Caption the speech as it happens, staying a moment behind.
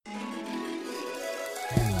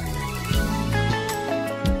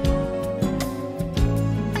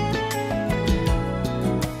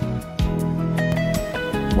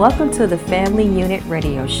Welcome to the Family Unit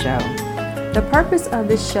Radio Show. The purpose of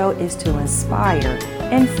this show is to inspire,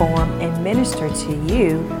 inform, and minister to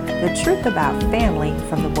you the truth about family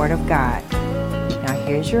from the Word of God. Now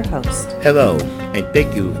here's your host. Hello, and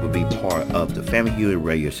thank you for being part of the Family Unit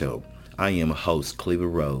Radio Show. I am a host,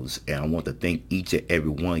 Cleveland Rose, and I want to thank each and every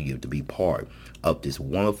one of you to be part of this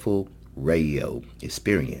wonderful radio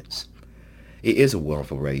experience. It is a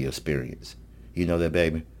wonderful radio experience. You know that,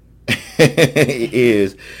 baby? It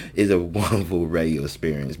is a wonderful radio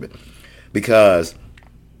experience because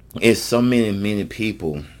it's so many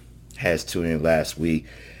people has tuned in last week,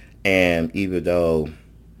 and even though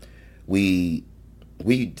we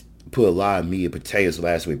put a lot of meat and potatoes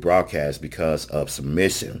last week broadcast because of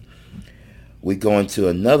submission, we go into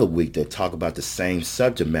another week to talk about the same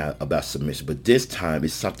subject matter about submission, but this time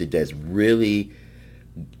it's something that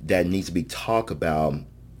needs to be talked about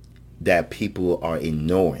that people are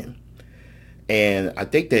ignoring. And I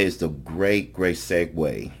think that is the great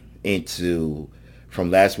segue into from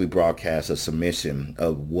last week's broadcast of submission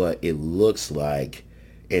of what it looks like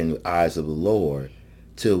in the eyes of the Lord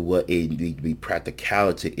to what it needs to be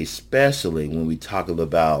practicality, especially when we talk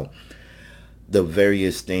about the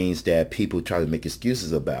various things that people try to make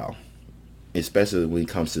excuses about, especially when it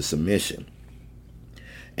comes to submission.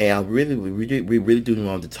 And we really do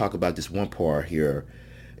want to talk about this one part here,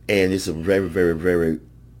 and it's a very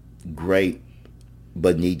great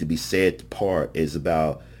but need to be said part is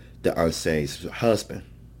about the unsaved husband.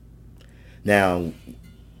 Now,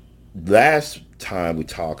 last time we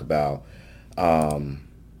talked about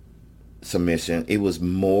submission, it was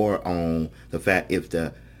more on the fact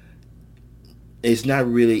it's not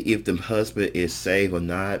really if the husband is saved or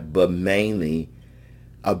not, but mainly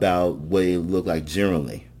about what it looked like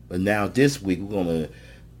generally. But now this week we're going to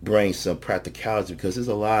bring some practicality because there's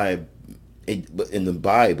a lot in the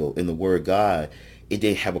Bible, in the Word of God, it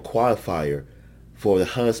didn't have a qualifier for the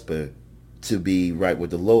husband to be right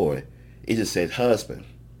with the Lord. It just said husband.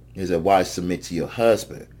 It said, wife, submit to your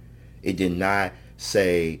husband. It did not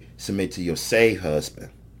say submit to your saved husband.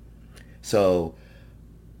 So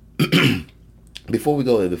before we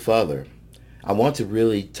go a little further, I want to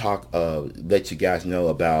really let you guys know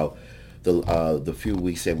about the few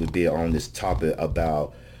weeks that we've been on this topic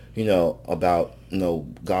about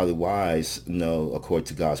godly wives, according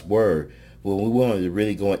to God's word. Well, we wanted to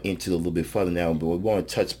really go into a little bit further now, but we want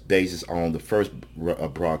to touch bases on the first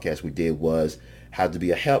broadcast we did was how to be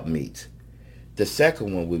a helpmeet. The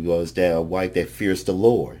second one was that a wife that fears the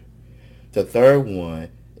Lord. The third one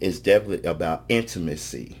is definitely about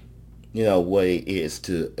intimacy. What it is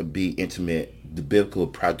to be intimate, the biblical,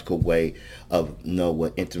 practical way of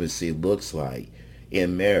what intimacy looks like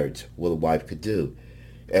in marriage, what a wife could do.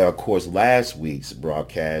 And of course, last week's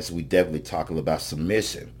broadcast, we definitely talking about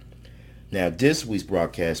submission. Now, this week's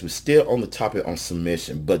broadcast, we're still on the topic on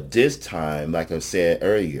submission, but this time, like I said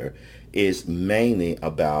earlier, is mainly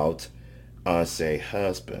about unsaved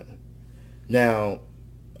husband. Now,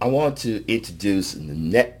 I want to introduce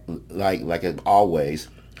like as always,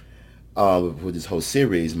 for this whole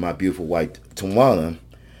series, my beautiful wife, Tawana,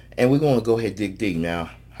 and we're going to go ahead and dig deep. Now,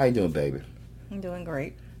 how you doing, baby? I'm doing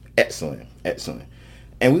great. Excellent.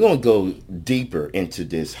 And we're going to go deeper into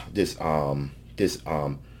this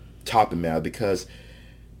topic now because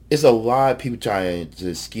it's a lot of people trying to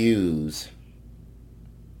excuse,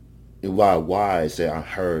 a lot of wives that I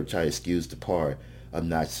heard try to excuse the part of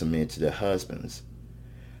not submitting to their husbands.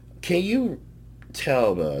 Can you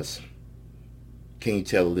tell the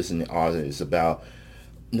listening audience about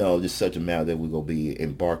this subject matter that we're going to be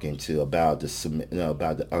embarking to about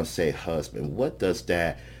the unsaved husband? What does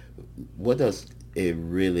it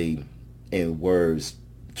really, in words,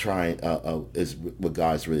 is what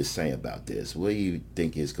God's really saying about this? What do you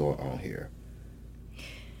think is going on here?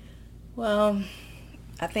 Well,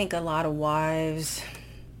 I think a lot of wives,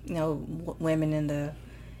 women in the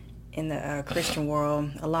Christian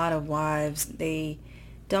world, a lot of wives, they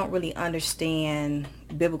don't really understand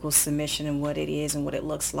biblical submission and what it is and what it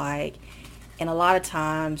looks like. And a lot of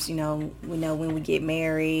times, we know when we get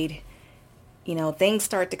married, things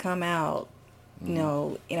start to come out.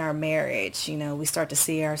 In our marriage, we start to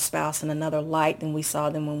see our spouse in another light than we saw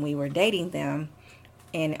them when we were dating them.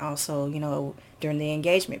 And also, during the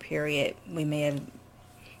engagement period, we may have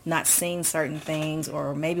not seen certain things,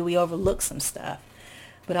 or maybe we overlooked some stuff.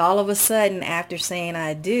 But all of a sudden, after saying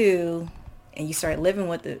I do, and you start living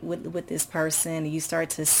with this person, and you start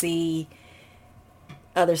to see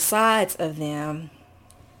other sides of them,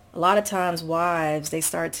 a lot of times wives, they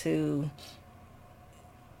start to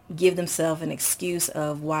give themselves an excuse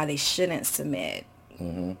of why they shouldn't submit.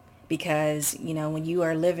 Mm-hmm. Because, when you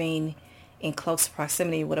are living in close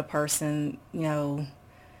proximity with a person,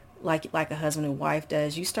 like a husband and wife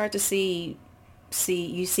does, you start to see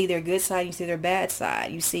their good side, you see their bad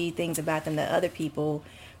side. You see things about them that other people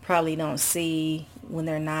probably don't see when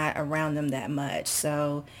they're not around them that much.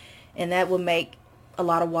 So, and that will make a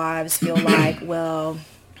lot of wives feel like, well,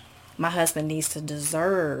 my husband needs to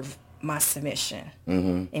deserve my submission.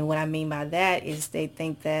 Mm-hmm. And what I mean by that is they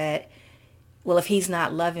think that, well, if he's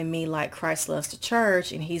not loving me like Christ loves the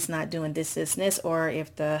church and he's not doing this, and this, or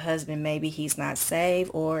if the husband, maybe he's not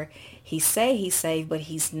saved, or he say he's saved, but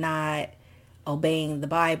he's not obeying the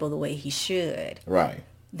Bible the way he should. Right.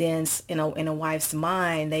 Then in a wife's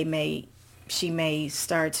mind, she may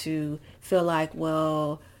start to feel like,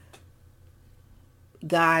 well,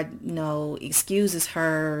 God, excuses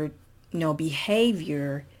her,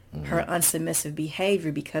 behavior, her unsubmissive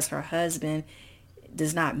behavior, because her husband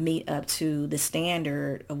does not meet up to the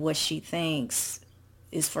standard of what she thinks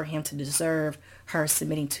is for him to deserve her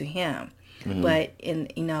submitting to him. Mm-hmm. But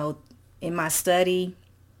in my study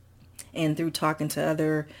and through talking to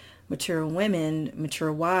other mature women,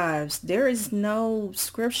 mature wives, there is no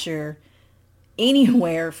scripture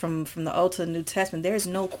anywhere from the Old to the New Testament. There is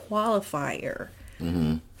no qualifier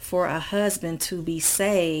mm-hmm. for a husband to be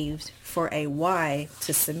saved for a wife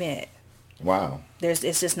to submit. Wow.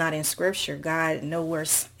 It's just not in scripture. God nowhere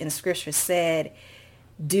in scripture said,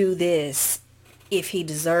 do this if he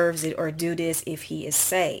deserves it, or do this if he is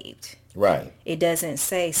saved. Right. It doesn't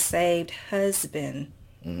say saved husband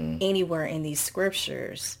mm-hmm. anywhere in these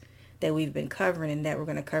scriptures that we've been covering and that we're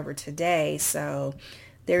going to cover today. So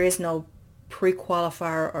there is no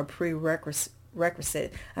pre-qualifier or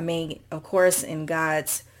prerequisite. I mean, of course, in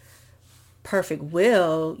God's perfect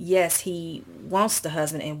will, yes, he wants the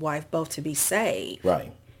husband and wife both to be saved.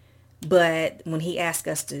 Right. But when he asks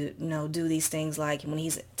us to, do these things, like when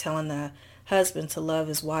he's telling the husband to love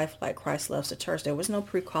his wife like Christ loves the church, there was no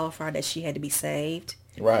pre-qualifier that she had to be saved.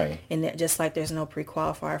 Right. And that, just like there's no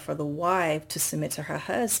pre-qualifier for the wife to submit to her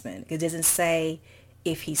husband. It doesn't say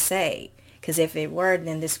if he's saved. Because if it were,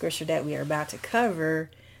 then this scripture that we are about to cover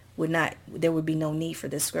there would be no need for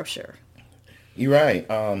this scripture. You're right.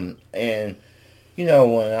 And,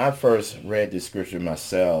 when I first read this scripture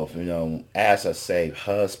myself, as a saved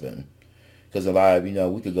husband, because a lot of,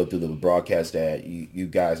 we could go through the broadcast that you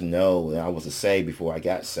guys know, and I was saved before I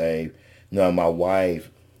got saved. My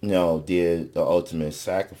wife, did the ultimate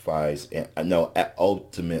sacrifice, and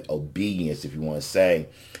ultimate obedience, if you want to say,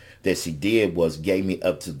 that she did was gave me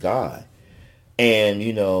up to God.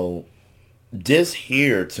 And, this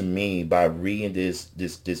here to me, by reading this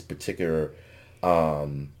particular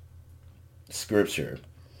scripture,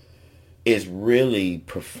 is really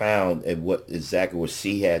profound at exactly what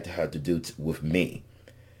she had to do with me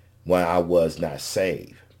when I was not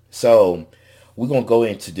saved. So we're going to go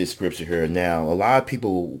into this scripture here now. A lot of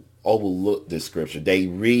people overlook this scripture. They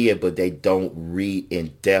read it, but they don't read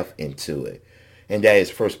in depth into it. And that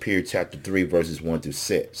is 1 Peter chapter 3, verses 1 through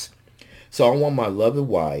 6. So I want my loved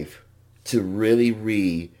wife to really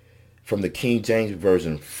read from the King James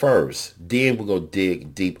Version first. Then we're going to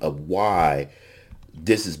dig deep of why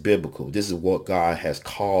this is biblical. This is what God has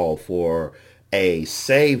called for a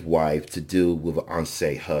saved wife to do with an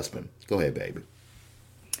unsaved husband. Go ahead, baby.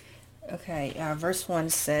 Okay, verse 1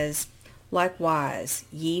 says, likewise,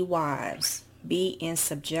 ye wives, be in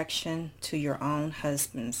subjection to your own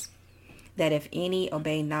husbands, that if any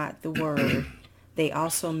obey not the word, they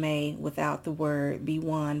also may without the word be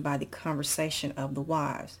won by the conversation of the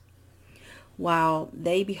wives, while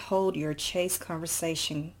they behold your chaste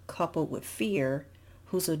conversation coupled with fear,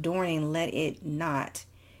 whose adorning let it not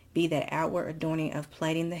be that outward adorning of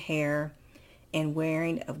plaiting the hair and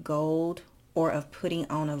wearing of gold, or of putting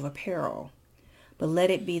on of apparel, but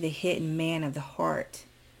let it be the hidden man of the heart,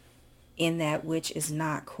 in that which is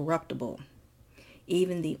not corruptible,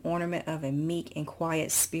 even the ornament of a meek and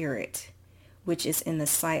quiet spirit, which is in the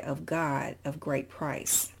sight of God of great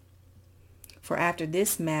price. For after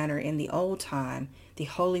this manner in the old time, the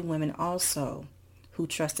holy women also, who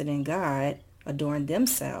trusted in God, adorned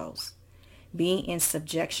themselves, being in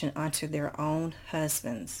subjection unto their own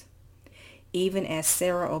husbands, even as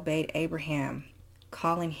Sarah obeyed Abraham,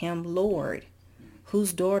 calling him Lord,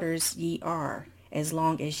 whose daughters ye are, as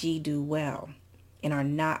long as ye do well, and are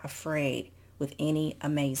not afraid with any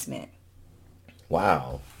amazement.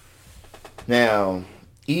 Wow. Now,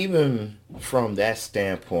 even from that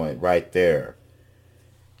standpoint right there,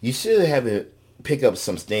 you should have to pick up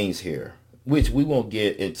some things here, which we won't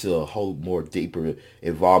get into a whole more deeper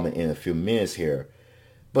involvement in a few minutes here.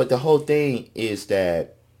 But the whole thing is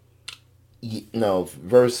that,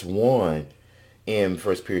 verse 1 in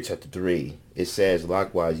 1 Peter chapter 3, It says,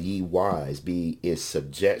 likewise, ye wives, be in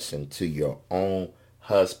subjection to your own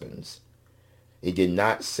husbands. It did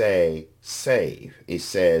not say save. It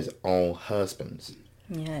says own husbands.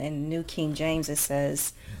 Yeah, in New King James it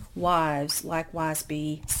says, wives, likewise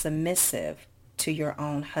be submissive to your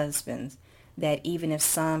own husbands, that even if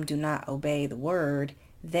some do not obey the word,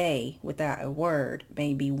 they, without a word,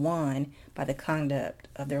 may be won by the conduct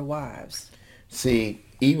of their wives. See,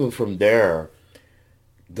 even from there,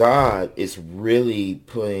 God is really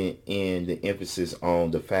putting in the emphasis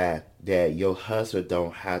on the fact that your husband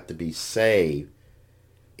don't have to be saved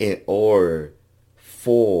in order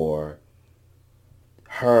for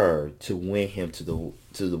her to win him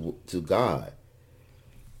to God.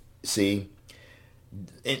 See,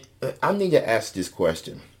 and I need to ask this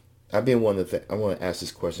question. I've been wanting to. I want to ask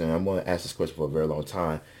this question. I want to ask this question for a very long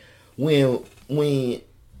time. When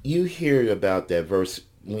you hear about that verse,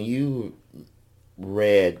 when you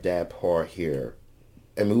read that part here,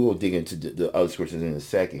 I mean, we will dig into the other scriptures in a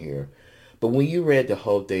second here, but when you read the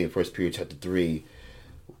whole thing in 1 Peter chapter 3,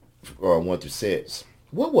 or 1 through 6,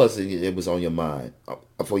 what was it that was on your mind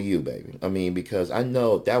for you, baby? I mean, because I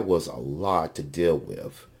know that was a lot to deal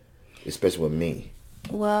with, especially with me.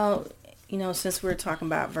 Well, since we're talking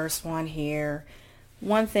about verse 1 here,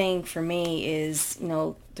 one thing for me is,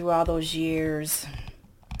 through all those years,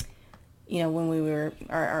 when we were,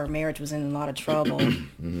 our marriage was in a lot of trouble.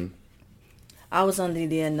 Mm-hmm. I was under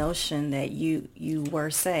the notion that you were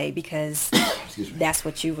saved because that's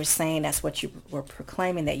what you were saying. That's what you were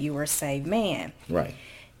proclaiming, that you were a saved man. Right.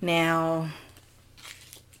 Now,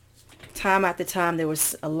 time after time, there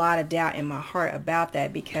was a lot of doubt in my heart about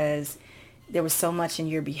that because there was so much in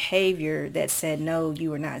your behavior that said, no,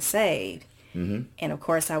 you were not saved. Mm-hmm. And of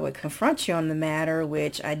course, I would confront you on the matter,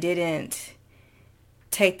 which I didn't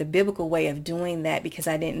take the biblical way of doing that because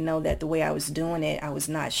I didn't know that the way I was doing it, I was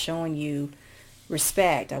not showing you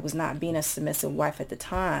respect. I was not being a submissive wife at the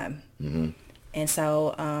time. Mm-hmm. And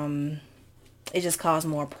so it just caused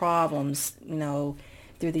more problems,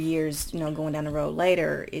 through the years, going down the road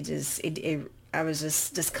later. I was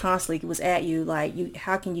just constantly, it was at you like,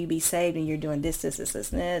 how can you be saved and you're doing this,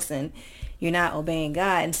 and you're not obeying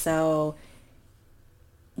God. And so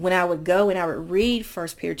when I would go and I would read 1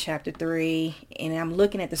 Peter chapter 3, and I'm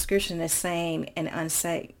looking at the scripture that's saying an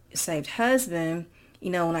unsaved husband,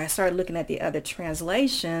 when I started looking at the other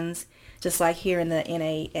translations, just like here in the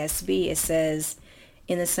NASB, it says,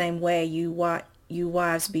 in the same way, you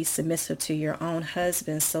wives be submissive to your own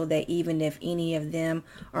husbands, so that even if any of them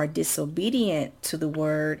are disobedient to the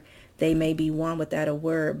word, they may be won without a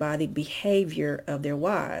word by the behavior of their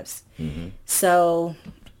wives. Mm-hmm. So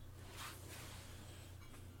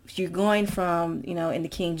you're going from, in the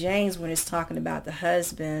King James, when it's talking about the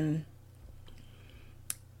husband,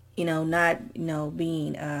 not,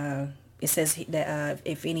 being, it says that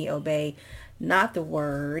if any obey not the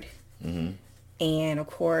word. Mm-hmm. And of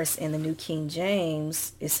course, in the New King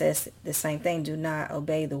James, it says the same thing, do not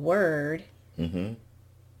obey the word. Mm-hmm.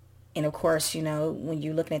 And of course, when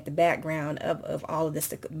you're looking at the background of all of this,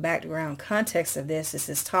 the background context of this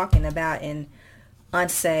is talking about an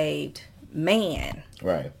unsaved man.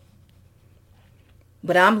 Right.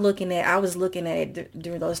 But I was looking at it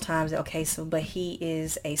during those times, okay, but he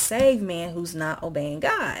is a saved man who's not obeying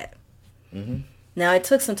God. Mm-hmm. Now, it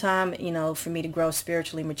took some time, for me to grow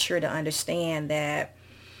spiritually mature to understand that,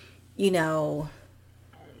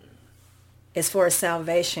 as far as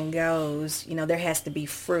salvation goes, there has to be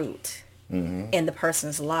fruit Mm-hmm. in the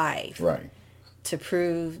person's life. Right. To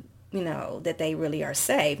prove, that they really are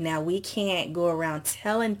saved. Now, we can't go around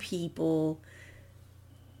telling people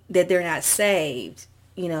that they're not saved.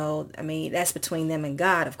 That's between them and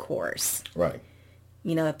God, of course. Right.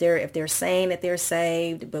 If they're saying that they're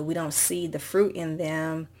saved, but we don't see the fruit in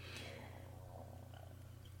them,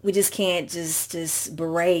 we just can't just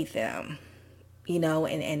berate them,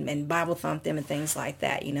 and Bible thump them and things like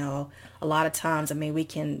that. A lot of times, we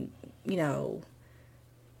can,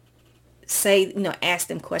 say, ask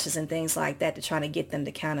them questions and things like that to try to get them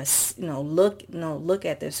to kind of, look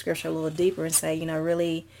at the scripture a little deeper and say,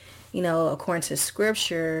 really, according to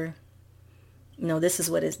scripture, this is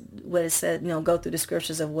what it says, go through the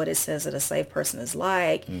scriptures of what it says that a saved person is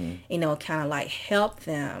like, Mm-hmm. Kind of like help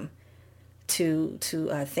them to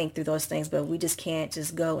think through those things. But we just can't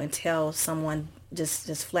just go and tell someone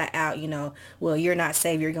just flat out, well, you're not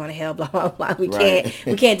saved, you're going to hell, blah, blah, blah. We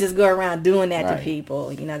can't just go around doing that Right. to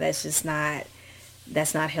people.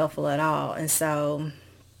 That's not helpful at all. And so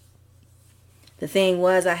the thing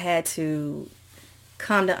was, I had to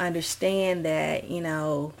come to understand that,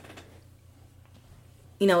 even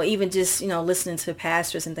just, listening to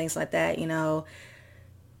pastors and things like that,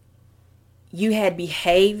 you had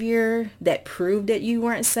behavior that proved that you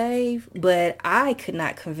weren't saved, but I could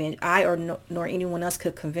not convince, nor anyone else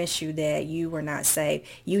could convince you that you were not saved.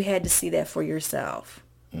 You had to see that for yourself.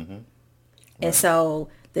 Mm-hmm. Right. And so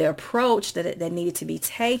the approach that needed to be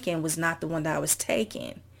taken was not the one that I was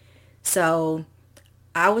taking. So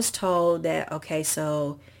I was told that, okay,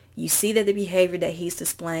 so you see that the behavior that he's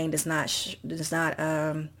displaying does not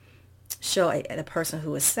show a person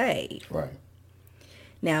who is saved. Right.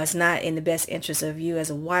 Now, it's not in the best interest of you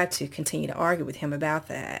as a wife to continue to argue with him about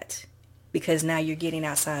that, because now you're getting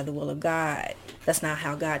outside the will of God. That's not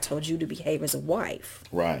how God told you to behave as a wife.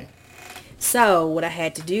 Right. So what I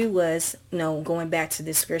had to do was, going back to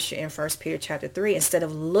this scripture in 1 Peter chapter 3, instead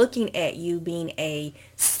of looking at you being a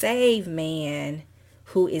saved man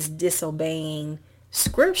who is disobeying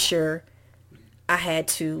scripture, I had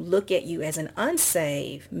to look at you as an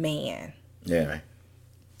unsaved man. Yeah.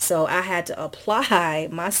 So I had to apply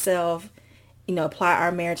myself, apply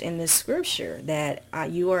our marriage in this scripture that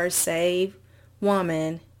you are a saved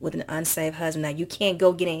woman with an unsaved husband. Now, you can't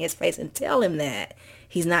go get in his face and tell him that.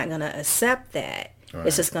 He's not going to accept that. Right.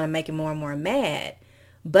 It's just going to make him more and more mad.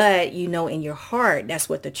 But in your heart, that's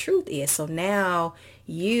what the truth is. So now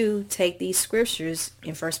you take these scriptures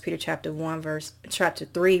in 1 Peter chapter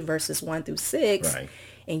 3, verses 1 through 6, right,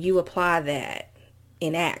 and you apply that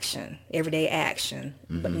in action, everyday action,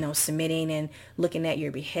 mm-hmm. But submitting and looking at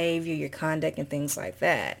your behavior, your conduct, and things like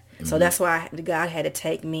that. Mm-hmm. So that's why God had to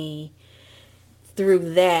take me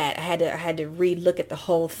through that. I had to re-look at the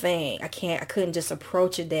whole thing. I couldn't just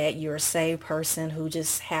approach it that you're a saved person who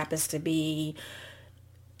just happens to be,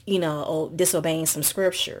 disobeying some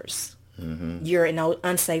scriptures. Mm-hmm. You're an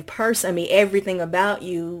unsaved person. I mean, everything about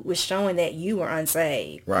you was showing that you were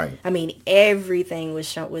unsaved. Right. I mean, everything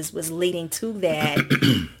was leading to that.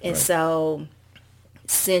 And right. So,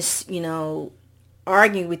 since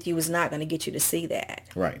arguing with you was not going to get you to see that.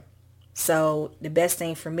 Right. So the best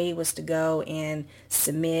thing for me was to go and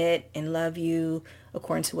submit and love you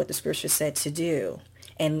according to what the scripture said to do,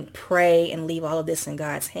 and pray and leave all of this in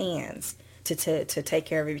God's hands to take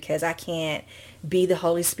care of it, because I can't be the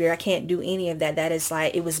Holy Spirit. I can't do any of that. That is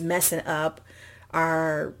like, it was messing up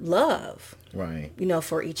our love, right?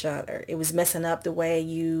 For each other. It was messing up the way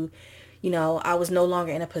I was no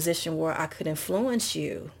longer in a position where I could influence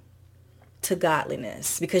you to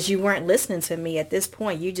godliness, because you weren't listening to me at this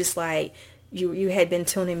point. You just like, you had been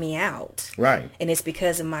tuning me out. Right. And it's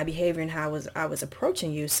because of my behavior and how I was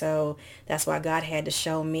approaching you. So that's why God had to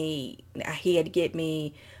show me, he had to get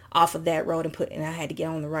me off of that road and I had to get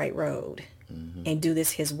on the right road, mm-hmm. and do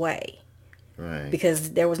this his way. Right.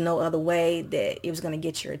 Because there was no other way that it was going to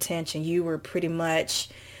get your attention. You were pretty much,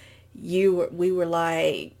 we were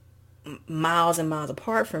like miles and miles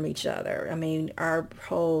apart from each other. I mean, our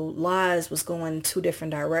whole lives was going two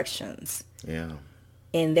different directions. Yeah.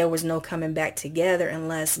 And there was no coming back together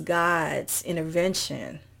unless God's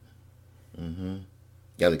intervention. Mm-hmm.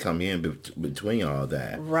 Got to come in between all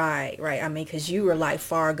that. Right. I mean, because you were like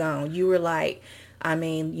far gone. You were like,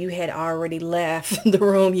 you had already left the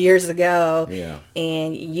room years ago. Yeah.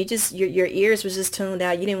 And you just, your ears was just tuned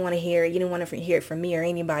out. You didn't want to hear it. You didn't want to hear it from me or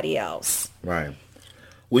anybody else. Right.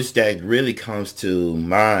 Which that really comes to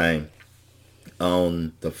mind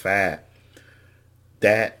on the fact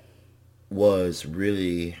that was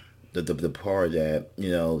really the part that,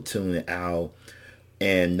 tuning out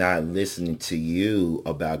and not listening to you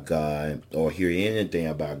about God or hear anything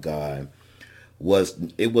about God when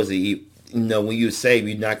you say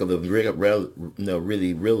you're not going to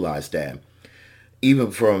really realize that. Even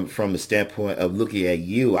from the standpoint of looking at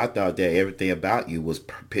you, I thought that everything about you was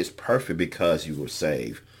pitch perfect because you were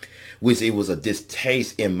saved, which it was a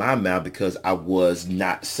distaste in my mouth because I was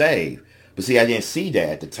not saved. But see, I didn't see that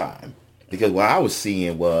at the time, because what I was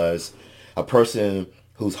seeing was a person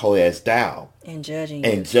who's holy as thou and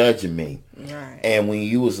judging me. Right. And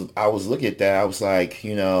when I was looking at that, I was like,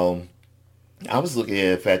 I was looking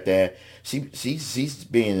at the fact that she's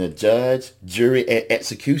being a judge, jury, and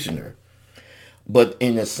executioner. But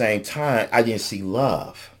in the same time, I didn't see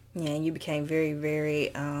love. Yeah, and you became very,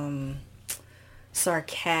 very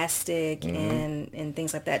sarcastic, mm-hmm. and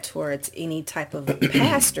things like that towards any type of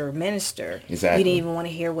pastor, minister. Exactly. You didn't even want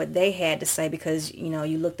to hear what they had to say because,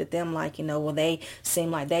 you looked at them like, well, they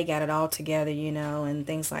seem like they got it all together, and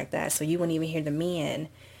things like that. So you wouldn't even hear the men,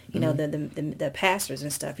 mm-hmm. the pastors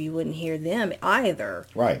and stuff. You wouldn't hear them either.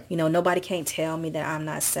 Right. Nobody can't tell me that I'm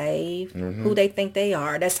not saved. Mm-hmm. Who they think they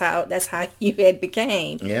are. That's how you had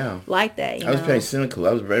became. Yeah. Like that. I was very cynical.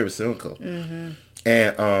 I was very cynical. Mm-hmm.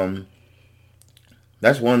 And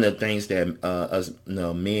that's one of the things that us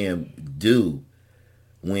men do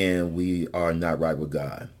when we are not right with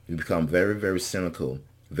God. We become very, very cynical,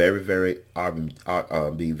 very, very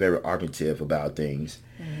be very argumentative about things,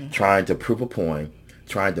 trying to prove a point,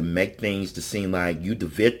 trying to make things to seem like you the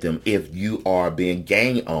victim if you are being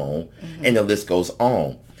gained on, and the list goes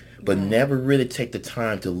on. But never really take the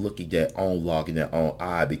time to look at their own log in their own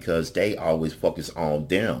eye, because they always focus on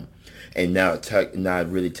them and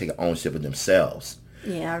not really take ownership of themselves.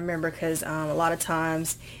 Yeah, I remember because a lot of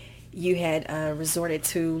times you had resorted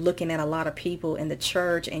to looking at a lot of people in the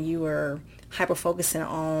church, and you were hyper focusing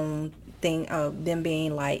on them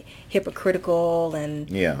being like hypocritical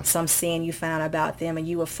and some sin you found about them, and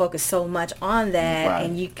you were focused so much on that,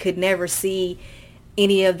 and you could never see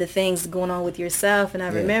any of the things going on with yourself. And I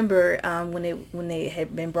remember when they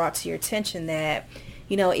had been brought to your attention that,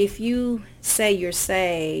 if you say you're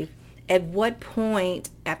saved, at what point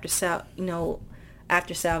after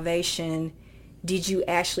salvation did you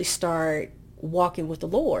actually start walking with the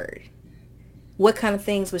Lord? What kind of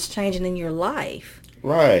things was changing in your life?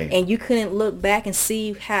 Right. And you couldn't look back and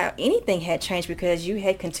see how anything had changed, because you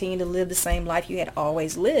had continued to live the same life you had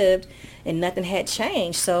always lived, and nothing had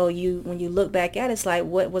changed. So when you look back at it, it's like,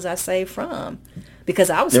 what was I saved from? Because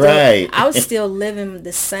I was still living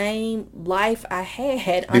the same life I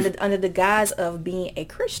had under the guise of being a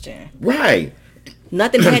Christian. Right.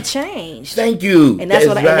 Nothing had changed. Thank you. And that's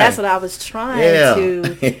what I was trying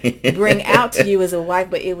to bring out to you as a wife,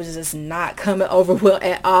 but it was just not coming over well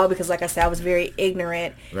at all, because like I said, I was very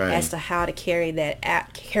ignorant as to how to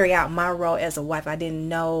carry out my role as a wife. I didn't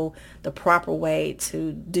know the proper way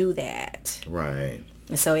to do that. Right.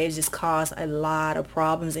 And so it just caused a lot of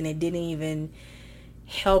problems, and it didn't even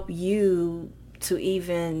help you to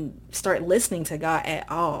even start listening to God at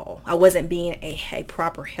all. I wasn't being a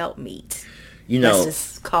proper helpmeet. Let's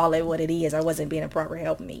just call it what it is. I wasn't being a proper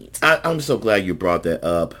helpmeet. I'm so glad you brought that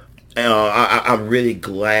up. I'm really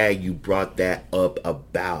glad you brought that up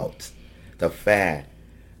about the fact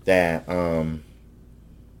that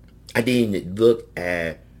I didn't look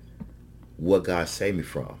at what God saved me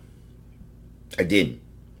from. I didn't.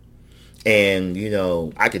 And,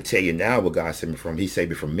 I can tell you now what God saved me from. He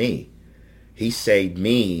saved me from me. He saved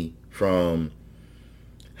me from,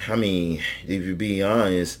 if you be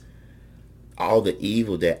honest, all the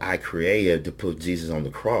evil that I created to put Jesus on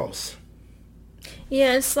the cross.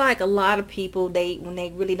 Yeah, it's like a lot of people, when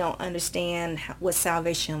they really don't understand what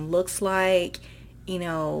salvation looks like, in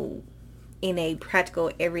a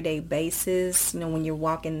practical everyday basis, when you're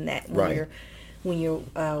walking that, when you're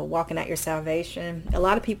walking out your salvation, a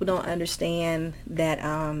lot of people don't understand that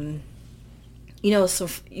so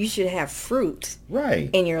you should have fruit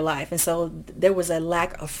in your life. And so there was a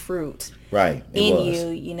lack of fruit in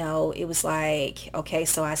you. It was like, okay,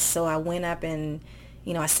 so I went up and,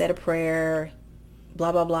 I said a prayer,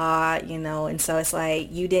 blah, blah, blah, and so it's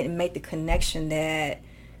like you didn't make the connection that,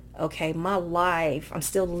 okay, my life, I'm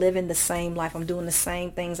still living the same life. I'm doing the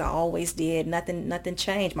same things I always did. Nothing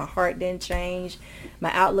changed. My heart didn't change.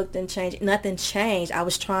 My outlook didn't change. Nothing changed. I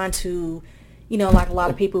was trying to, like a lot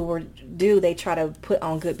of people they try to put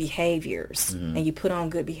on good behaviors, and you put on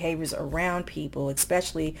good behaviors around people,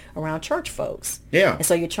 especially around church folks. Yeah. And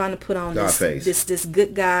so you're trying to put on this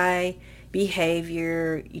good guy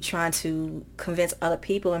behavior. You're trying to convince other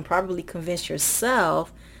people and probably convince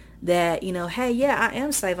yourself that, hey, yeah, I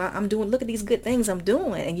am saved. I'm doing, look at these good things I'm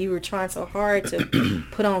doing. And you were trying so hard to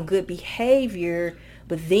put on good behavior,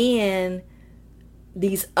 but then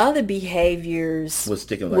these other behaviors was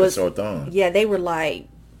sticking like a sore thumb. Yeah, they were like,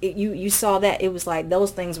 you saw that. It was like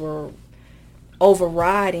those things were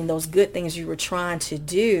overriding those good things you were trying to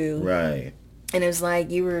do. Right. And it was like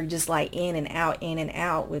you were just like in and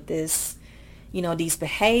out with this, these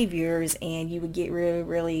behaviors, and you would get really,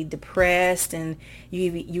 really depressed, and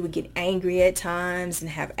you would get angry at times and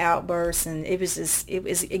have outbursts, and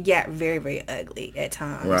it got very, very ugly at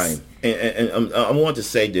times. Right. And I want to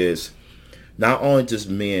say this, not only just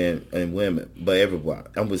men and women, but everyone.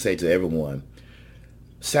 I'm going to say to everyone,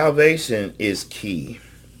 salvation is key.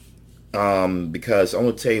 Because I'm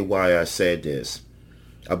going to tell you why I said this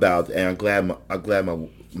about, and I'm glad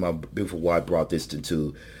my beautiful wife brought this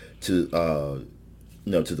to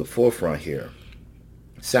the forefront here.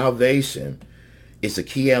 Salvation is a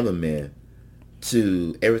key element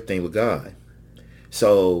to everything with God.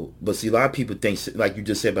 So, but see, a lot of people think, like you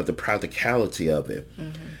just said, about the practicality of it.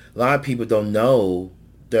 Mm-hmm. A lot of people don't know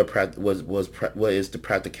what is the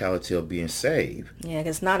practicality of being saved. Yeah,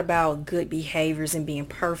 it's not about good behaviors and being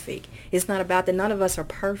perfect. It's not about that. None of us are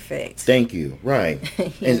perfect. Thank you. Right.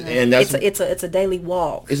 and that's it's a daily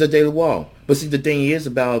walk. It's a daily walk. But see, the thing is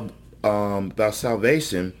about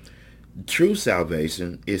salvation, True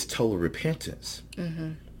salvation is total repentance.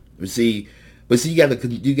 You see, but see, you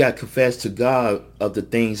got to confess to God of the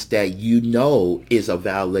things that you know is a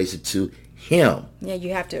violation to Him. Yeah,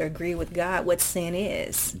 you have to agree with God what sin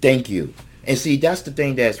is. Thank you. And see, that's the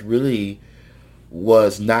thing that's really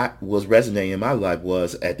was resonating in my life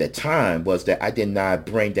was at that time was that I did not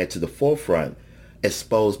bring that to the forefront,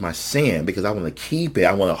 expose my sin because I want to keep it.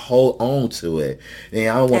 I want to hold on to it. And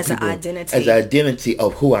I don't want As people an identity. as an identity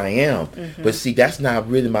of who I am. But see, that's not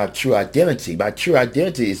really my true identity. My true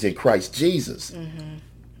identity is in Christ Jesus.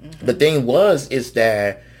 The thing is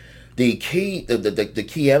that the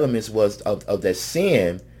key elements was of that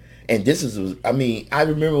sin. And this is, I mean, I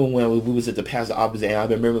remember when we was at the pastor office, and I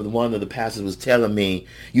remember one of the pastors was telling me,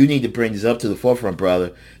 you need to bring this up to the forefront,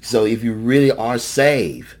 brother. So if you really are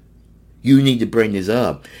saved, you need to bring this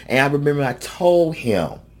up. And I remember I told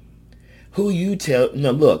him,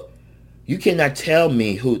 look, you cannot tell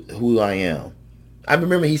me who I am. I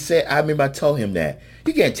remember I told him that.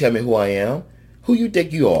 You can't tell me who I am. Who you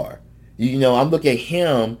think you are? I'm looking at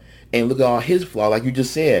him and look at all his flaws. Like you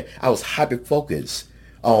just said, I was hyper-focused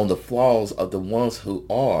on the flaws of the ones who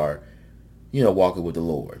are, walking with the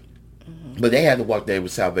Lord. But they had to walk there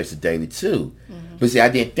with salvation daily too. But see, I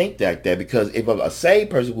didn't think that because if a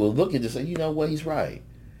saved person would look at this and say, you know what, he's right.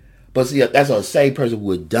 But see, that's what a saved person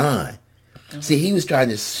would have done. See, he was trying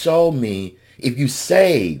to show me, if you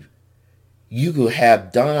save, you could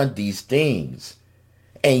have done these things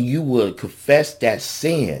and you would confess that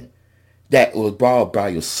sin that was brought by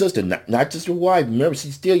your sister, not just your wife. Remember,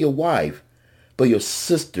 she's still your wife, but your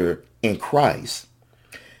sister in Christ.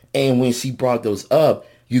 And when she brought those up,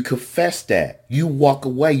 you confess that. You walk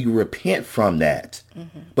away. You repent from that.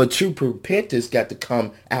 But true repentance got to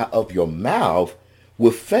come out of your mouth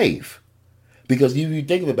with faith. Because you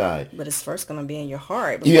think about it. But it's first going to be in your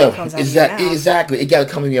heart. Yeah, it comes out of your mouth. Exactly. It got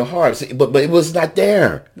to come in your heart. See, but it was not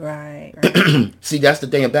there. Right. See, that's the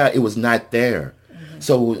thing about it. It was not there.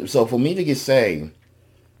 So for me to get saved,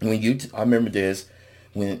 I remember this,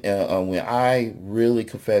 when I really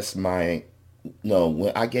confessed when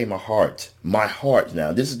I gave my heart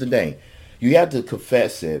now, this is the thing. You have to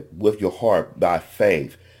confess it with your heart by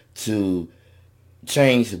faith to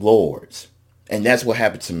change lords. And that's what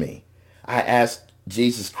happened to me. I asked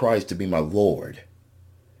Jesus Christ to be my Lord.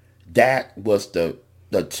 That was the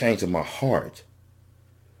change of my heart.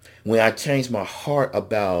 When I changed my heart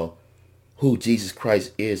about who Jesus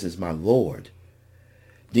Christ is as my Lord,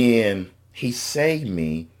 then he saved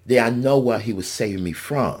me. Then I know what he was saving me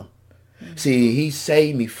from. See, he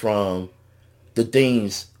saved me from the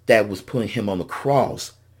things that was putting him on the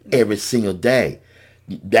cross every single day.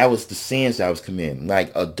 That was the sins that I was committing,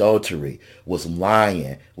 like adultery, was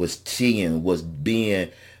lying, was cheating, was being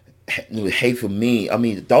hateful, mean. I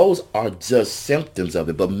mean, those are just symptoms of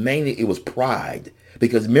it, but mainly it was pride.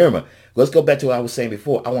 Because remember, let's go back to what I was saying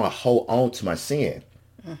before. I want to hold on to my sin.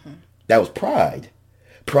 That was pride.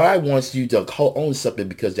 Pride wants you to hold on to something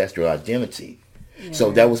because that's your identity. Yeah.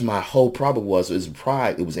 So that was my whole problem was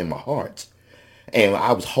pride. It was in my heart. And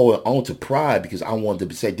I was holding on to pride because I wanted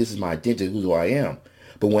to say, this is my identity, who I am.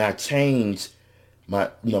 But when I changed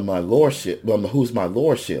my lordship, who's my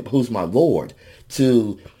lordship, who's my Lord,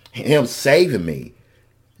 to him saving me,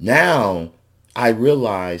 now I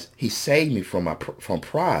realize he saved me from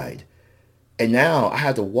pride. And now I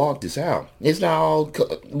have to walk this out. It's not all,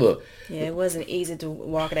 look. Yeah, it wasn't easy to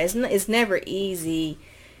walk it out. It's never easy,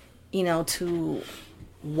 to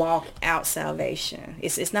walk out salvation.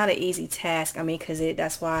 It's not an easy task. I mean, because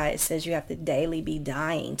that's why it says you have to daily be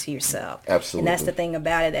dying to yourself. Absolutely. And that's the thing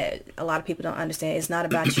about it that a lot of people don't understand. It's not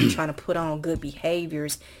about you trying to put on good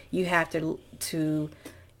behaviors. You have to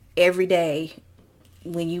every day,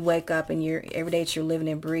 when you wake up and every day that you're living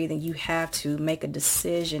and breathing, you have to make a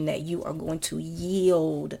decision that you are going to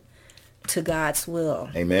yield to God's will.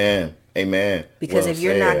 Amen. Because if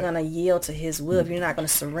you're not going to yield to his will, if you're not going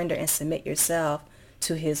to surrender and submit yourself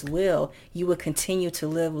to his will, you will continue to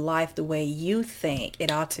live life the way you think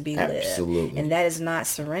it ought to be lived. Absolutely. And that is not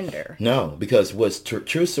surrender. No, because what's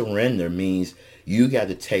true surrender means you got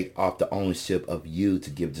to take off the ownership of you to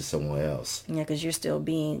give to someone else. Yeah, because you're still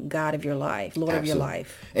being God of your life, Lord of your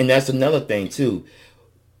life. And that's another thing too.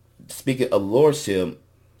 Speaking of lordship,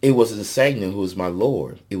 it wasn't Satan who was my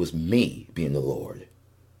Lord. It was me being the Lord.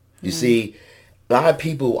 You see, a lot of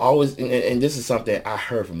people always, and this is something I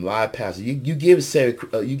heard from a lot of pastors. You giving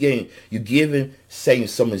Satan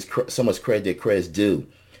so much credit that credit's due.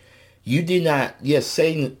 You did not. Yes,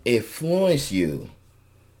 Satan influenced you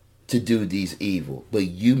to do these evil, but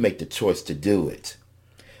you make the choice to do it.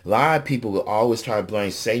 A lot of people will always try to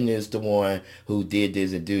blame Satan is the one who did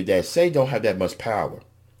this and do that. Satan don't have that much power.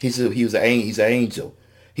 He's an angel.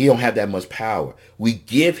 He don't have that much power. We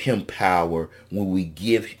give him power when we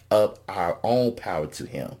give up our own power to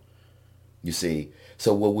him. You see.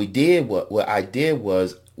 So what I did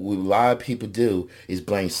was, what a lot of people do is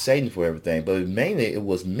blame Satan for everything, but mainly it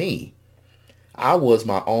was me. I was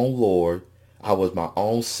my own Lord. I was my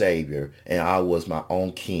own Savior, and I was my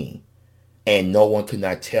own King. And no one could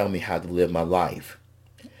not tell me how to live my life.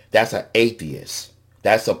 That's an atheist.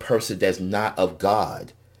 That's a person that's not of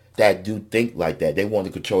God, that do think like that. They want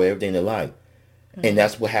to control everything in their life. Mm-hmm. And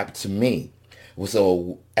that's what happened to me.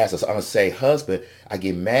 So as an unsaved husband, I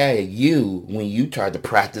get mad at you when you tried to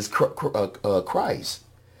practice Christ.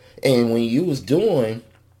 And when you was fearing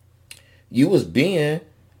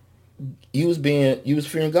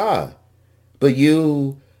God. But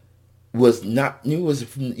you was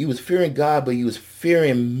fearing God, but you was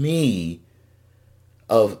fearing me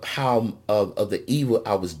of the evil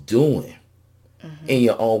I was doing. Mm-hmm. In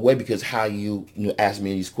your own way, because how you ask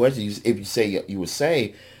me these questions, if you say you would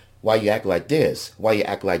say, why you act like this? Why you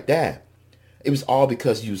act like that? It was all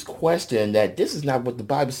because you was questioning that this is not what the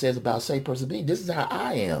Bible says about a saved person being. This is how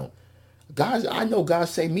I am. I know God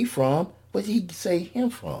saved me from, but he saved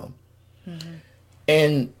him from. Mm-hmm.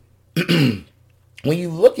 And when you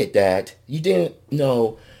look at that, you didn't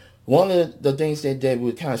know. One of the things that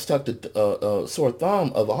would kind of stuck the sore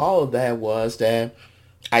thumb of all of that was that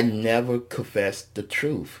I never confessed the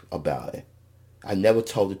truth about it. I never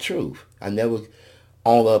told the truth. I never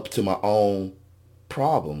owned up to my own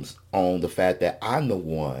problems, on the fact that I'm the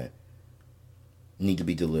one need to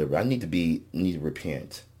be delivered. I need to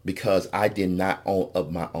repent because I did not own up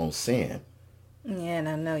my own sin. Yeah, and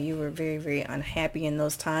I know you were very, very unhappy in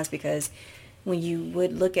those times, because when you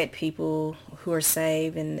would look at people who are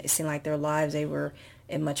saved and it seemed like their lives, they were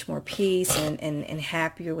in much more peace and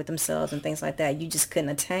happier with themselves and things like that. You just couldn't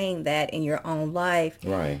attain that in your own life.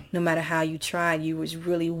 Right. No matter how you tried, you was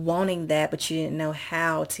really wanting that, but you didn't know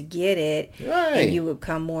how to get it. Right. And you would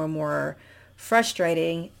become more and more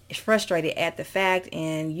frustrated at the fact,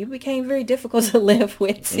 and you became very difficult to live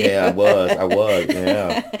with too. Yeah, I was,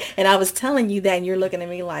 yeah. And I was telling you that, and you're looking at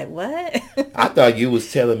me like, what? I thought you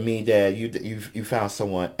was telling me that you found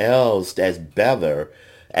someone else that's better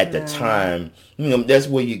at the time. That's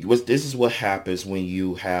where this is what happens when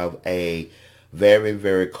you have a very,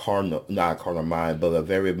 very not carnal mind, but a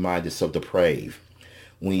very mind that's so depraved.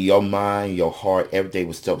 When your mind, your heart, everything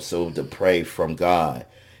was so depraved from God,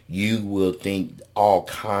 you will think all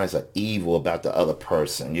kinds of evil about the other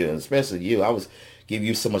person. Especially you. I was giving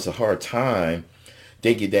you so much a hard time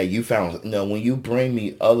thinking that you found, when you bring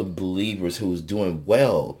me other believers who's doing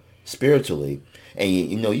well spiritually, and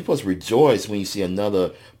you're supposed to rejoice when you see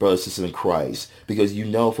another brother or sister in Christ, because you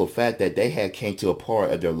know for a fact that they had came to a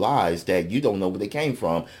part of their lives that you don't know where they came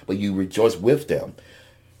from, but you rejoice with them.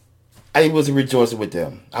 I wasn't rejoicing with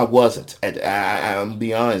them. I wasn't. I'm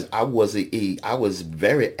be honest. I was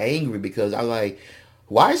very angry because I like,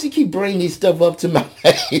 why does he keep bringing these stuff up to my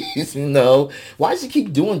face? Why does he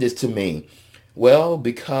keep doing this to me? Well,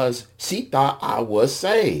 because she thought I was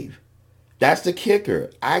saved. That's the kicker.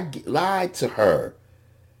 I lied to her.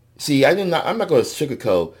 See, I'm not going to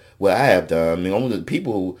sugarcoat what I have done. I mean, only the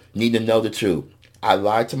people need to know the truth. I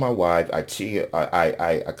lied to my wife. I cheated.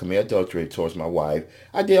 I committed adultery towards my wife.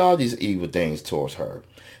 I did all these evil things towards her.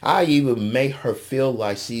 I even made her feel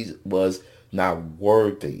like she was not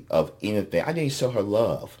worthy of anything. I didn't show her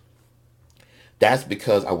love. That's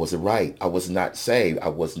because I wasn't right. I was not saved. I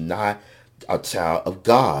was not a child of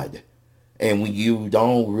God. And when you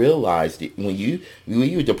don't realize it, when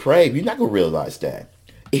you're depraved, you're not gonna realize that.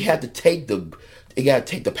 It got to take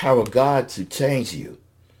the power of God to change you.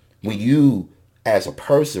 When you, as a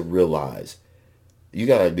person, realize you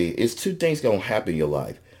gotta be. It's two things gonna happen in your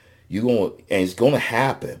life. And it's gonna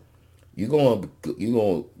happen. You're gonna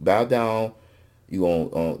bow down. You're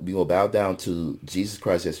gonna bow down to Jesus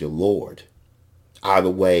Christ as your Lord. Either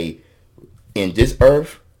way, in this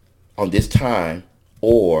earth, on this time,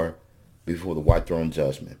 or before the white throne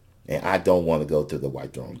judgment. And I don't want to go to the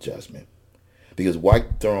white throne judgment, because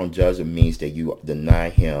white throne judgment means that you deny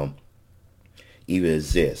him even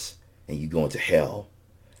exists and you go into hell.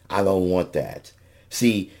 I don't want that.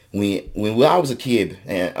 See, when I was a kid,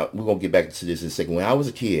 and we're going to get back to this in a second. When I was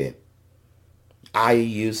a kid, I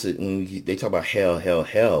used to, when they talk about hell,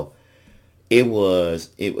 they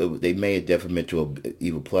made a definition to an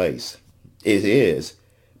evil place. It is.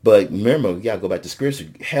 But remember, we got to go back to scripture.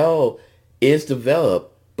 Hell is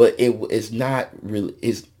developed, but it's not really.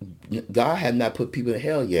 God had not put people in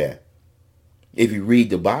hell yet. If you read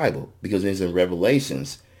the Bible, because it's in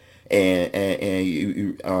Revelations,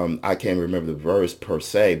 and I can't remember the verse per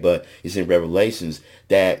se, but it's in Revelations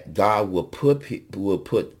that God will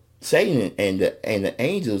put Satan and the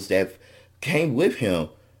angels that came with him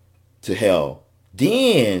to hell.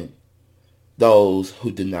 Then those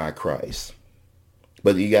who deny Christ.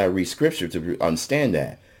 But you got to read scripture to understand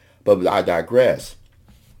that. But I digress.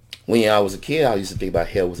 When I was a kid, I used to think about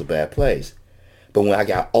hell was a bad place. But when I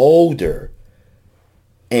got older,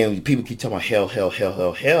 and people keep talking about hell, hell, hell,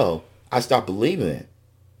 hell, hell, I stopped believing it.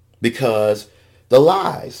 Because the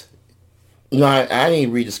lies. I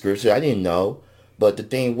didn't read the scripture. I didn't know. But the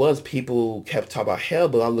thing was, people kept talking about hell,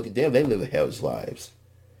 but I look at them, they live hellish lives.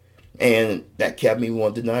 And that kept me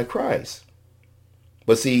wanting to deny Christ.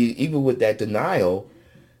 But see, even with that denial,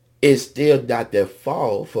 it's still not their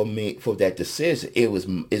fault for me for that decision.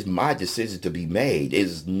 It's my decision to be made.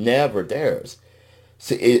 It's never theirs.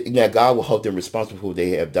 So now God will hold them responsible for what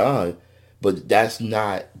they have done, but that's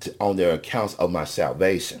not on their accounts of my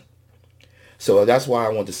salvation. So that's why I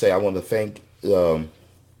want to say I want to thank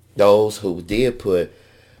those who did put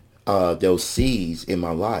those seeds in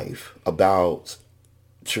my life about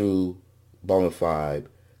true bona fide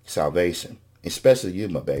salvation, especially you,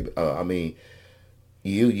 my baby.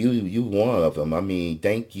 You one of them.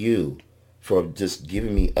 Thank you for just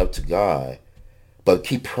giving me up to God, but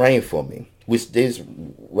keep praying for me. Which this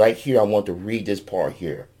right here, I want to read this part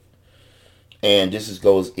here, and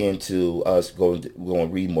goes into us going to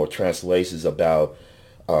read more translations about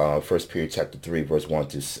 1 Peter chapter 3, verse 1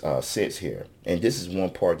 to 6 here, and this is one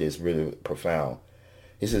part that's really profound.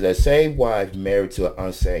 It says, "A saved wife married to an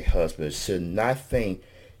unsaved husband should not think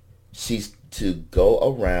she's to go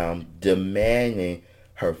around demanding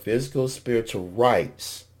her physical, spiritual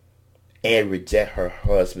rights and reject her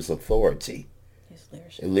husband's authority, his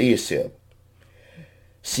leadership.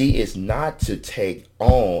 She is not to take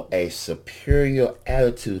on a superior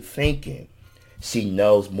attitude thinking she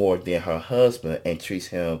knows more than her husband and treats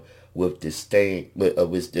him with disdain,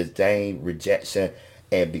 rejection,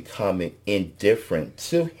 and becoming indifferent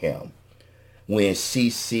to him when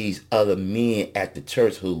she sees other men at the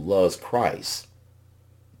church who loves Christ.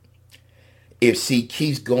 If she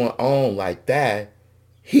keeps going on like that,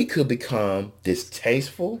 he could become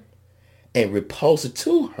distasteful and repulsive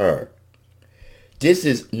to her. This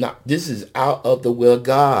is out of the will of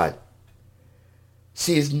God.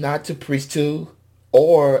 She is not to preach to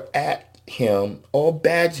or at him or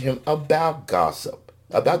badge him about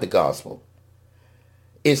the gospel.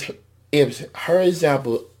 It's her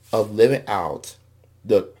example of living out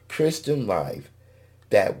the Christian life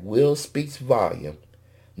that will speaks volume,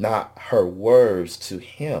 not her words to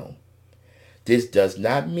him. This does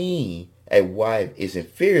not mean a wife is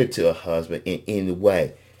inferior to a husband in any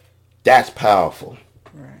way. That's powerful.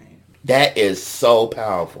 Right. That is so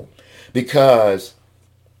powerful. Because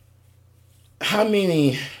I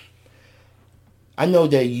know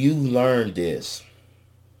that you learned this.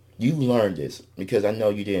 You learned this because I know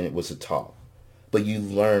you didn't was a talk. But you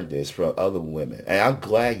learned this from other women. And I'm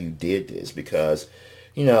glad you did this because,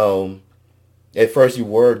 at first you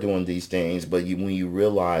were doing these things, but when you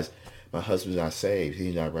realize my husband's not saved,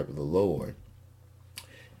 he's not right with the Lord.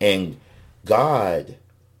 And God,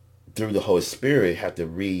 through the Holy Spirit, have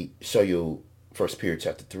to show you 1 Peter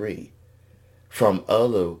chapter 3 from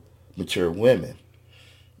other mature women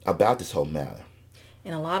about this whole matter.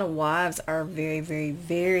 And a lot of wives are very, very,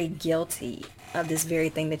 very guilty of this very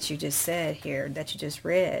thing that you just said here, that you just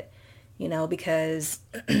read, because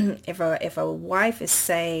if a wife is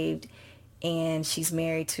saved and she's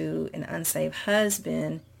married to an unsaved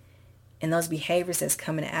husband, and those behaviors that's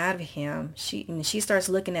coming out of him, she starts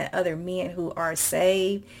looking at other men who are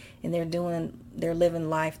saved and they're living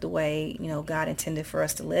life the way God intended for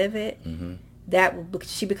us to live it. Mm-hmm.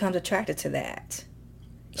 She becomes attracted to that.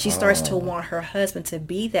 She starts to want her husband to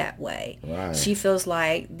be that way. Right. She feels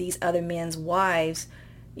like these other men's wives,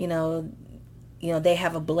 they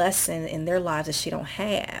have a blessing in their lives that she don't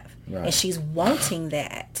have, right. And she's wanting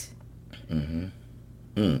that. Mm-hmm.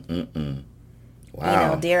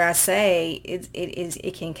 Wow. Dare I say,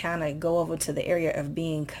 it can kind of go over to the area of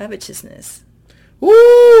being covetousness.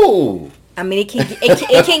 Woo!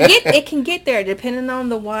 It can get there depending on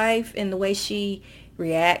the wife and the way she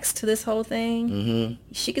reacts to this whole thing. Mm-hmm.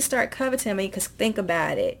 She could start coveting me because think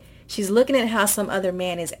about it. She's looking at how some other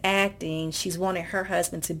man is acting. She's wanting her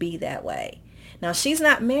husband to be that way. Now, she's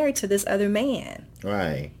not married to this other man.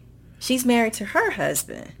 Right. She's married to her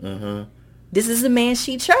husband. Mm-hmm. This is the man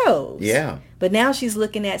she chose. Yeah. But now she's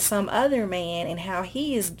looking at some other man and how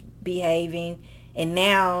he is behaving. And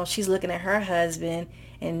now she's looking at her husband.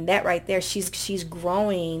 And that right there, she's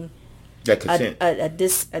growing That consent.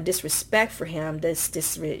 A disrespect for him.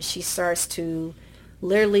 She starts to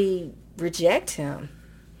literally reject him.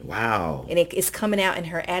 Wow. And it's coming out in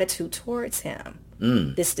her attitude towards him.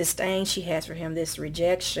 Mm. This disdain she has for him, this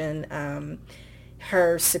rejection,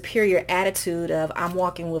 her superior attitude of I'm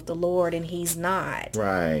walking with the Lord and he's not.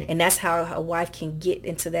 Right. And that's how a wife can get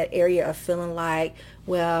into that area of feeling like,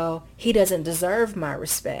 well, he doesn't deserve my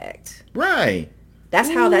respect. Right. That's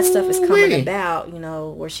how that stuff is coming Ooh-wee. about,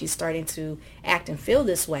 where she's starting to act and feel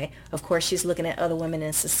this way. Of course, she's looking at other women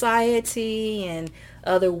in society and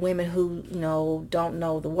other women who, don't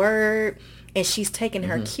know the word, and she's taking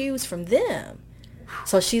her cues from them.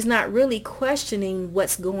 So she's not really questioning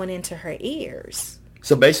what's going into her ears.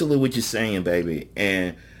 So basically what you're saying, baby,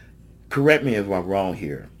 and correct me if I'm wrong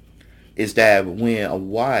here, is that when a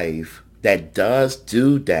wife that does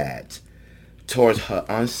do that towards her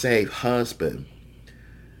unsaved husband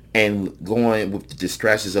and going with the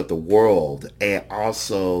distractions of the world and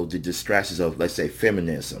also the distractions of, let's say,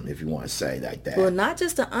 feminism, if you want to say like that. Well, not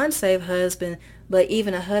just an unsaved husband, but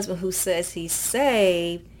even a husband who says he's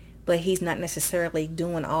saved, but he's not necessarily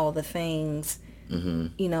doing all the things,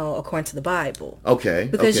 according to the Bible. Okay.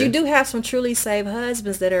 Because okay. you do have some truly saved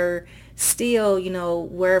husbands that are still,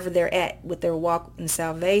 wherever they're at with their walk in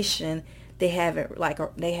salvation, they haven't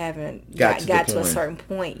got to a certain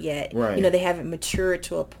point yet. Right. They haven't matured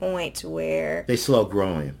to a point to where they slow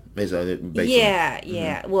growing.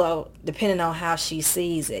 Yeah. Well, depending on how she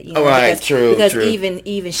sees it. Right. True. Because true.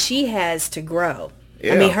 even she has to grow.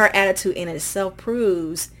 Yeah. I mean, her attitude in itself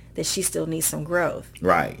proves that she still needs some growth.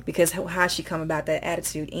 Right. Because how she come about that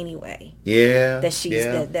attitude anyway? Yeah. That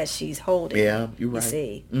she's holding. Yeah, you're right. You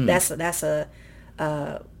see, that's an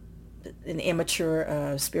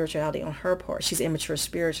immature spirituality on her part. She's immature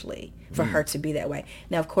spiritually for her to be that way.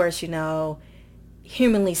 Now, of course,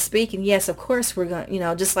 humanly speaking, yes, of course we're going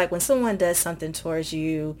to, just like when someone does something towards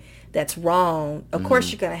you that's wrong, of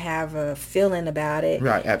course you're going to have a feeling about it.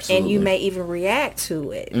 Right, absolutely. And you may even react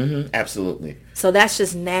to it. Mm-hmm, absolutely. So that's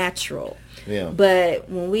just natural. Yeah. But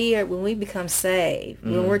when we become saved,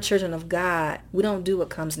 when we're children of God, we don't do what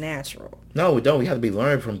comes natural. No, we don't. We have to be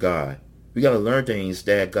learned from God. We got to learn things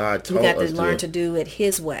that God told us to. We got to learn to do it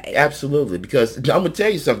His way. Absolutely. Because I'm going to tell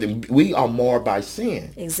you something. We are marred by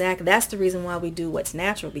sin. Exactly. That's the reason why we do what's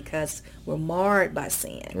natural, because we're marred by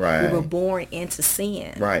sin. Right. We were born into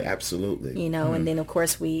sin. Right. Absolutely. And then, of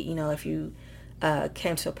course, if you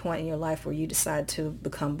came to a point in your life where you decided to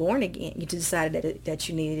become born again, you decided that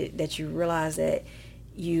you realized that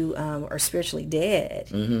you are spiritually dead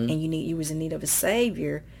and you was in need of a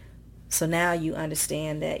Savior. So now you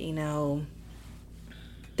understand that,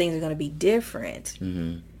 things are going to be different.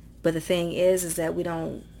 Mm-hmm. But the thing is that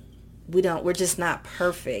we're just not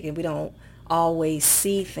perfect, and we don't always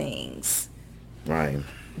see things right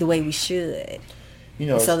the way we should.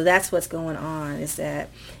 So that's what's going on, is that,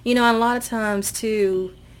 and a lot of times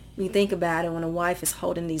too, when you think about it, when a wife is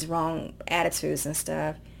holding these wrong attitudes and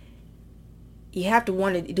stuff, you have to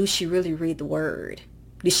wonder, does she really read the word?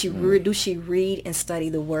 Do she read and study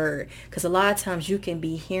the word? Because a lot of times you can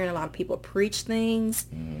be hearing a lot of people preach things,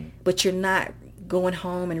 but you're not going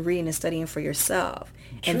home and reading and studying for yourself.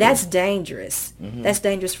 True. And that's dangerous. Mm-hmm. That's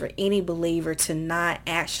dangerous for any believer to not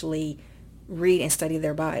actually read and study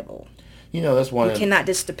their Bible. That's one. You cannot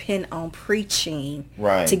just depend on preaching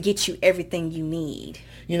to get you everything you need.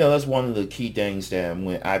 That's one of the key things that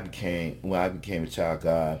when I became a child of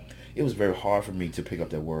God, it was very hard for me to pick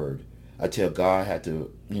up that word. Until God had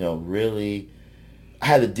to, I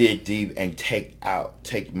had to dig deep and take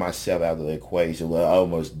myself out of the equation where I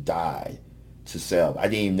almost died to self. I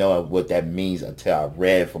didn't even know what that means until I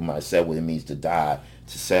read for myself what it means to die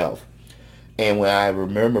to self. And when I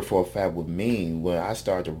remember for a fact with me, when I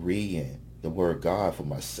started reading the word of God for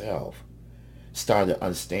myself, started to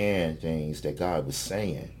understand things that God was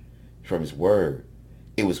saying from His word,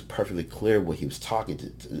 it was perfectly clear what He was talking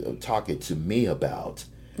to me about.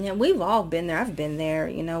 Yeah, we've all been there. I've been there,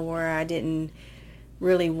 where I didn't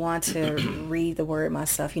really want to read the word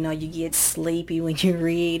myself. You get sleepy when you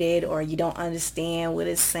read it, or you don't understand what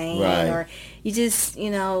it's saying, or you just,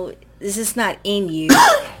 it's just not in you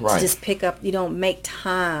to just pick up. You don't make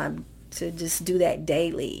time to just do that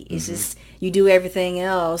daily. It's just, you do everything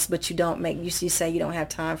else, but you don't make, you say you don't have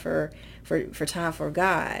time for time for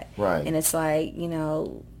God. Right. And it's like,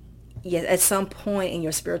 yes, at some point in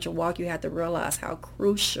your spiritual walk, you have to realize how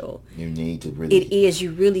crucial you need to really. It is. You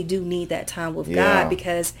really do need that time with God,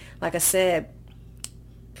 because, like I said,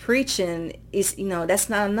 preaching is, that's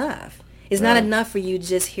not enough. It's not enough for you to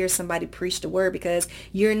just hear somebody preach the word, because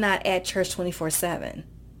you're not at church 24/7.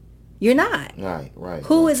 You're not. Right.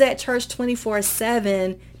 Who is at church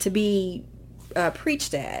 24/7 to be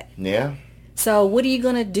preached at? Yeah. So what are you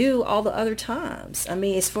going to do all the other times? I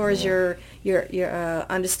mean, as far as your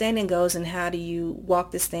understanding goes, and how do you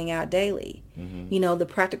walk this thing out daily? You know, the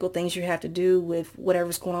practical things you have to do with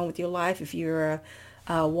whatever's going on with your life. If you're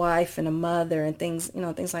a wife and a mother and things, you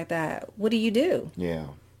know, things like that. What do you do? Yeah.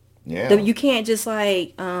 You can't just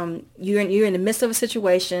like you're in the midst of a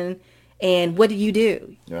situation, and what do you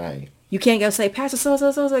do? Right. You can't go say, Pastor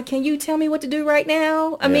so, can you tell me what to do right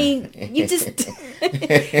now? I mean, you just,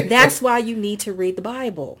 that's why you need to read the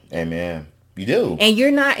Bible. Amen. You do. And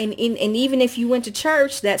you're not, and even if you went to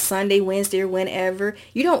church that Sunday, Wednesday, or whenever,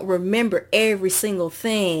 you don't remember every single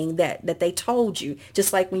thing that they told you.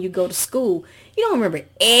 Just like when you go to school, you don't remember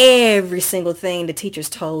every single thing the teachers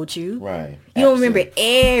told you. Right. You don't remember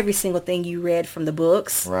every single thing you read from the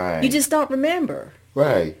books. Right. You just don't remember.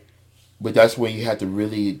 Right. But that's when you have to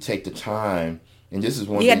really take the time, and this is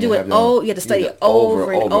one. You got to do it. You got to study it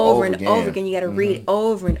over and over again. You got to read it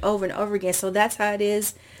over and over and over again. So that's how it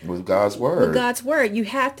is with God's word. With God's word, you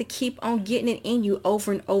have to keep on getting it in you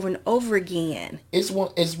over and over and over again. It's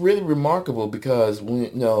really remarkable because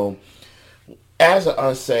as an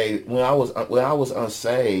unsaved, when I was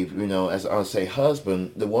unsaved, as an unsaved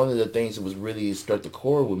husband, one of the things that was really struck the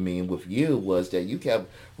chord with me and with you was that you kept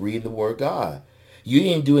reading the Word of God. You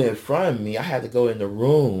didn't do it in front of me. I had to go in the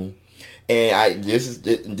room, and this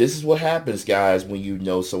is what happens, guys, when you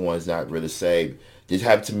know someone's not really saved. This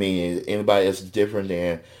happened to me. Anybody else is different,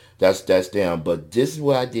 than that's them. But this is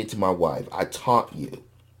what I did to my wife. I taught you,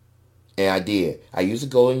 and I did. I used to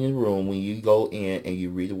go in the room when you go in and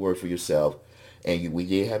you read the Word for yourself, and we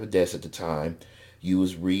did have a desk at the time. You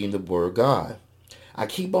was reading the Word of God. I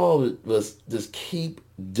keep doing was this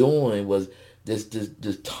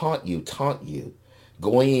taunt you.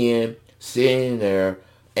 Going in, sitting there,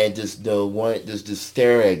 and just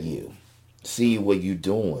stare at you, see what you're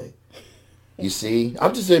doing. You see,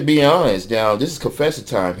 I'm just being honest. Now, this is confession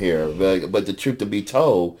time here, but the truth to be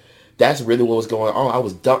told, that's really what was going on. I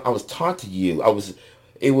was taught to you.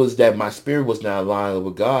 It was that my spirit was not aligned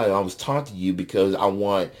with God. I was taught to you because I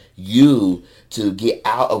want you to get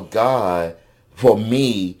out of God for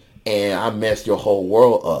me, and I messed your whole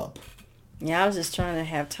world up. Yeah, I was just trying to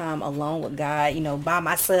have time alone with God, by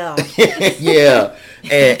myself. Yeah,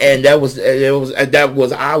 and that was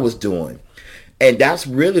I was doing, and that's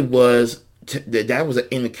really that was an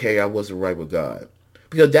indicator I wasn't right with God,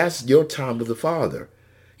 because that's your time with the Father.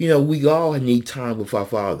 We all need time with our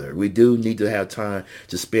Father. We do need to have time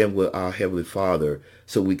to spend with our Heavenly Father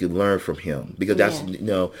so we can learn from Him. Because that's,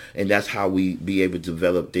 and that's how we be able to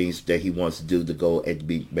develop things that He wants to do to go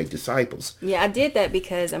and make disciples. Yeah, I did that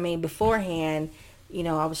because, beforehand,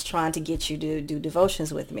 I was trying to get you to do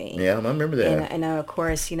devotions with me. Yeah, I remember that. And of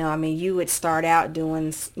course, you would start out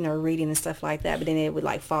doing, reading and stuff like that, but then it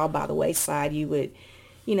would fall by the wayside. You would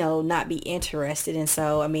not be interested. And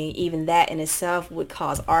so, even that in itself would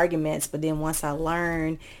cause arguments. But then once I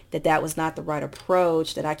learned that was not the right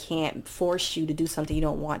approach, that I can't force you to do something you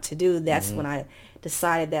don't want to do, that's when I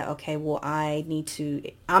decided that, okay, well, I'm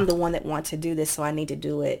the one that wants to do this, so I need to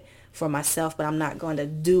do it for myself, but I'm not going to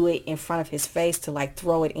do it in front of his face to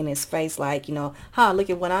throw it in his face look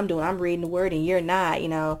at what I'm doing. I'm reading the word and you're not, So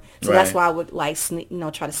right. That's why I would try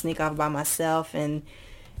to sneak off by myself and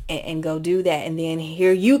go do that. And then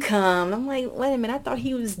here you come. I'm like, wait a minute, I thought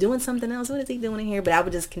he was doing something else. What is he doing in here? But I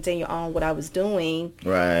would just continue on what I was doing.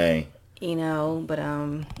 Right. But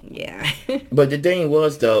yeah. But the thing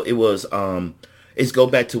was, though, it was it's go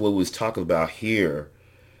back to what we was talking about here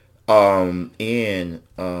in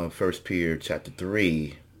 1 Peter chapter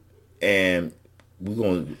 3, and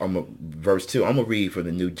verse 2. I'm gonna read from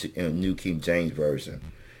the New King James Version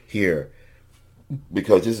here,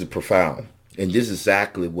 because this is profound. And this is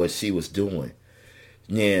exactly what she was doing.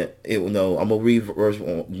 Yeah, I'm gonna read verse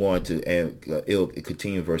 1 and it'll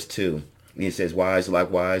continue verse 2. And it says, "Wives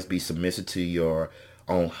likewise be submissive to your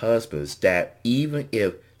own husbands, that even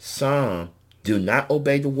if some do not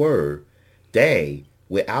obey the word, they,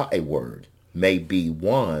 without a word, may be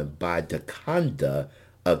won by the conduct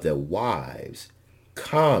of their wives,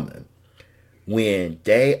 common, when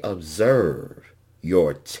they observe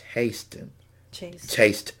your chaste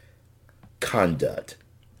conduct,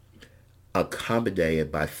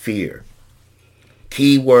 accommodated by fear."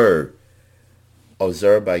 Key word: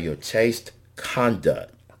 observed by your chaste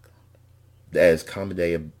conduct that is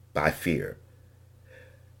accommodated by fear.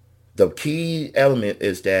 The key element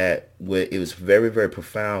is that what it was very, very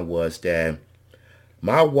profound was that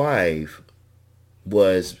my wife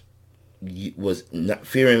was not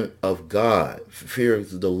fearing of God, fear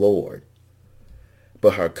of the Lord.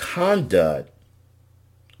 but her conduct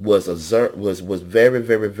was very,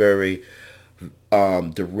 very, very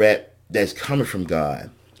direct. That's coming from God.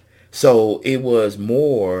 So it was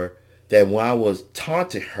more that when I was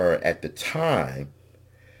taunting her at the time,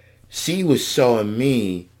 she was showing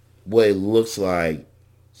me what it looks like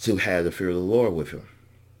to have the fear of the Lord with him.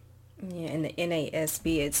 Yeah, in the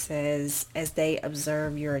NASB it says, as they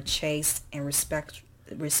observe your chaste and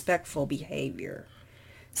respectful behavior.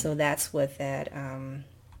 So that's what that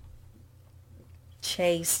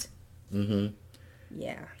chaste. Mm-hmm.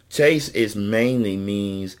 Yeah. Chaste is mainly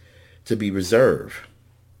means to be reserved.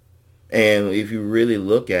 And if you really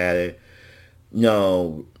look at it,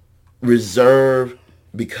 no, reserve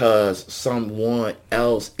because someone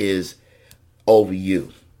else is over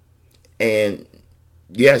you. And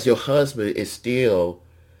yes, your husband is still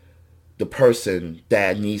the person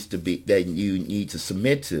that you need to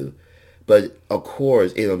submit to. But of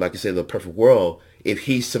course, like I said, the perfect world, if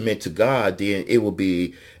he submit to God, then it will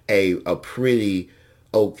be a pretty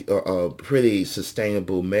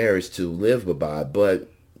sustainable marriage to live by. But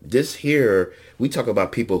this here, we talk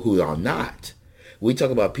about people who are not. We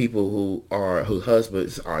talk about people whose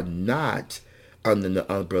husbands are not under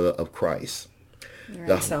the umbrella of Christ.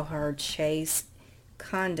 Right. So her chaste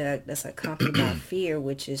conduct that's accompanied by fear,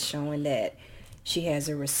 which is showing that she has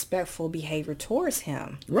a respectful behavior towards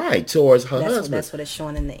him. Right, towards her husband. That's what it's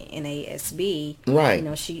showing in the NASB. Right.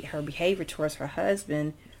 Her behavior towards her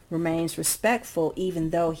husband remains respectful even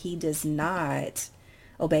though he does not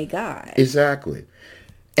obey God. Exactly.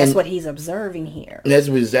 That's what he's observing here. That's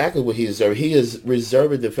exactly what he's observing. He is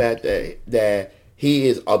reserving the fact that he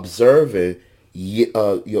is observing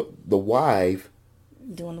the wife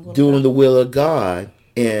doing the will of God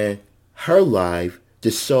in her life to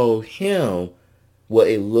show him what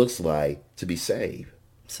it looks like to be saved.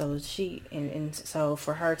 So so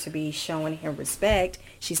for her to be showing him respect,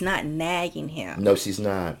 she's not nagging him. No, she's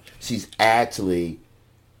not. She's actually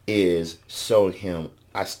is showing him,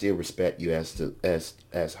 I still respect you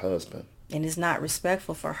as husband. And it's not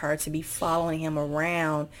respectful for her to be following him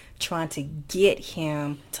around trying to get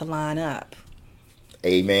him to line up.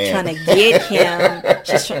 Amen. Trying to get him,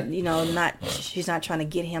 she's not trying to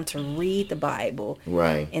get him to read the Bible,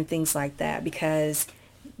 right, and things like that. Because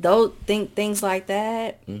things like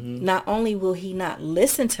that, mm-hmm. not only will he not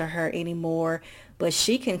listen to her anymore, but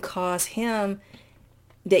she can cause him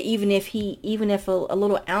that even if a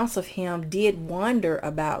little ounce of him did wonder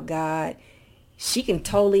about God, she can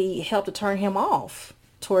totally help to turn him off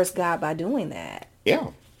towards God by doing that. Yeah,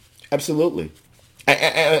 absolutely.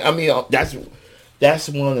 I mean, that's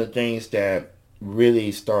one of the things that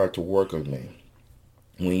really started to work on me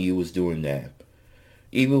when you was doing that.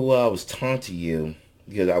 Even while I was taunting you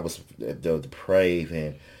because I was depraved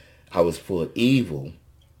and I was full of evil,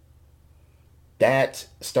 that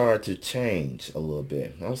started to change a little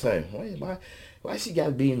bit. I was like, why she got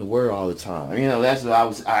to be in the Word all the time? That's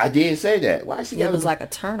what I did say that. Why she got? It was like a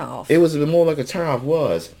turnoff. It was more like a turnoff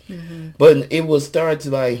was, mm-hmm. But it was started to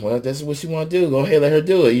like, well, this is what she want to do. Go ahead, let her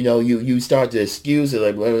do it. You start to excuse it,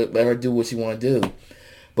 like let her do what she want to do.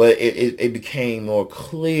 But it became more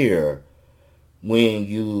clear when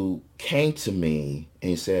you came to me and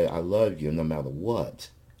you said, I love you no matter what.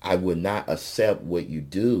 I would not accept what you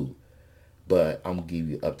do, but I'm going to give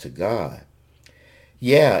you up to God.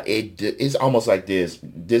 Yeah, it's almost like this.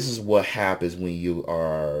 This is what happens when you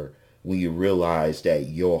realize that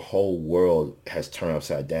your whole world has turned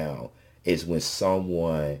upside down. Is when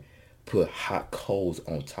someone put hot coals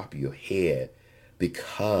on top of your head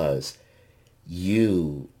because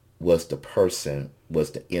you was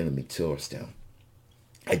the enemy towards them.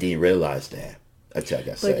 I didn't realize that. That's what I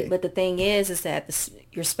got to say. But the thing is that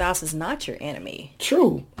your spouse is not your enemy.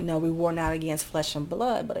 True. We war not against flesh and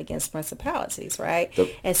blood, but against principalities, right?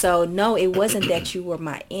 And so, no, it wasn't that you were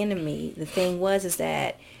my enemy. The thing is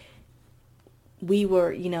that we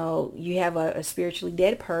were, you have a spiritually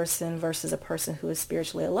dead person versus a person who is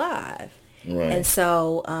spiritually alive. Right. And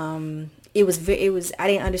so, I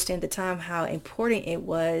didn't understand at the time how important it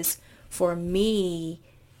was for me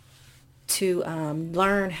to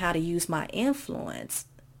learn how to use my influence.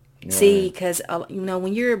 Right. See, because when a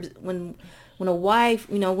wife,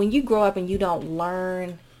 when you grow up and you don't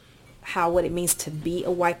learn what it means to be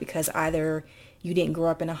a wife, because either you didn't grow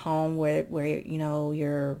up in a home where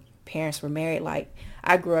your parents were married. Like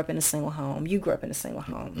I grew up in a single home, you grew up in a single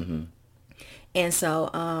home, mm-hmm. and so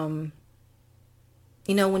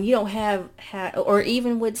when you don't have or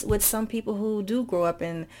even with some people who do grow up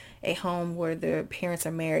in a home where their parents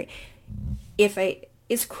are married.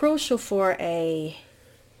 It's crucial for a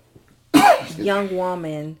young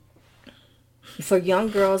woman For young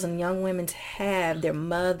girls and young women to have their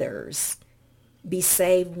mothers be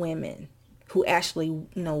saved women who actually,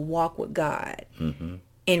 walk with God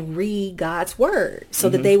and read God's word so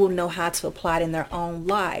that they will know how to apply it in their own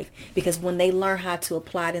life. Because when they learn how to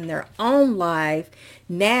apply it in their own life,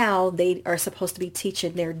 now they are supposed to be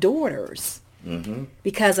teaching their daughters.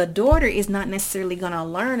 Because a daughter is not necessarily going to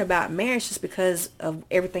learn about marriage just because of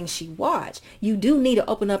everything she watched. You do need to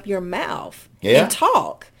open up your mouth and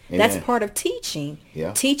talk. Amen. That's part of teaching.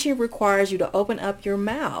 Yeah. Teaching requires you to open up your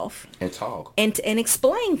mouth and talk and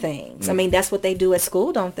explain things. I mean, that's what they do at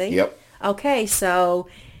school, don't they? Yep. Okay, so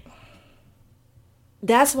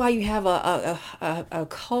that's why you have a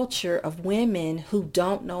culture of women who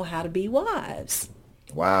don't know how to be wives.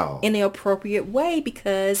 Wow. In the appropriate way,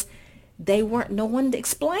 because no one to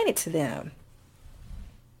explain it to them.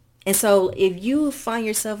 And so if you find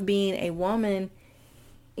yourself being a woman,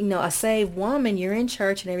 a saved woman, you're in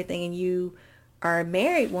church and everything, and you are a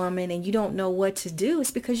married woman and you don't know what to do,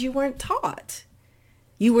 it's because you weren't taught.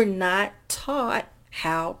 You were not taught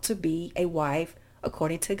how to be a wife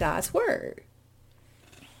according to God's word.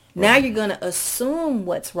 Right. Now you're going to assume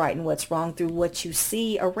what's right and what's wrong through what you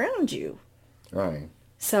see around you. Right.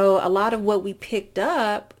 So a lot of what we picked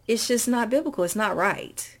up, it's just not biblical. It's not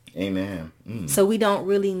right. Amen. So we don't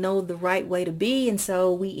really know the right way to be. And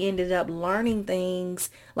so we ended up learning things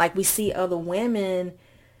like we see other women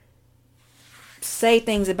say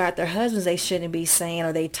things about their husbands they shouldn't be saying,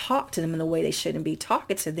 or they talk to them in a way they shouldn't be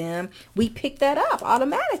talking to them. We pick that up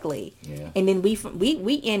automatically. Yeah. And then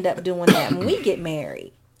we end up doing that when we get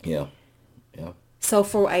married. Yeah. Yeah. So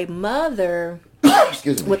for a mother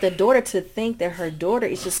with a daughter to think that her daughter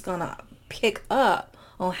is just going to pick up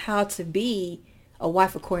on how to be a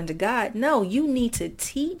wife according to God, no, you need to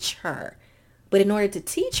teach her. But in order to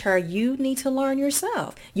teach her, you need to learn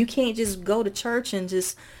yourself. You can't just go to church and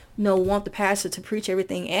just, want the pastor to preach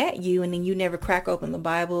everything at you, and then you never crack open the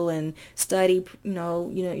Bible and study, you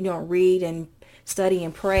don't read and study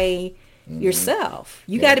and pray yourself.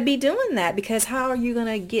 You got to be doing that, because how are you going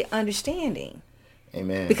to get understanding?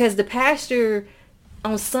 Amen. Because the pastor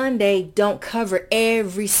on Sunday don't cover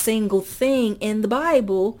every single thing in the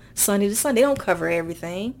Bible Sunday to Sunday. They don't cover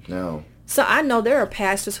everything. No. So I know there are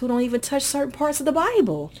pastors who don't even touch certain parts of the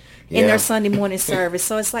Bible in their Sunday morning service.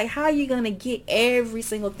 So it's like, how are you going to get every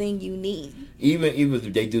single thing you need? Even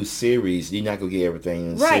if they do series, you're not going to get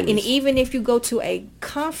everything in right. series. And even if you go to a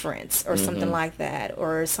conference or something like that,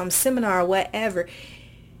 or some seminar or whatever,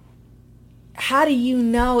 how do you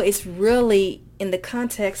know it's really in the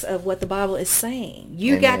context of what the Bible is saying?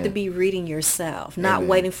 You got to be reading yourself, not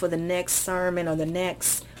waiting for the next sermon or the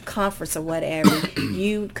next conference or whatever.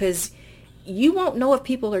 Because you won't know if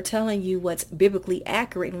people are telling you what's biblically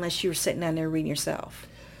accurate unless you're sitting down there reading yourself.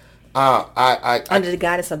 Under the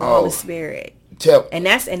guidance of the Holy Spirit. And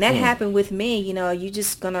that happened with me. You're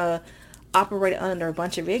just gonna operate under a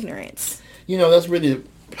bunch of ignorance. That's really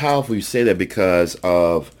powerful you say that, because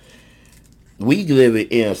of we live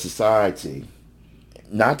in a society.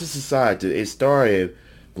 Not the society. It started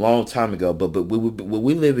a long time ago, but what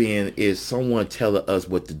we live in is someone telling us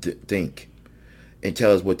what to think and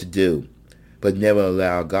tell us what to do, but never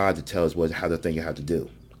allow God to tell us how to think and how to do.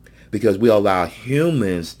 Because we allow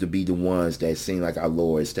humans to be the ones that seem like our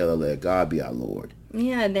Lord instead of let God be our Lord.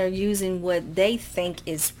 Yeah, and they're using what they think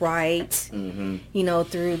is right,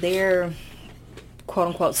 through their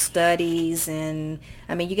quote-unquote studies. And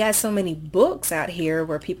I mean, you got so many books out here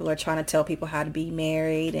where people are trying to tell people how to be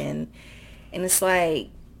married, and it's like,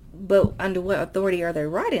 but under what authority are they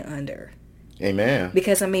writing under? Amen.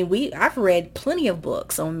 Because I mean, I've read plenty of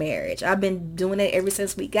books on marriage. I've been doing it ever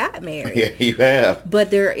since we got married. Yeah, you have.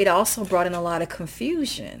 But it also brought in a lot of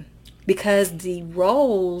confusion, because the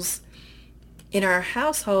roles in our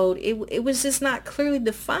household, it was just not clearly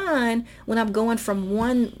defined when I'm going from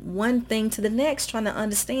one thing to the next, trying to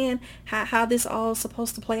understand how this all is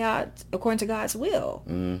supposed to play out according to God's will.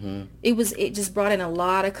 Mm-hmm. It just brought in a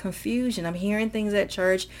lot of confusion. I'm hearing things at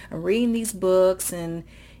church, I'm reading these books, and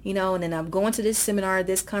and then I'm going to this seminar,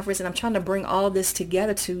 this conference, and I'm trying to bring all of this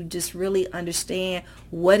together to just really understand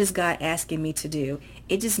what is God asking me to do.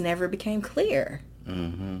 It just never became clear.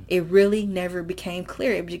 Mm-hmm. It really never became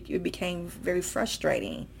clear. It became very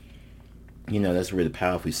frustrating. That's really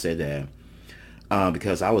powerful you said that,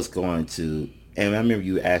 because I was going to, and I remember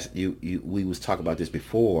you asked we was talking about this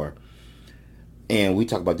before, and we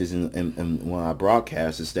talked about this in one of our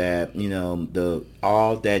broadcasts, is that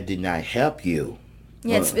all that did not help you.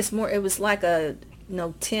 Yeah, it's more. It was like a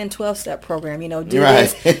 10, 12 step program. Do right.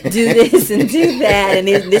 this, do this, and do that, and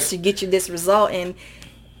this should get you this result. And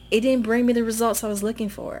it didn't bring me the results I was looking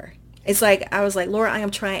for. It's like, I was like, Lord, I am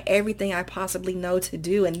trying everything I possibly know to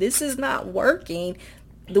do, and this is not working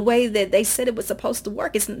the way that they said it was supposed to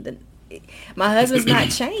work. My husband's not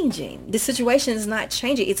changing. The situation is not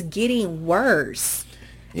changing. It's getting worse.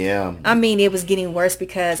 Yeah. I mean, it was getting worse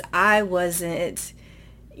because I wasn't,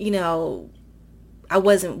 I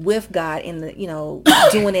wasn't with God in the,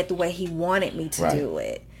 doing it the way he wanted me to do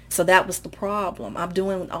it. So that was the problem. I'm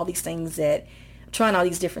doing all these things trying all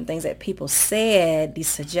these different things that people said, these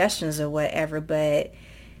suggestions or whatever, but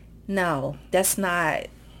no, that's not,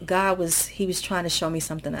 he was trying to show me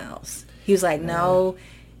something else. He was like, no,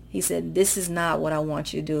 he said, this is not what I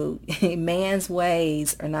want you to do. Man's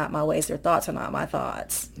ways are not my ways. Their thoughts are not my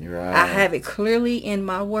thoughts. Right. I have it clearly in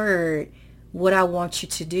my word what I want you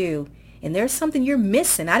to do. And there's something you're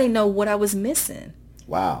missing. I didn't know what I was missing.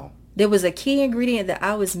 Wow. There was a key ingredient that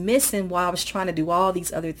I was missing while I was trying to do all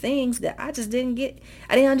these other things that I just didn't get.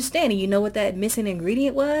 I didn't understand. And you know what that missing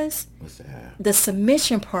ingredient was? What's that? The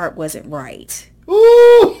submission part wasn't right.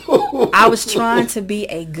 Ooh. I was trying to be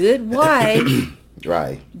a good wife.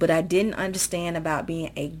 Right. But I didn't understand about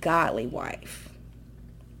being a godly wife.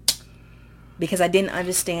 Because I didn't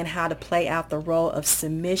understand how to play out the role of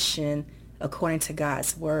submission according to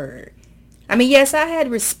God's word. I mean, yes, I had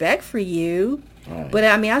respect for you. Right. But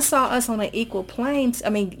I mean, I saw us on an equal plane. I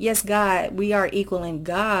mean, yes, God, we are equal in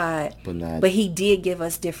God, but he did give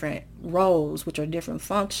us different roles, which are different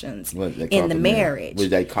functions in the marriage. Which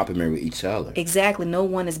they complement with each other. Exactly. No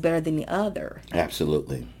one is better than the other.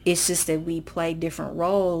 Absolutely. It's just that we play different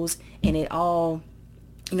roles, and it all,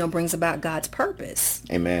 brings about God's purpose.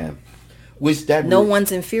 Amen. No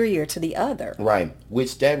one's inferior to the other. Right.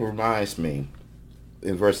 Which that reminds me,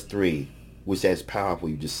 in verse 3, which that's powerful,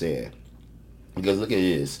 you just said. Because look at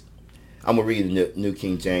this. I'm going to read the New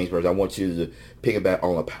King James Version. I want you to pick up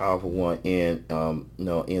on a powerful one in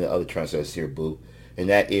the other translations here, boo. And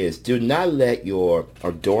that is, do not let your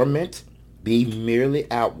adornment be merely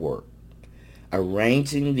outward,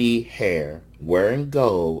 arranging the hair, wearing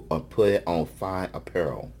gold, or putting on fine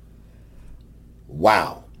apparel.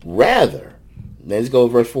 Wow. Rather, let's go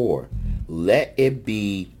to verse 4. Let it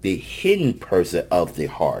be the hidden person of the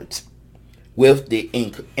heart, with the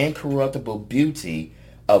incorruptible beauty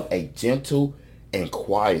of a gentle and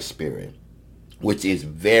quiet spirit, which is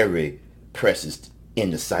very precious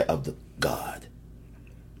in the sight of the God.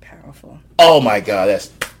 Powerful. Oh my God,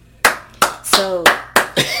 that's so.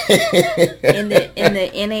 in the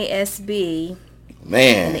NASB,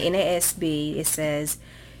 man, in the NASB, it says,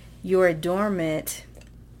 "Your adornment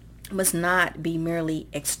must not be merely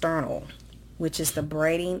external, which is the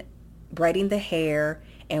braiding the hair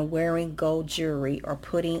and wearing gold jewelry or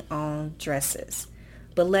putting on dresses,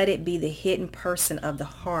 but let it be the hidden person of the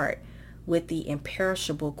heart with the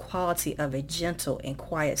imperishable quality of a gentle and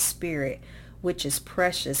quiet spirit, which is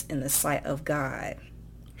precious in the sight of God."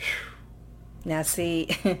 Now see,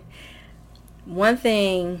 one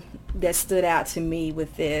thing that stood out to me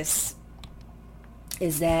with this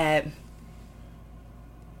is that,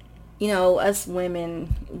 us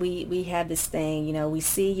women, we have this thing, we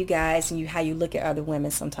see you guys and how you look at other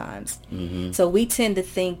women sometimes. Mm-hmm. So we tend to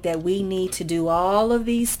think that we need to do all of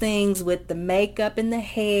these things with the makeup and the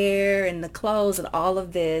hair and the clothes and all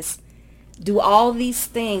of this, do all these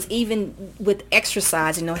things, even with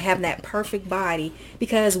exercise, having that perfect body,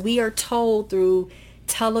 because we are told through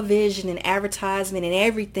television and advertisement and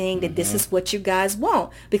everything that mm-hmm. this is what you guys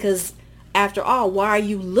want. Because after all, why are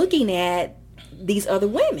you looking at these other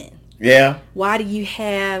women? Yeah. Why do you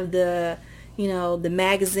have the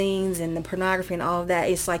magazines and the pornography and all of that?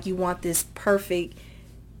 It's like you want this perfect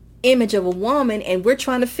image of a woman, and we're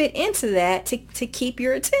trying to fit into that to keep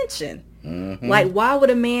your attention. Mm-hmm. Like, why would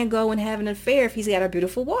a man go and have an affair if he's got a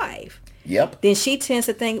beautiful wife? Yep. Then she tends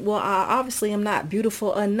to think, well, obviously I'm not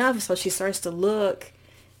beautiful enough, so she starts to look.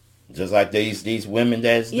 Just like these women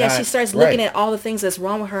she starts looking at all the things that's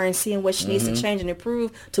wrong with her and seeing what she needs to change and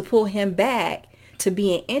improve to pull him back to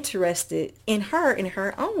being interested in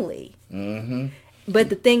her only. Mm-hmm. But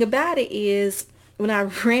the thing about it is, when I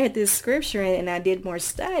read this scripture and I did more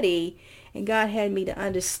study, and God had me to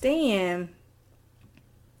understand,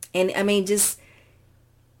 and I mean, just,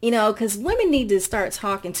 because women need to start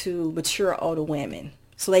talking to mature older women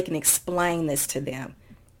so they can explain this to them.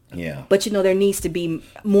 Yeah. But, there needs to be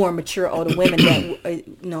more mature older women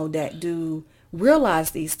that, that do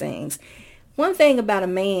realize these things. One thing about a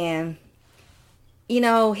man, he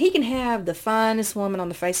can have the finest woman on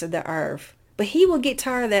the face of the earth, but he will get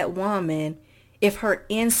tired of that woman if her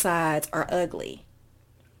insides are ugly.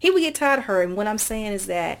 He will get tired of her. And what I'm saying is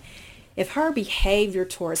that if her behavior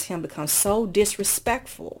towards him becomes so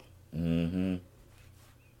disrespectful, mm-hmm.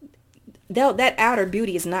 that outer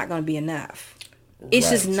beauty is not going to be enough. It's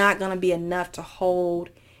just Right. not going to be enough to hold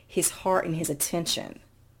his heart and his attention.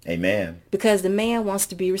 Amen. Because the man wants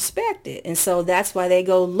to be respected, and so that's why they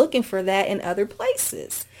go looking for that in other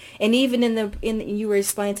places. And even in you were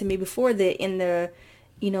explaining to me before that in the,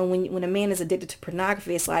 when a man is addicted to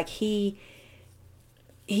pornography, it's like he's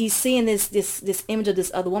seeing this image of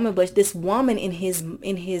this other woman, but this woman in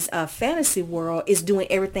his fantasy world is doing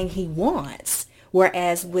everything he wants,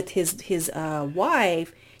 whereas with his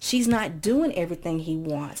wife, she's not doing everything he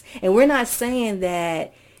wants. And we're not saying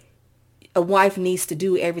that a wife needs to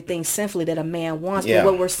do everything sinfully that a man wants. Yeah.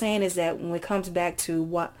 But what we're saying is that when it comes back to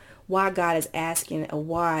why God is asking a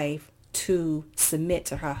wife to submit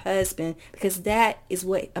to her husband, because that is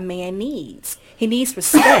what a man needs. He needs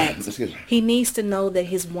respect. Excuse me. He needs to know that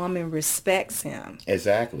his woman respects him.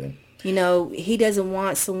 Exactly. He doesn't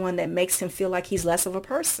want someone that makes him feel like he's less of a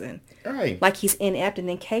person, Right. like he's inept and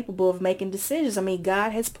incapable of making decisions. I mean,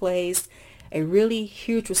 God has placed a really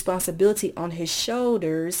huge responsibility on his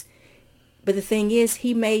shoulders. But the thing is,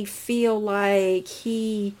 he may feel like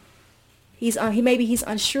he's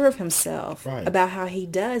unsure of himself Right. about how he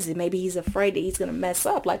does it. Maybe he's afraid that he's going to mess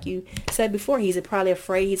up. Like you said before, he's probably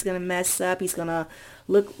afraid he's going to mess up. He's going to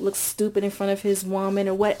look stupid in front of his woman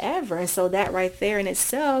or whatever. And so that right there in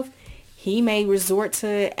itself, he may resort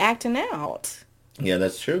to acting out. Yeah,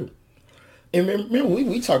 that's true. And remember,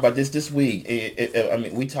 we talked about this week. I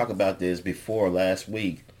mean, we talked about this before last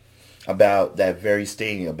week about that very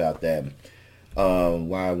thing about that.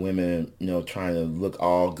 Why women, trying to look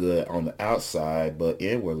all good on the outside, but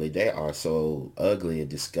inwardly they are so ugly and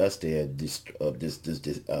disgusting and just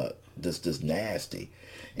nasty.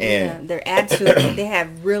 And Their attitude, they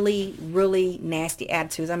have really, really nasty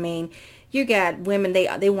attitudes. I mean, you got women,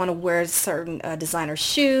 they want to wear certain designer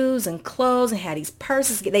shoes and clothes and have these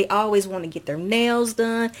purses. They always want to get their nails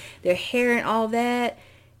done, their hair and all that.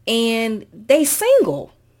 And they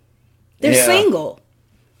single. They're Yeah. single.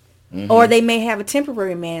 Mm-hmm. Or they may have a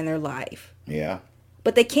temporary man in their life. yeah,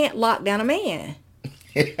 But they can't lock down a man.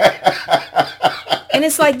 And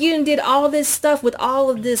it's like you did all this stuff with all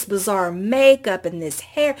of this bizarre makeup and this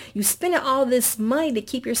hair. You spending all this money to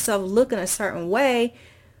keep yourself looking a certain way,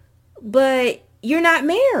 but you're not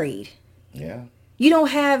married. yeah, You don't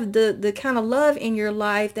have the kind of love in your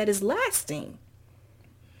life that is lasting.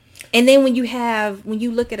 And then when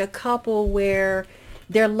you look at a couple where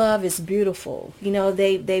their love is beautiful,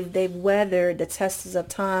 they've weathered the tests of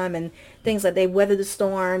time and things like they've weathered the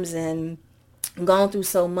storms and gone through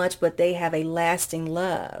so much, but they have a lasting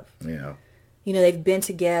love. yeah, They've been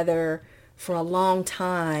together for a long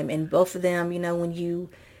time, and both of them, when you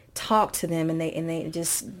talk to them and they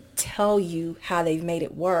just tell you how they've made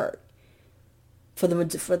it work.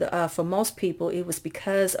 For most people, it was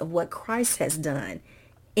because of what Christ has done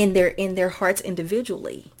in their hearts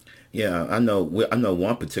individually. yeah. I know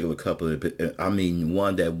one particular couple. I mean,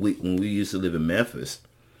 one that when we used to live in Memphis,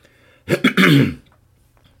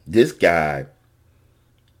 this guy,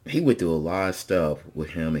 he went through a lot of stuff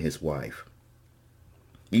with him and his wife.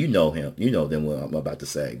 You know him. You know them. What I'm about to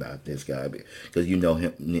say about this guy, because you know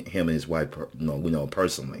him and his wife. We know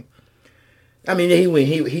personally. I mean,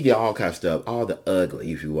 he did all kinds of stuff, all the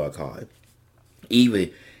ugly, if you want to call it.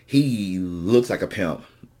 Even he looks like a pimp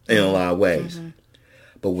in a lot of ways. Mm-hmm.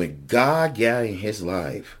 But when God got in his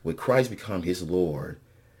life, when Christ became his Lord,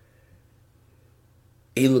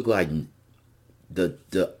 it looked like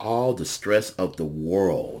all the stress of the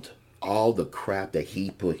world, all the crap that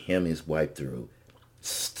he put him and his wife through,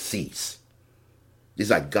 cease. It's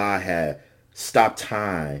like God had stopped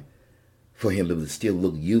time for him to still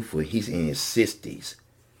look youthful. He's in his 60s.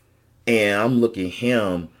 And I'm looking at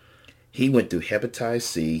him. He went through hepatitis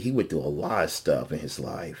C. He went through a lot of stuff in his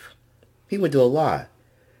life. He went through a lot.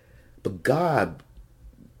 But God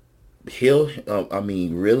healed,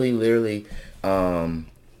 really, literally,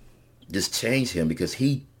 just changed him because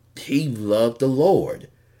he loved the Lord.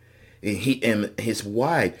 And he and his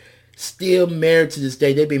wife still married to this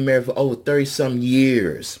day. They've been married for over 30-some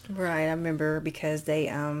years. Right. I remember because they,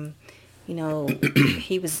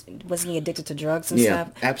 wasn't he addicted to drugs and Yeah,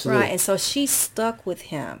 stuff? absolutely. Right. And so she stuck with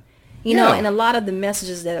him. Yeah. And a lot of the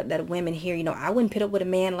messages that women hear, I wouldn't put up with a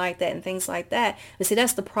man like that and things like that. But see,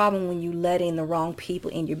 that's the problem when you let in the wrong people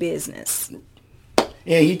in your business.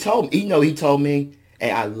 Yeah, he told me,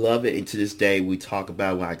 and I love it. And to this day, we talk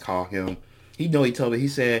about when I call him. He told me, he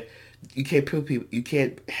said, you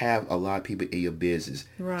can't have a lot of people in your business.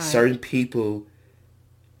 Right. Certain people,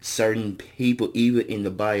 even in the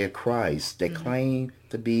body of Christ, that mm-hmm. claim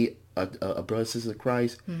to be a brother and sister of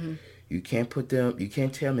Christ, mm-hmm. you can't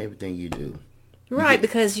tell them everything you do. Right,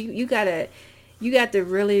 because you got to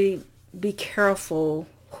really be careful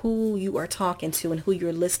who you are talking to and who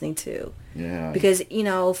you're listening to. Yeah. Because,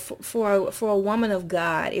 for a woman of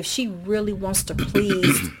God, if she really wants to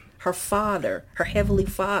please her Father, her Heavenly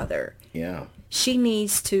Father, Yeah. she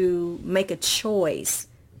needs to make a choice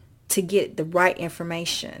to get the right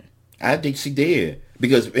information. I think she did.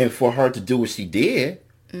 And for her to do what she did,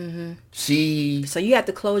 she... So you have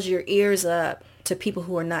to close your ears up to people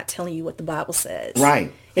who are not telling you what the Bible says.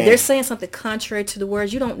 Right. If they're saying something contrary to the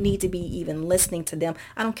words, you don't need to be even listening to them.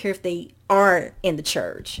 I don't care if they are in the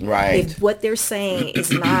church. Right. If what they're saying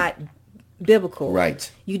is not biblical, Right.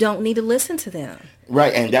 you don't need to listen to them.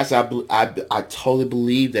 Right, and that's I totally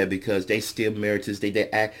believe that, because they still married to this, they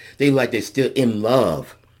act, they like they're still in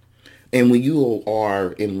love. And when you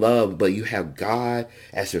are in love, but you have God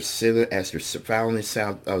as your center, as your founding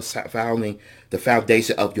the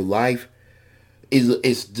foundation of your life,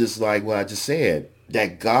 it's just like what I just said,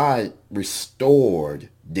 that God restored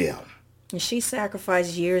them. And she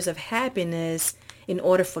sacrificed years of happiness in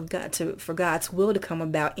order for God's will to come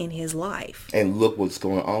about in his life. And look what's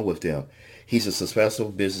going on with them. He's a successful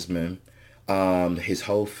businessman. His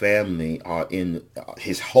whole family are in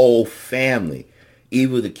his whole family.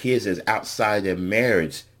 Even the kids that's outside their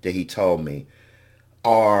marriage, that he told me,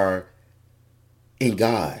 are in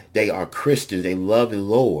God. They are Christians. They love the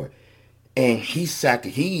Lord. And he is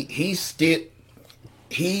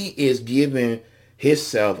giving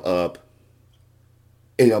himself up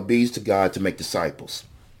in obedience to God to make disciples.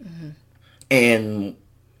 Mm-hmm. And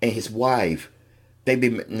his wife, she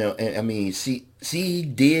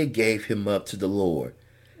did gave him up to the Lord.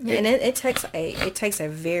 And it takes a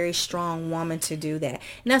very strong woman to do that.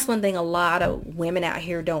 And that's one thing a lot of women out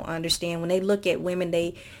here don't understand. When they look at women,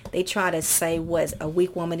 they try to say what a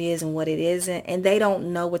weak woman is and what it isn't, and they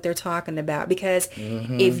don't know what they're talking about. Because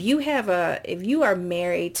if you are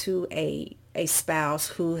married to a spouse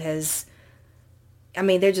who has,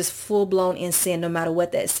 they're just full blown in sin, no matter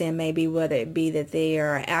what that sin may be, whether it be that they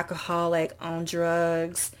are alcoholic, on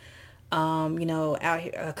drugs, out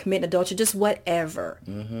here committing adultery, just whatever.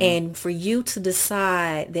 Mm-hmm. And for you to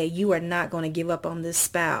decide that you are not going to give up on this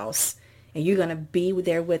spouse and you're going to be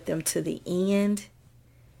there with them to the end,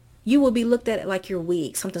 you will be looked at like you're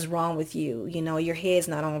weak. Something's wrong with you. Your head's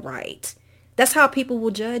not on right. That's how people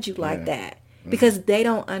will judge you like that. Because they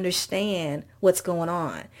don't understand what's going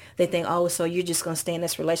on. They think, so you're just going to stay in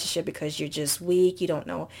this relationship because you're just weak. You don't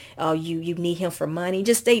know. You need him for money.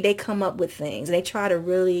 Just they come up with things. They try to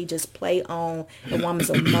really just play on the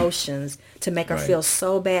woman's emotions to make her feel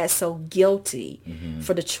so bad, so guilty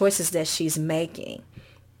for the choices that she's making.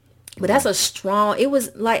 But that's it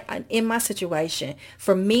was like in my situation,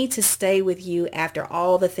 for me to stay with you after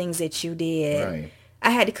all the things that you did,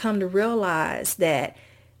 I had to come to realize that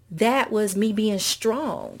was me being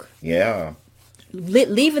strong. Yeah.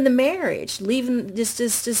 Leaving the marriage, leaving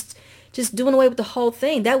just doing away with the whole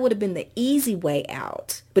thing. That would have been the easy way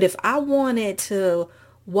out. But if I wanted to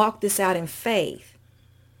walk this out in faith,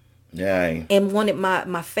 and wanted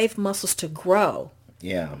my faith muscles to grow,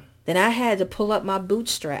 then I had to pull up my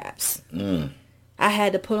bootstraps. I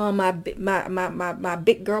had to put on my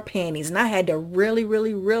big girl panties, and I had to really,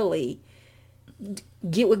 really, really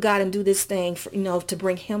get with God and do this thing for, to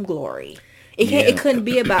bring him glory. It couldn't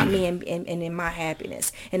be about me and in my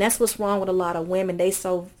happiness. And that's what's wrong with a lot of women. They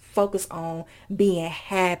so focused on being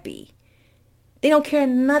happy. They don't care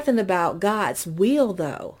nothing about God's will,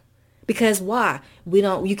 though. Because why?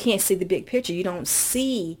 You can't see the big picture. You don't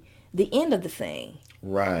see the end of the thing.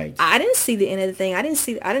 Right. I didn't see the end of the thing. I didn't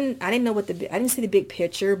see the big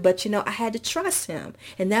picture, but I had to trust him.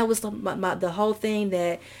 And that was the whole thing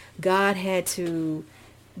that God had to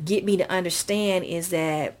get me to understand, is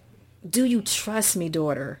that, do you trust me,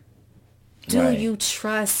 daughter? Do you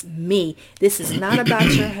trust me? This is not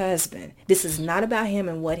about your husband. This is not about him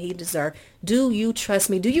and what he deserves. Do you trust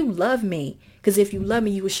me? Do you love me? Because if you love me,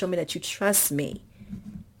 you will show me that you trust me.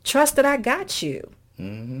 Trust that I got you.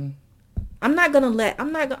 Mm-hmm. I'm not gonna let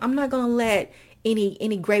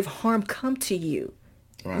any grave harm come to you.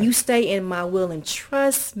 Right. You stay in my will and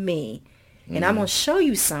trust me, and I'm gonna show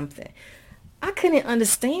you something. I couldn't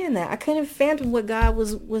understand that. I couldn't fathom what God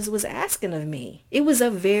was asking of me. It was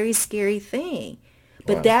a very scary thing.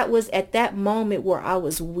 But that was at that moment where I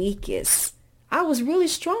was weakest. I was really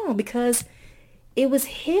strong because it was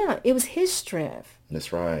him. It was his strength.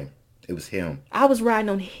 That's right. It was him. I was riding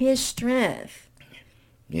on his strength.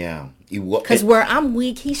 Yeah. Because where I'm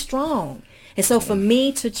weak, he's strong. And so for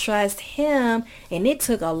me to trust him, and it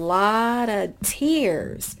took a lot of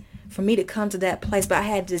tears for me to come to that place. But I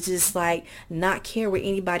had to just like not care what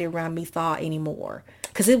anybody around me thought anymore.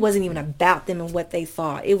 Because it wasn't even about them and what they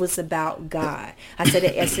thought. It was about God. I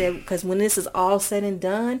said, because when this is all said and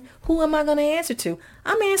done, who am I going to answer to?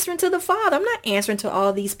 I'm answering to the Father. I'm not answering to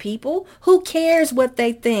all these people. Who cares what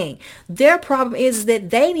they think? Their problem is that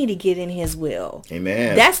they need to get in his will.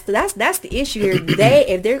 Amen. That's the issue here.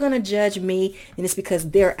 If they're going to judge me, then it's because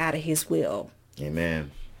they're out of his will.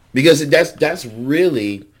 Amen. Because that's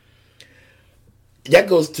really, that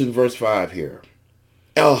goes to verse 5 here.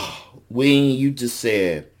 Oh, when you just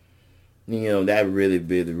said, that really,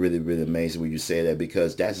 really, really, really amazing when you say that,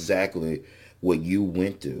 because that's exactly what you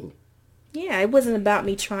went through. Yeah, it wasn't about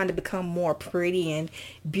me trying to become more pretty and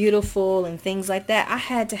beautiful and things like that. I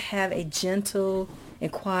had to have a gentle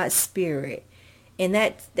and quiet spirit. And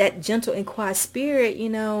that gentle and quiet spirit,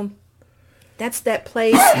 that's that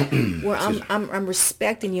place where I'm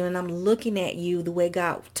respecting you and I'm looking at you the way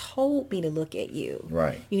God told me to look at you.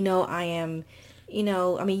 Right. I am,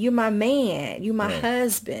 you're my man. You're my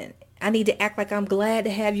husband. I need to act like I'm glad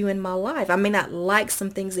to have you in my life. I may not like some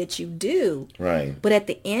things that you do. Right. But at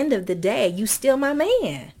the end of the day, you still my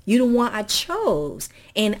man. You the one I chose.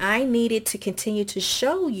 And I needed to continue to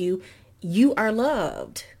show you are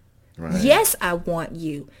loved. Right. Yes, I want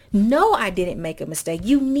you. No, I didn't make a mistake.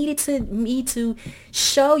 You needed me to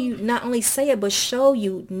show you, not only say it, but show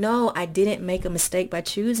you, no, I didn't make a mistake by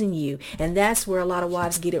choosing you. And that's where a lot of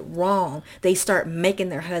wives get it wrong. They start making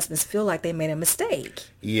their husbands feel like they made a mistake.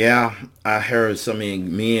 Yeah, I heard so many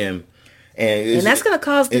men. And that's going to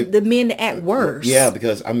cause the men to act worse. Yeah,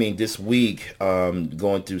 because, this week,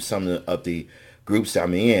 going through some of the groups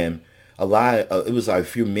I'm in, it was like a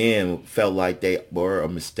few men felt like they were a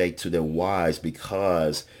mistake to their wives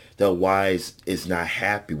because their wives is not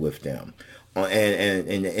happy with them.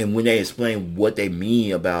 And when they explain what they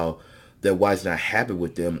mean about their wives not happy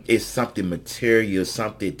with them, it's something material,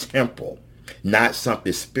 something temporal, not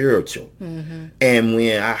something spiritual. Mm-hmm. And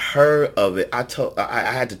when I heard of it,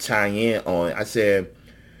 I had to chime in on it. I said,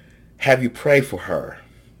 have you prayed for her?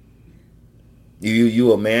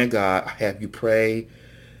 You a man, God, have you prayed?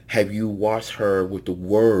 Have you washed her with the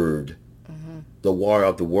word, the water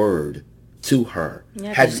of the word to her?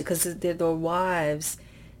 Yeah, because their wives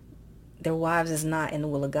is not in the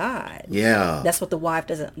will of God. Yeah. That's what the wife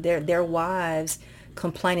doesn't, their wives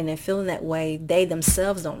complaining and feeling that way, they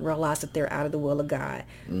themselves don't realize that they're out of the will of God.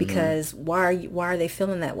 Because why are they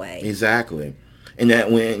feeling that way? Exactly. And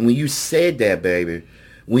that when you said that, baby,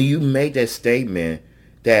 when you made that statement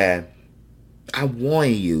that I want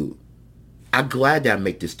you, I'm glad that I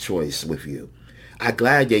make this choice with you. I'm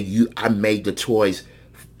glad that I made the choice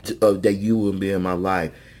that you will be in my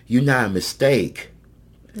life. You're not a mistake.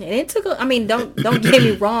 And it took. Don't get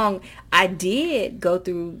me wrong. I did go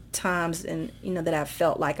through times, and that I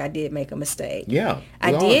felt like I did make a mistake. Yeah,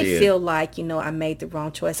 I did feel like I made the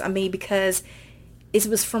wrong choice. Because it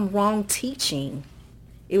was from wrong teaching.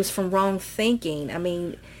 It was from wrong thinking.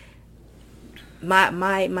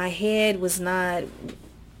 My head was not.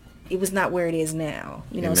 It was not where it is now.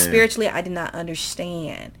 Spiritually, I did not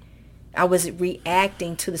understand. I was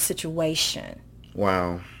reacting to the situation.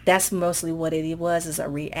 Wow. That's mostly what it was, is a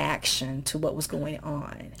reaction to what was going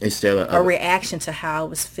on. Instead of a reaction to how I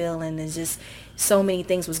was feeling, and just so many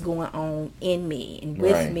things was going on in me and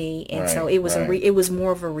with me, and so it was it was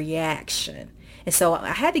more of a reaction. And so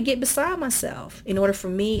I had to get beside myself in order for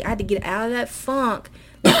me. I had to get out of that funk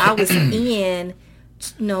that I was in,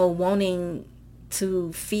 wanting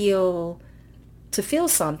to feel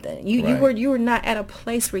something. You were not at a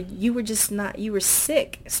place where you were just not, you were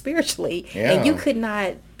sick spiritually, and you could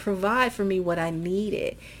not provide for me what I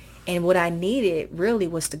needed. And what I needed really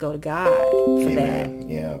was to go to God for that.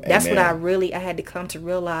 Yeah. That's what I had to come to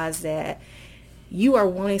realize, that you are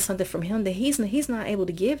wanting something from him that he's not able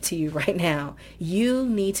to give to you right now. You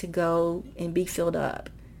need to go and be filled up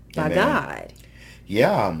by God.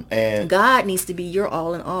 Yeah, and God needs to be your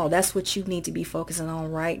all in all. That's what you need to be focusing on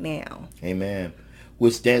right now. Amen.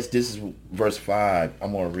 This is verse 5.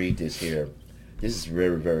 I'm going to read this here. This is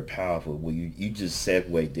very, very powerful. Well, you just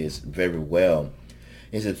segued this very well.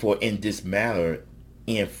 It says, for in this matter,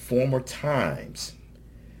 in former times,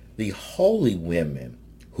 the holy women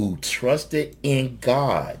who trusted in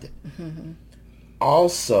God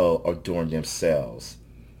also adorned themselves,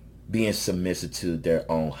 being submissive to their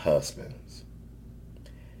own husbands.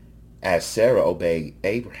 As Sarah obeyed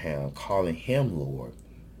Abraham, calling him Lord,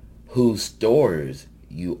 whose daughters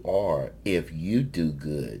you are if you do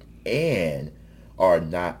good and are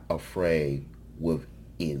not afraid with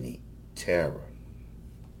any terror.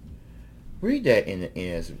 Read that in the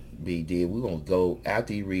NSBD. We're going to go,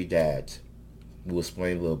 after you read that, we'll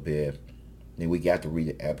explain a little bit. And we got to read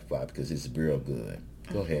it Amplified because it's real good.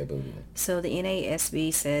 Go ahead, Boo. So the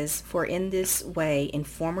NASB says, "For in this way, in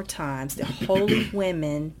former times, the holy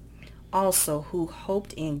women also who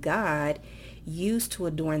hoped in God used to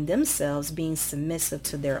adorn themselves, being submissive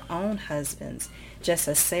to their own husbands, just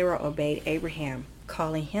as Sarah obeyed Abraham,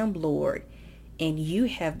 calling him Lord. And you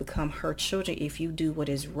have become her children if you do what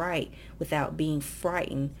is right without being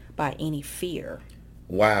frightened by any fear."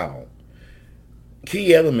 Wow.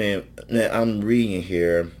 Key element that I'm reading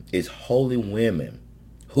here is holy women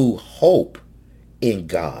who hope in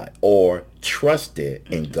God or trusted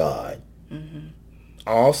in God. Mm-hmm.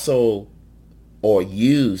 Also, or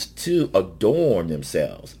used to adorn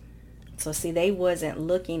themselves. So see, they wasn't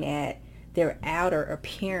looking at their outer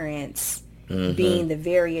appearance Mm-hmm. being the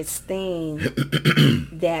various thing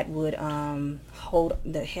that would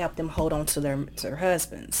help them hold on to their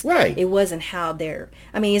husbands. Right. It wasn't how they're.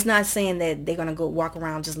 I mean, it's not saying that they're gonna go walk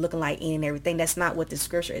around just looking like any and everything. That's not what the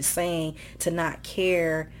scripture is saying. To not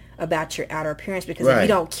care about your outer appearance, because if Right. you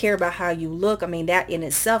don't care about how you look, I mean, that in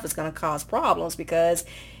itself is gonna cause problems, because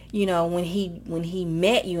you know, when he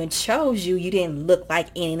met you and chose you, you didn't look like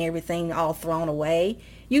any and everything all thrown away.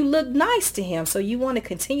 You look nice to him, so you want to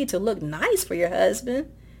continue to look nice for your husband.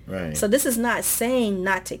 Right. So this is not saying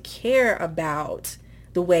not to care about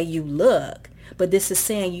the way you look, but this is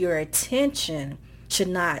saying your attention should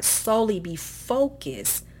not solely be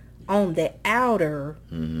focused on the outer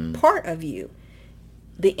part of you.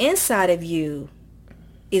 The inside of you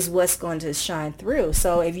is what's going to shine through.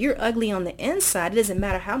 So if you're ugly on the inside, it doesn't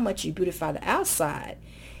matter how much you beautify the outside.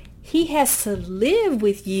 He has to live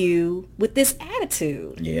with you with this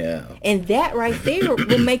attitude. Yeah. And that right there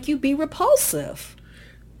will make you be repulsive.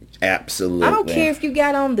 Absolutely. I don't care if you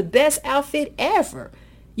got on the best outfit ever.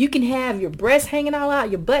 You can have your breasts hanging all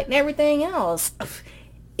out, your butt and everything else.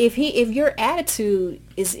 If your attitude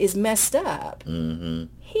is messed up, Mm-hmm.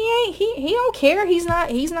 he don't care. He's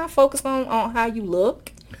not focused on how you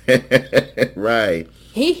look. Right.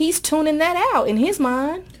 He's tuning that out in his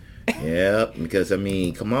mind. Yeah, because I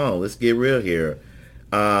mean, come on, let's get real here.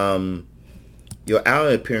 Your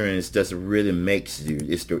outer appearance doesn't really make you;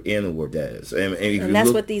 it's the inward that is. And if you And that's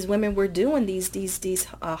look, what these women were doing. These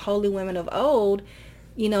holy women of old,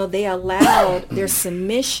 you know, they allowed their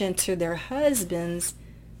submission to their husbands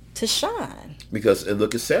to shine. because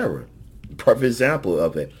look at Sarah, perfect example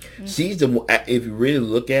of it. She's the if you really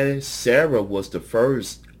look at it, Sarah was the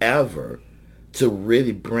first ever to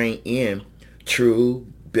really bring in true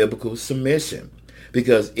biblical submission.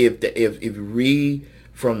 Because if you read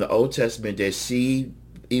from the Old Testament, that she,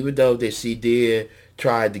 even though that she did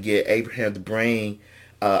try to get Abraham to bring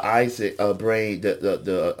Isaac, bring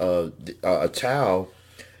a child,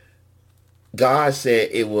 God said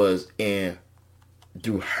it was in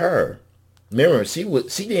through her. Remember, she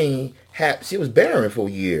was barren for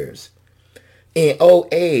years. In old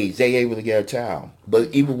age, they able to get a child.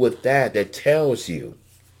 But even with that, that tells you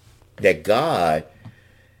that God,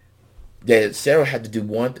 that Sarah had to do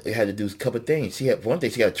a couple of things. She had one thing,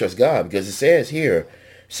 she got to trust God, because it says here,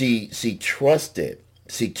 she trusted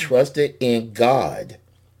in God.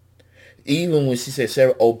 Even when she said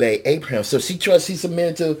Sarah obeyed Abraham, so she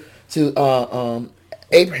submitted to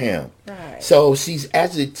Abraham. Right. So she's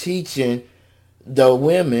actually teaching the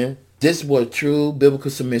women this is what true biblical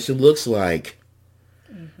submission looks like.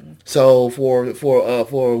 Mm-hmm. So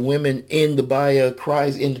for women in the body of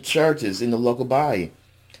Christ, in the churches, in the local body,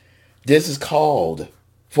 this is called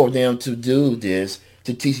for them to do this,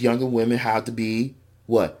 to teach younger women how to be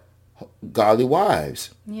what? Godly wives.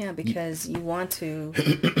 Yeah, because you want to,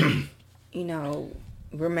 you know,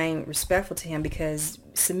 remain respectful to him, because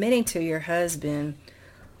submitting to your husband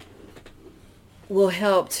will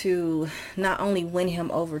help to not only win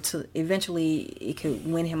him over to, eventually it could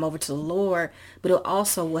win him over to the Lord, but it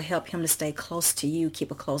also will help him to stay close to you,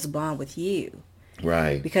 keep a close bond with you.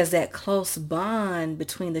 Right. Because that close bond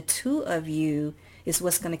between the two of you is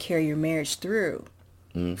what's going to carry your marriage through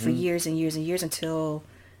for years and years and years until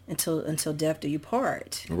death do you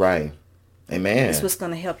part. Right. Amen. That's what's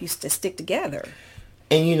going to help you to stick together.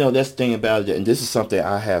 And you know, that's the thing about it, and this is something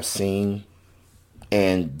I have seen,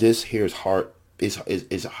 and this here is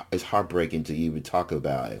it's heartbreaking to even talk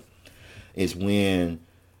about it. Is when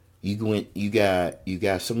you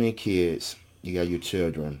got so many kids, you got your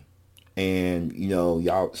children, and you know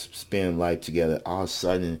y'all spend life together. All of a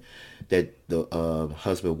sudden, that the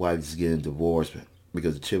husband and wife is getting divorced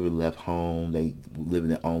because the children left home, they living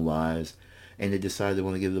their own lives, and they decide they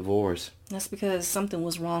want to get a divorce. That's because something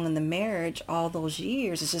was wrong in the marriage all those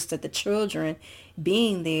years. It's just that the children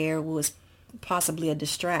being there was possibly a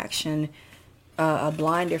distraction a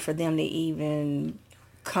blinder for them to even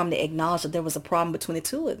come to acknowledge that there was a problem between the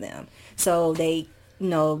two of them. So they,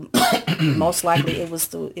 most likely it was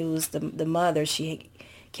the mother. She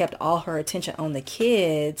kept all her attention on the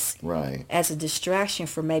kids, Right. as a distraction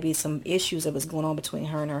for maybe some issues that was going on between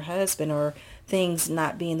her and her husband, or things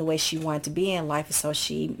not being the way she wanted to be in life. And so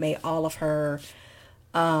she made all of her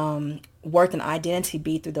worth and identity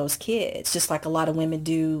be through those kids, just like a lot of women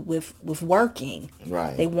do with working.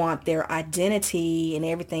 Right. They want their identity and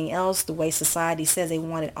everything else the way society says. They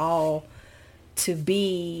want it all to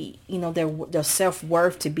be, their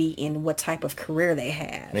self-worth to be in what type of career they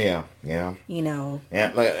have. Yeah. Yeah.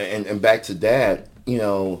 And back to that,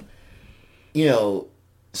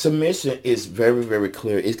 submission is very, very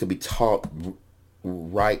clear. It could be taught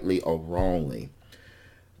rightly or wrongly.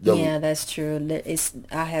 Yeah, that's true.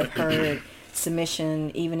 I have heard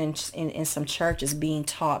submission even in some churches being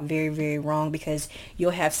taught very, very wrong, because you'll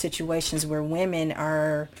have situations where women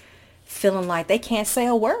are feeling like they can't say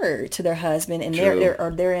a word to their husband, and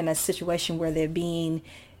they're in a situation where they're being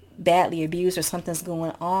badly abused or something's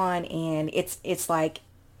going on, and it's like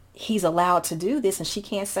he's allowed to do this and she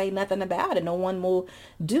can't say nothing about it. No one will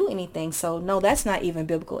do anything. So no, that's not even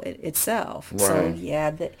biblical itself. Right. So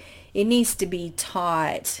yeah, it needs to be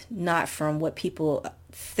taught not from what people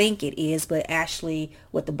think it is, but actually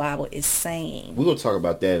what the Bible is saying. We're going to talk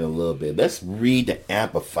about that in a little bit. Let's read the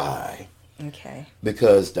Amplified. Okay.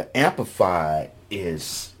 Because the Amplified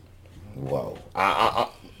is, whoa. I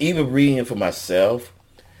even reading it for myself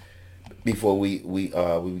before we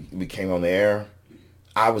came on the air,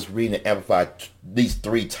 I was reading the Amplified these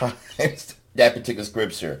 3 times. That particular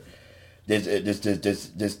scripture.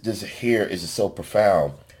 This here is so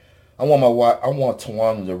profound. I want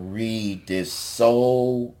Tawana to read this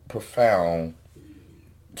so profound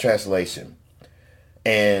translation.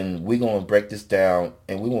 And we're going to break this down,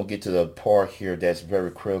 and we're going to get to the part here that's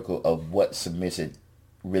very critical of what submission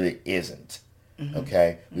really isn't. Mm-hmm.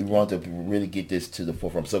 Okay? We want to really get this to the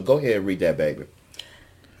forefront. So go ahead and read that, baby.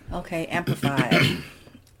 Okay, Amplified.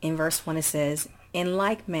 In verse 1 it says, "In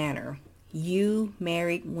like manner, you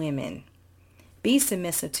married women, be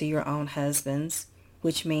submissive to your own husbands,"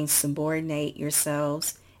 which means subordinate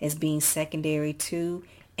yourselves as being secondary to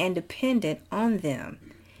and dependent on them,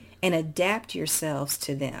 and adapt yourselves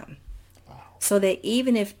to them, so that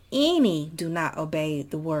even if any do not obey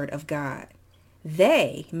the word of God,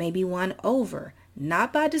 they may be won over,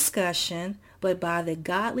 not by discussion, but by the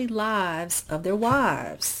godly lives of their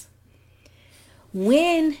wives.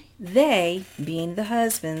 When they, being the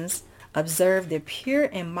husbands, observe the pure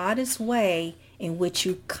and modest way in which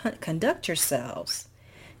you conduct yourselves,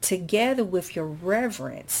 together with your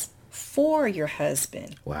reverence for your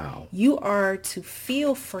husband. Wow. You are to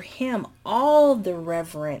feel for him all the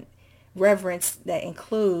reverence that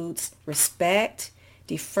includes respect,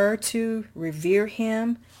 defer to, revere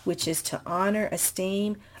him, which is to honor,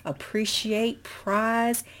 esteem, appreciate,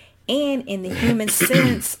 prize, and in the human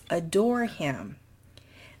sense, adore him.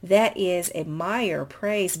 That is, admire,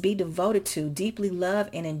 praise, be devoted to, deeply love,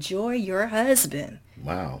 and enjoy your husband.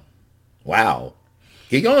 Wow.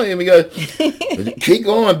 Keep going, keep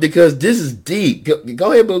going, because this is deep.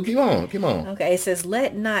 Go ahead, boo. Keep on. Okay, it says,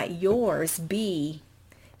 "Let not yours be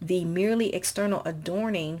the merely external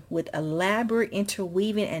adorning with elaborate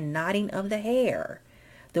interweaving and knotting of the hair,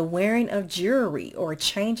 the wearing of jewelry or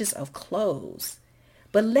changes of clothes.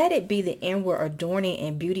 But let it be the inward adorning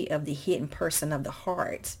and beauty of the hidden person of the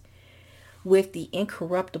heart, with the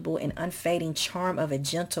incorruptible and unfading charm of a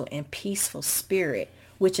gentle and peaceful spirit,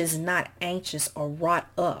 which is not anxious or wrought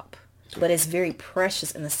up, but is very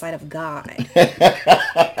precious in the sight of God."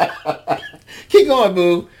 Keep going,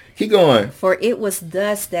 boo. Keep going. "For it was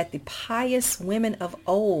thus that the pious women of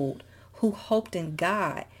old, who hoped in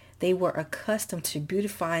God, they were accustomed to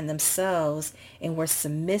beautifying themselves and were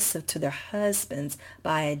submissive to their husbands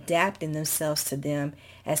by adapting themselves to them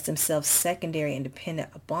as themselves secondary and dependent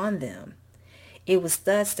upon them. It was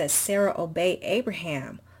thus that Sarah obeyed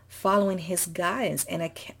Abraham, following his guidance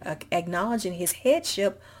and acknowledging his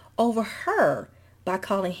headship over her by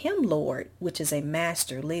calling him Lord, which is a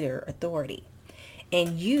master, leader, authority.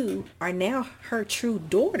 And you are now her true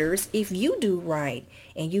daughters if you do right,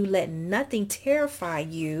 and you let nothing terrify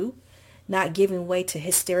you, not giving way to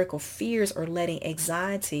hysterical fears or letting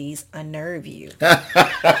anxieties unnerve you."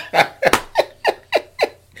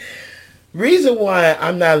 Reason why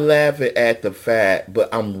I'm not laughing at the fact, but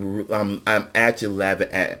I'm actually laughing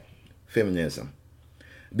at feminism,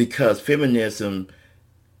 because feminism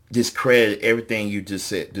discredit everything you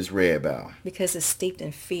just read about. Because it's steeped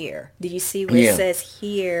in fear. Do you see where Yeah. it says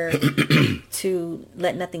here to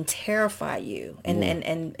let nothing terrify you?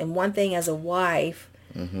 And one thing as a wife,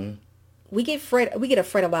 we get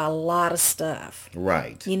afraid about a lot of stuff.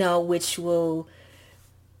 Right. Which will,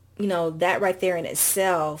 that right there in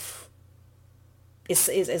itself is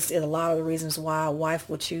a lot of the reasons why a wife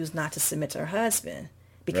will choose not to submit to her husband.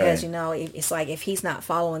 Because, Right. it's like, if he's not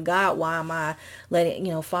following God, why am I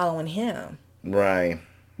following him? Right.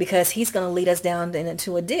 Because he's going to lead us down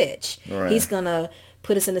into a ditch. Right. He's going to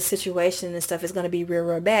put us in a situation and stuff. It's going to be real,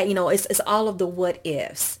 real bad. It's all of the what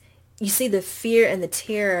ifs. You see the fear and the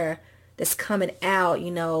terror that's coming out,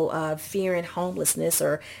 fearing homelessness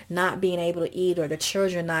or not being able to eat, or the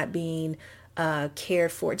children not being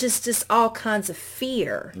cared for. Just all kinds of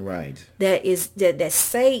fear. Right. That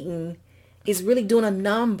Satan is really doing a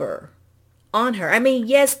number on her. I mean,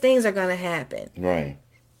 yes, things are going to happen. Right.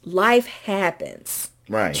 Life happens.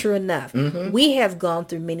 Right. True enough. We have gone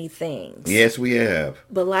through many things. Yes, we have.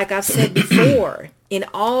 But like I've said before, in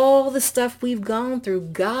all the stuff we've gone through,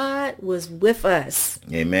 God was with us.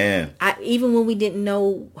 Amen. Even when we didn't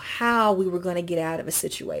know how we were going to get out of a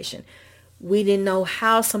situation. We didn't know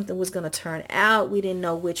how something was going to turn out. We didn't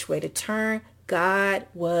know which way to turn. God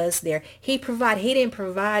was there. He didn't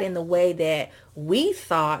provide in the way that we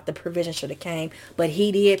thought the provision should have came, but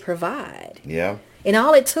he did provide. Yeah. And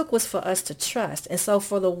all it took was for us to trust. And so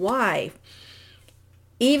for the wife,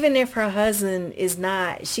 even if her husband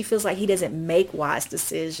she feels like he doesn't make wise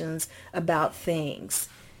decisions about things,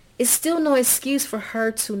 it's still no excuse for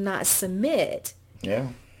her to not submit. Yeah.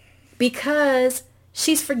 Because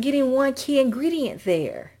she's forgetting one key ingredient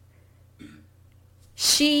there.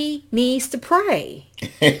 She needs to pray.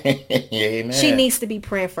 Amen. She needs to be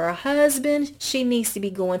praying for her husband. She needs to be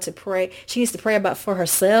going to pray. She needs to pray for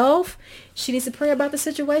herself. She needs to pray about the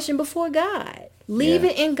situation before God. Leave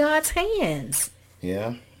it in God's hands.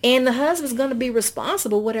 Yeah. And the husband's going to be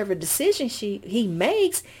responsible whatever decision he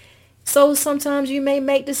makes. So sometimes you may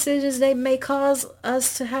make decisions that may cause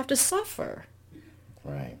us to have to suffer.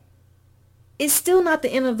 Right. It's still not the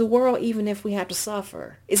end of the world even if we have to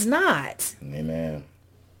suffer. It's not. Amen.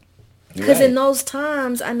 Because in those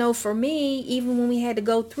times, I know for me, even when we had to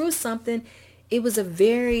go through something, it was a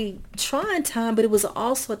very trying time, but it was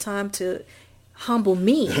also a time to humble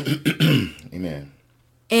me. Amen.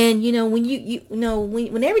 And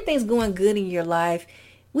when when everything's going good in your life,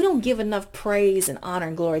 we don't give enough praise and honor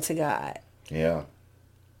and glory to God. Yeah.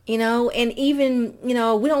 And even, we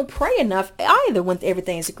don't pray enough either when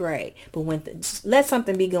everything's great. But when let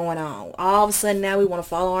something be going on, all of a sudden now we want to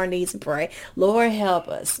fall on our knees and pray, Lord, help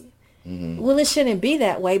us. Mm-hmm. Well, it shouldn't be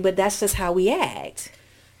that way, but that's just how we act.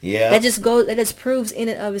 Yeah. That just proves in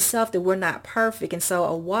and of itself that we're not perfect. And so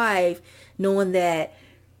a wife, knowing that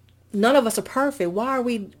none of us are perfect, why are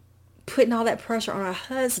we putting all that pressure on our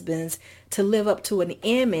husbands to live up to an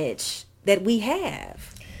image that we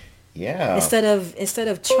have? Yeah. Instead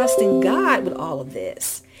of trusting God with all of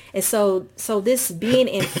this. And so this being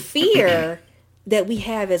in fear that we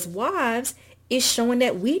have as wives is showing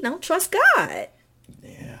that we don't trust God.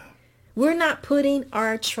 Yeah. We're not putting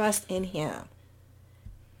our trust in him.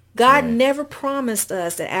 God never promised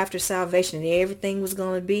us that after salvation everything was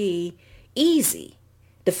going to be easy.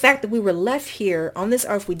 The fact that we were left here on this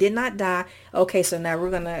earth, we did not die. Okay, so now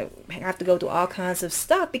we're going to have to go through all kinds of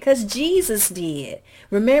stuff because Jesus did.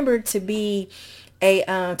 Remember, to be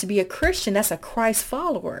a Christian, that's a Christ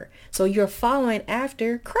follower. So you're following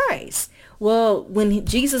after Christ. Well, when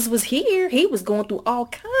Jesus was here, he was going through all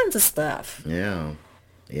kinds of stuff. Yeah.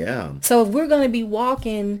 Yeah. So if we're going to be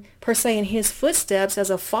walking, per se, in his footsteps as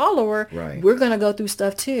a follower, We're going to go through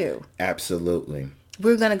stuff too. Absolutely.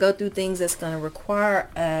 We're going to go through things that's going to require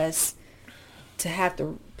us to have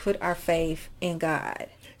to put our faith in God.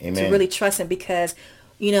 Amen. To really trust him because,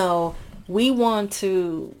 we want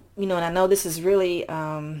to, and I know this is really,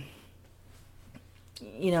 bad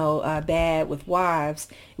with wives.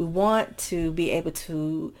 We want to be able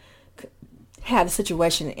to have the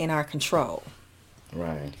situation in our control.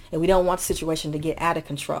 Right. And we don't want the situation to get out of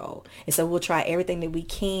control. And so we'll try everything that we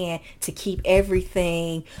can to keep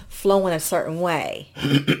everything flowing a certain way.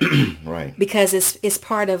 Right. Because it's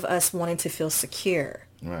part of us wanting to feel secure.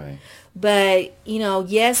 Right. But,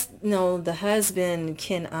 yes, the husband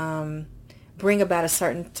can bring about a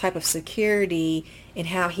certain type of security in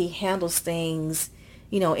how he handles things,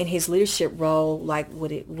 in his leadership role, like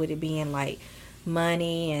would it be in like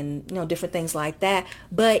money and different things like that.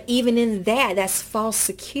 But even in that's false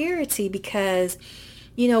security because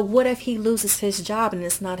what if he loses his job and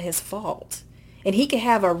it's not his fault, and he could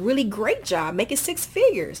have a really great job making 6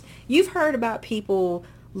 figures. You've heard about people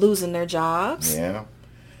losing their jobs. Yeah.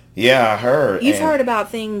 Yeah, I heard. You've heard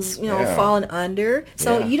about things, Yeah. falling under.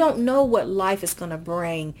 So Yeah. you don't know what life is going to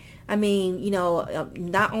bring. I mean,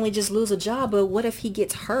 not only just lose a job, but what if he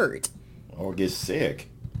gets hurt? Or get sick.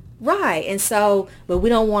 Right. And so, but we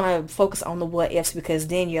don't want to focus on the what ifs, because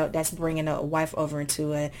then that's bringing a wife over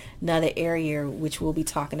into another area, which we'll be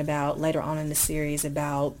talking about later on in the series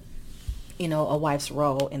about, a wife's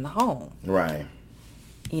role in the home. Right.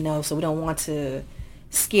 So we don't want to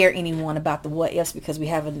scare anyone about the what ifs, because we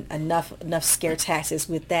have enough scare tactics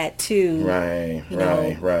with that too. Right.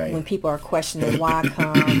 Right. When people are questioning why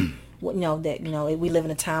come, that we live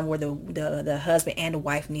in a time where the husband and the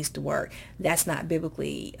wife needs to work. That's not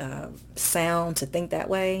biblically sound to think that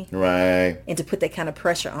way. Right. And to put that kind of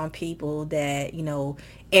pressure on people that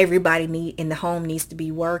everybody in the home needs to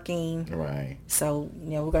be working. Right. So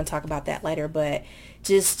we're going to talk about that later, but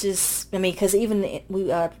just because even we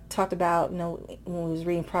talked about when we was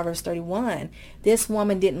reading Proverbs 31, this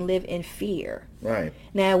woman didn't live in fear. Right.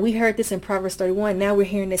 Now we heard this in Proverbs 31. Now we're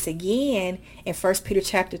hearing this again in 1 Peter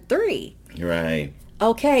chapter 3. Right.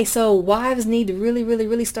 Okay, so wives need to really, really,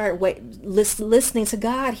 really start listening to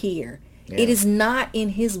God here. Yeah. It is not in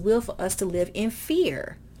His will for us to live in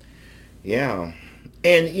fear. Yeah.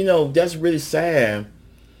 And that's really sad.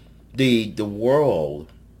 The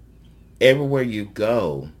world, everywhere you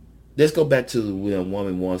go, let's go back to when a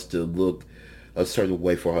woman wants to look a certain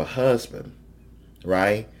way for her husband,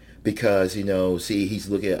 right? Because he's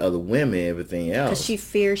looking at other women, everything else. Because she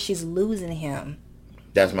fears she's losing him.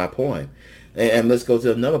 That's my point. And let's go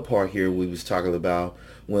to another part here we was talking about,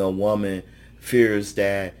 when a woman fears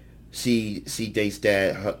that she thinks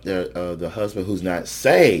that the husband who's not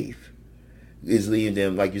saved is leading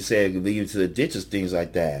them, like you said, leading to the ditches, things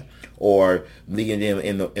like that, or leading them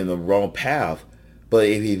in the wrong path. But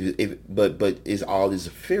but it's all this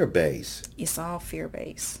fear based. It's all fear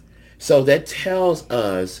based. So that tells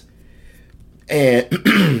us, and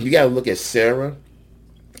you got to look at Sarah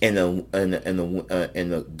and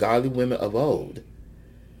the godly women of old.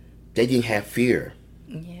 They didn't have fear.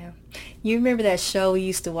 Yeah. You remember that show we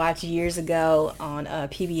used to watch years ago on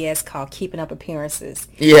PBS called Keeping Up Appearances?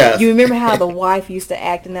 Yeah. You remember how the wife used to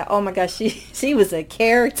act in that? Oh my gosh, she was a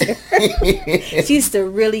character. She used to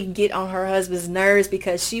really get on her husband's nerves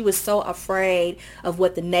because she was so afraid of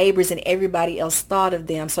what the neighbors and everybody else thought of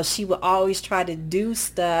them. So she would always try to do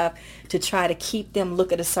stuff to try to keep them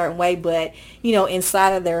looking a certain way. But,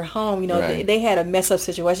 inside of their home, Right. they had a mess up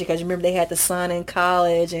situation, because remember they had the son in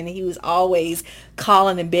college and he was always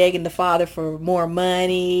calling and begging the father for more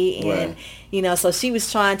money. And, Right. So she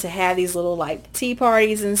was trying to have these little like tea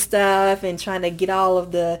parties and stuff and trying to get all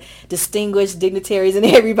of the distinguished dignitaries and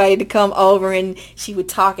everybody to come over, and she would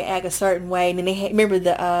talk and act a certain way. And then remember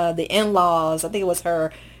the in-laws, I think it was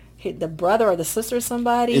the brother or the sister or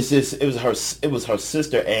somebody. It was her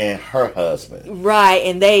sister and her husband. Right,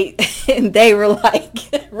 and they were like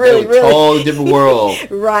really, totally different world.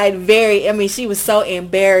 Right, very. I mean, she was so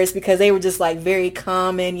embarrassed because they were just like very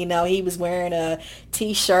common. He was wearing a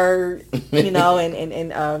t-shirt,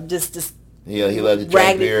 and just Yeah, he loved to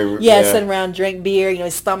drink beer. Yeah, sitting around drink beer.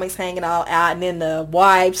 His stomach's hanging all out, and then the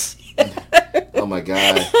wives. Oh my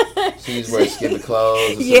God, she was wearing skimpy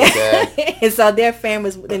clothes and Yeah, stuff like that. and so their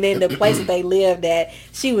families, and then the place that they lived at,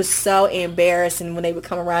 she was so embarrassed, and when they would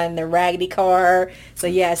come around in their raggedy car. So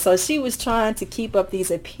yeah, so she was trying to keep up these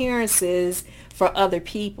appearances for other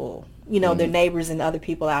people, their neighbors and other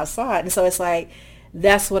people outside. And so it's like,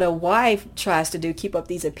 that's what a wife tries to do, keep up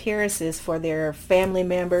these appearances for their family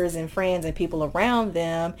members and friends and people around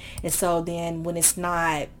them. And so then when it's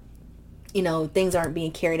not, things aren't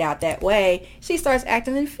being carried out that way, she starts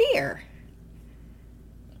acting in fear.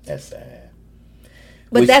 That's sad.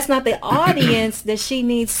 But that's not the audience that she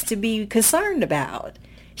needs to be concerned about.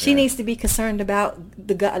 She needs to be concerned about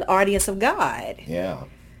the audience of God. Yeah.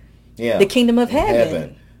 Yeah. The kingdom of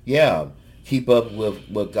heaven. Yeah. Keep up with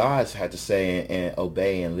what God's had to say and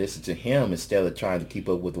obey and listen to Him instead of trying to keep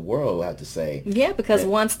up with the world had to say. Yeah, because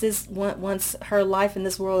once her life in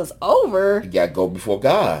this world is over, you gotta go before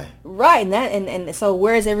God. Right, and so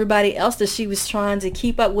where's everybody else that she was trying to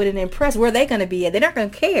keep up with and impress? Where are they going to be at? They're not going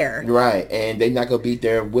to care. Right, and they're not going to be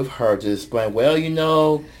there with her to explain. Well,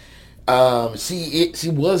 she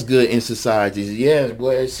was good in society. Yeah,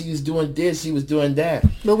 well, she was doing this, she was doing that.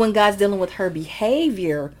 But when God's dealing with her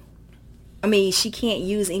behavior, I mean, she can't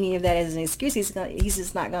use any of that as an excuse. It's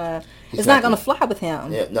not gonna fly with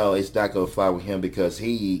him. Yeah, no, it's not gonna fly with him because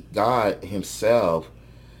God Himself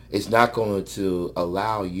is not going to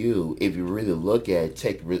allow you, if you really look at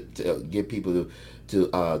it, get people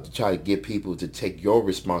to try to get people to take your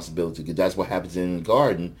responsibility, because that's what happens in the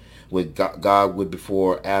garden When God went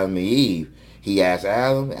before Adam and Eve, he asked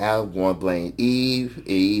Adam. Adam wanted to blame Eve.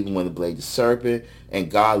 Eve wanted to blame the serpent. And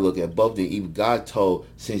God looked at both of them. Even God told,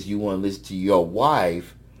 since you want to listen to your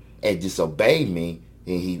wife and disobey me,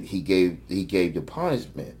 and he gave the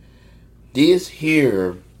punishment. This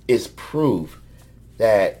here is proof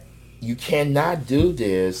that you cannot do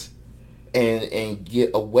this and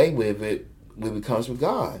get away with it when it comes with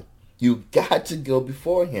God. You got to go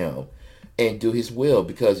before him and do his will,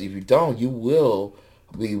 because if you don't, you will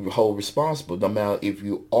be held responsible, no matter if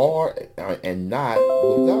you are and not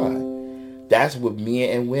with God. That's with men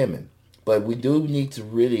and women. But we do need to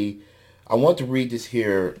really, I want to read this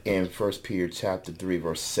here in 1 Peter chapter 3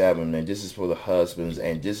 verse 7, and this is for the husbands,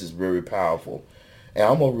 and this is very powerful. And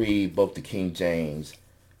I'm going to read both the King James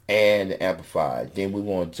and the Amplified. Then we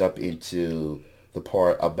want to jump into the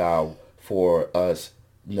part about for us,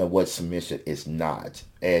 what submission is not.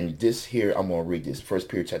 And this here, I'm going to read this. 1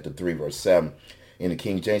 Peter chapter 3 verse 7. In the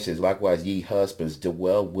King James says, likewise ye husbands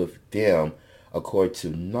dwell with them according to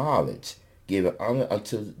knowledge, giving honor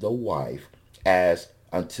unto the wife as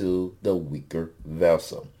unto the weaker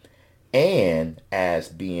vessel, and as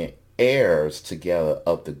being heirs together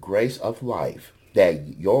of the grace of life,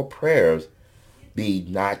 that your prayers be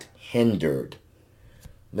not hindered.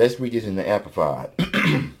 Let's read this in the Amplified.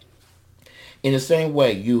 In the same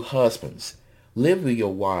way, you husbands, live with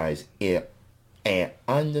your wives in an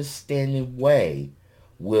understanding way,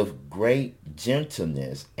 with great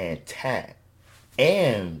gentleness and tact,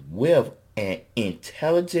 and with an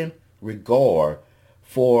intelligent regard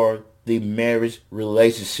for the marriage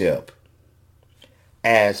relationship,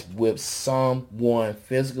 as with someone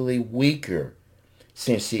physically weaker,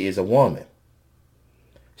 since she is a woman.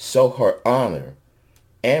 Show her honor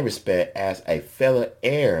and respect as a fellow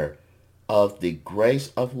heir of the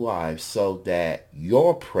grace of life, so that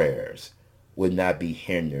your prayers would not be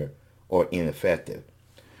hindered or ineffective.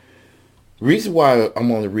 The reason why I'm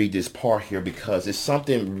going to read this part here, because it's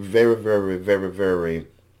something very, very, very, very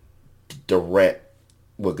direct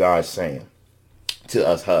what God's saying to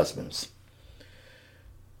us husbands.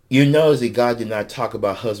 You notice that God did not talk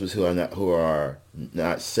about husbands who are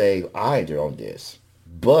not saved either on this.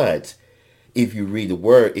 But if you read the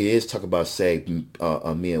word, it is talking about saved men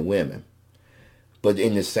and women. But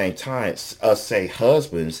in the same time, us say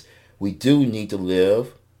husbands, we do need to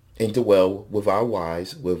live and dwell with our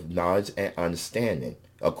wives with knowledge and understanding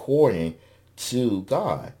according to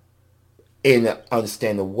God, in an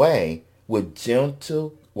understanding way, with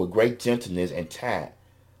great gentleness and tact,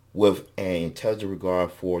 with an intelligent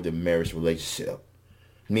regard for the marriage relationship.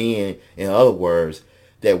 Meaning, in other words,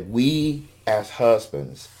 that we as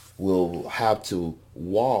husbands will have to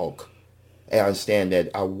walk and understand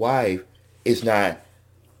that our wife is not,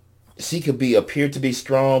 she could appear to be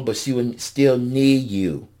strong, but she will still need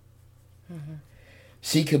you. Mm-hmm.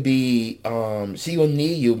 She could be, she will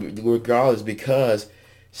need you regardless, because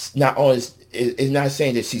not only, it's not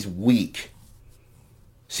saying that she's weak.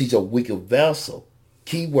 She's a weaker vessel.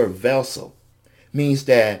 Keyword vessel means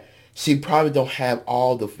that she probably don't have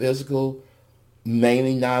all the physical,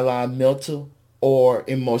 mainly not a lot of mental or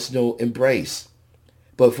emotional embrace.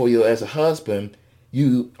 But for you as a husband,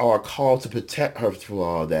 you are called to protect her through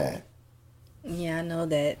all that. Yeah, I know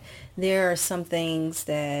that there are some things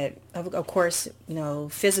that, of course,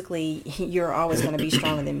 physically, you're always going to be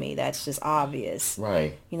stronger than me. That's just obvious.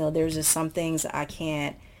 Right. There's just some things I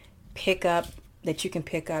can't pick up that you can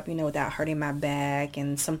pick up, without hurting my back,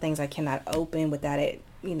 and some things I cannot open without it,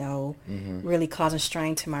 mm-hmm. really causing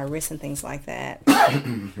strain to my wrists and things like that.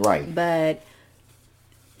 Right. But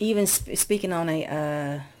even speaking on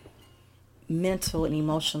a mental and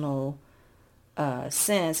emotional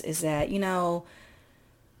sense, is that,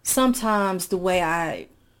 sometimes the way I,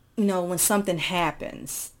 when something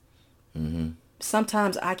happens, mm-hmm.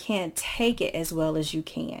 sometimes I can't take it as well as you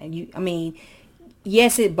can.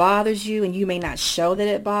 Yes, it bothers you, and you may not show that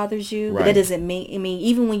it bothers you, right. But that doesn't mean,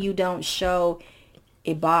 even when you don't show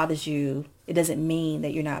it bothers you, it doesn't mean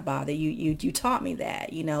that you're not bothered. You taught me that,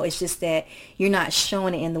 it's just that you're not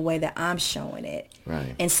showing it in the way that I'm showing it.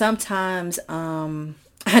 Right. And sometimes,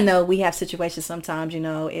 I know we have situations sometimes,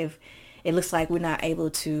 if it looks like we're not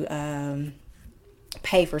able to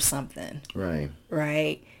pay for something. Right.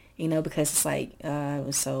 Right. Because it's like,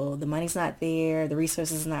 so the money's not there, the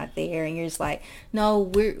resources not there, and you're just like, no,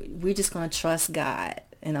 we're just going to trust God.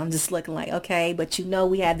 And I'm just looking like, okay, but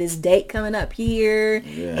we have this date coming up here,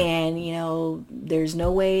 yeah. And, there's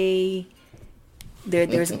no way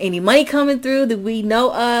there's any money coming through that we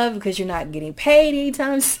know of, because you're not getting paid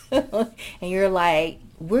anytime soon. And you're like,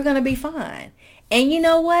 we're going to be fine. And you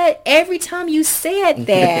know what? Every time you said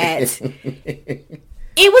that,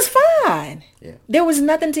 It was fine. Yeah. There was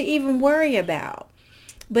nothing to even worry about.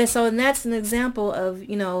 But so, and that's an example of,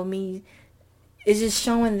 me. It's just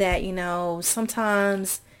showing that,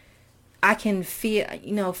 sometimes I can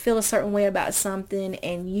feel a certain way about something,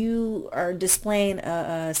 and you are displaying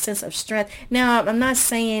a sense of strength. Now, I'm not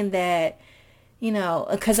saying that,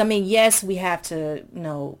 because yes, we have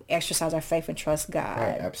to, exercise our faith and trust God.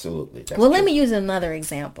 Right, absolutely. That's well, true. let me use another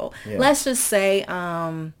example. Yeah. Let's just say,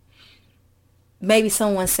 maybe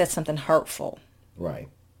someone said something hurtful. Right.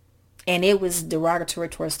 And it was derogatory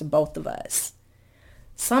towards the both of us.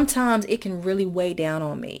 Sometimes it can really weigh down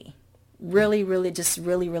on me. Really, really, just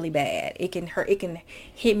really, really bad. It can hurt. It can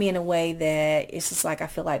hit me in a way that it's just like I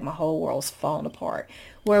feel like my whole world's falling apart.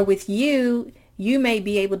 Where with you, you may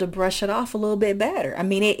be able to brush it off a little bit better. I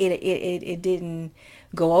mean, it didn't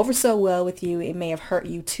go over so well with you. It may have hurt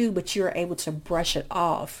you too, but you're able to brush it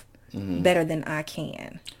off better than I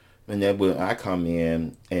can. And then when I come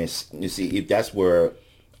in, and you see, if that's where,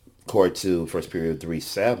 according to 1 Peter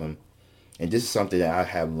 3:7, and this is something that I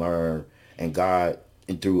have learned, and God,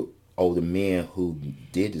 and through older men who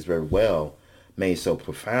did this very well, made so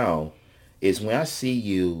profound, is when I see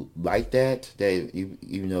you like that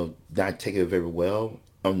you not taking it very well,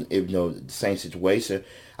 the same situation,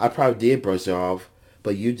 I probably did brush it off,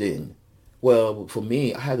 but you didn't. Well, for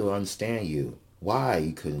me, I had to understand you, why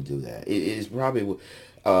you couldn't do that. It is probably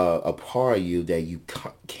a part of you that you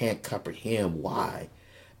can't comprehend why.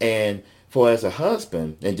 And for as a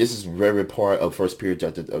husband, and this is very part of 1 Peter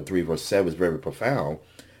chapter 3 verse 7, is very profound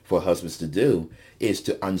for husbands to do, is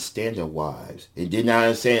to understand their wives. And did not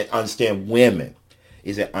understand women,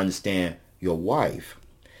 is to understand your wife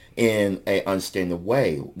in a understanding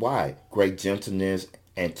way. Why? Great gentleness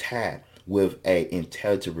and tact with a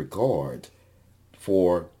intelligent regard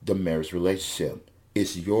for the marriage relationship.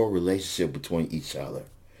 It's your relationship between each other.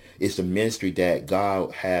 It's the ministry that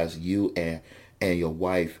God has you and your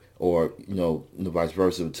wife, or vice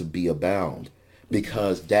versa, to be abound.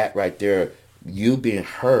 Because that right there, you being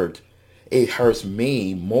hurt, it hurts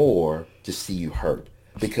me more to see you hurt.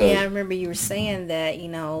 Because I remember you were saying that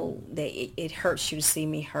that it hurts you to see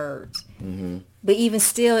me hurt. Mm-hmm. But even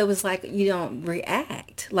still, it was like you don't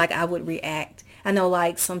react like I would react. I know,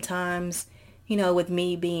 like sometimes, with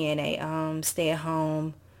me being a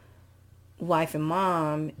stay-at-home wife and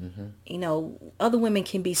mom, other women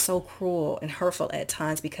can be so cruel and hurtful at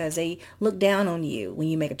times because they look down on you when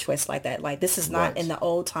you make a choice like that. Like, this is not Right. in the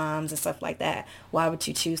old times and stuff like that. Why would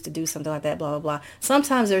you choose to do something like that? Blah, blah, blah.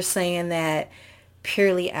 Sometimes they're saying that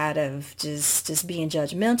purely out of just being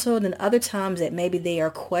judgmental. And then other times that maybe they are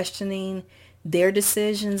questioning their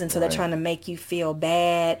decisions, and so Right. they're trying to make you feel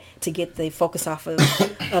bad to get the focus off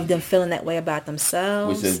of them feeling that way about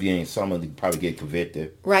themselves. which is being someone to probably get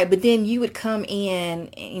convicted. Right, but then you would come in,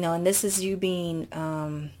 and this is you being,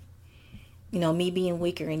 me being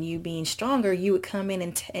weaker and you being stronger. You would come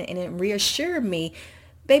in and reassure me,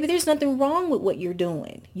 baby, there's nothing wrong with what you're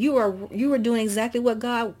doing. You are doing exactly what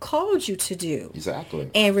God called you to do.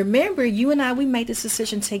 Exactly. And remember, you and I, we made this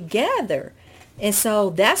decision together. And so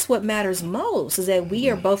that's what matters most, is that we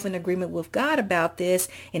are both in agreement with God about this.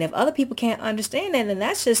 And if other people can't understand that, then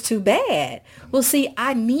that's just too bad. Well, see,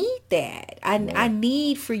 I need that. I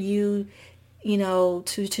need for you,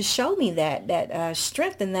 to show me that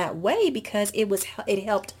strength in that way, because it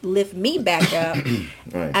helped lift me back up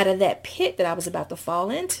Right. out of that pit that I was about to fall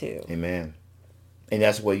into. Amen. And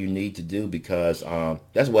that's what you need to do, because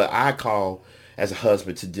that's what I call as a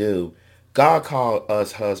husband to do. God called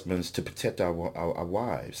us husbands to protect our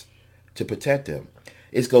wives, to protect them.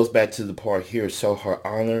 It goes back to the part here, show her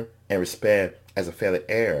honor and respect as a fellow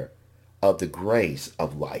heir of the grace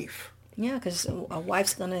of life. Yeah, because a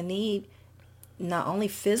wife's going to need not only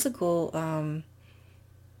physical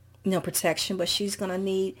protection, but she's going to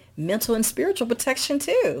need mental and spiritual protection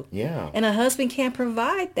too. Yeah. And a husband can't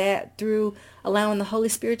provide that through allowing the Holy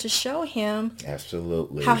Spirit to show him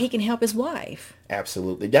Absolutely. how he can help his wife.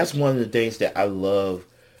 Absolutely. That's one of the things that I love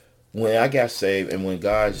when I got saved, and when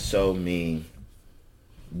God showed me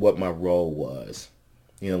what my role was.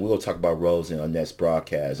 We're going to talk about roles in our next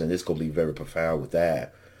broadcast, and it's going to be very profound with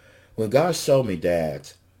that. When God showed me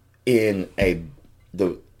that in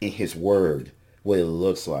his word, what it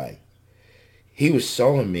looks like, he was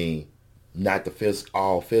showing me not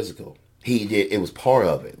all physical. It was part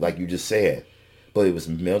of it, like you just said, but it was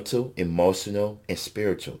mental, emotional, and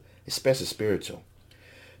spiritual, especially spiritual.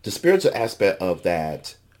 The spiritual aspect of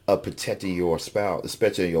that, of protecting your spouse,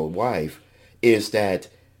 especially your wife, is that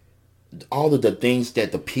all of the things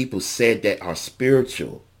that the people said that are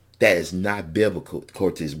spiritual, that is not biblical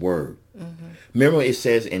according to his word. Remember, it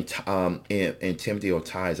says in Timothy or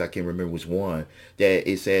Titus, I can't remember which one, that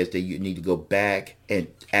it says that you need to go back and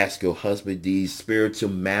ask your husband these spiritual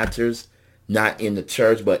matters, not in the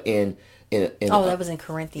church, but in Oh, that was in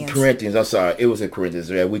Corinthians. Corinthians. I'm sorry, it was in Corinthians.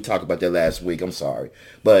 Yeah, we talked about that last week. I'm sorry,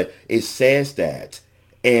 but it says that,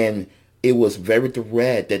 and it was very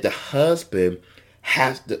direct that the husband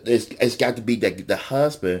has to. It's got to be that the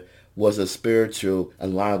husband was a spiritual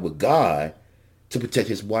aligned with God to protect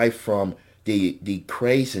his wife from the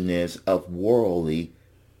craziness of worldly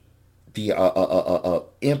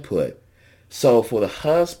input. So for the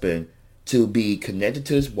husband to be connected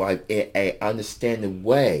to his wife in a understanding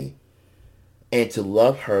way, and to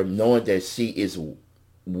love her, knowing that she is a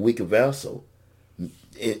weak vessel,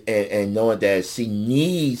 and knowing that she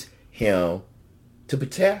needs him to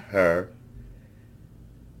protect her,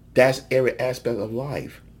 that's every aspect of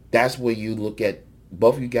life. That's where you look at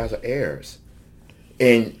both of you guys are heirs.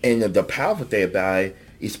 And the powerful thing about it,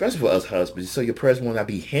 especially for us husbands, so your prayers will not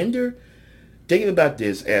be hindered. Thinking about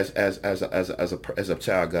this as a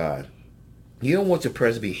child of God, you don't want your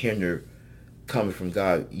prayers to be hindered coming from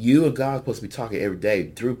God. You and God are supposed to be talking every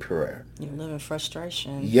day through prayer. You live in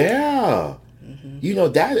frustration. Yeah. You know,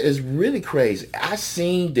 that is really crazy. I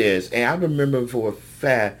seen this, and I remember for a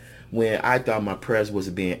fact when I thought my prayers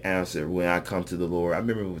wasn't being answered when I come to the Lord. I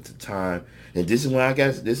remember at the time, and this is when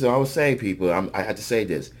this is what I was saying, people. I had to say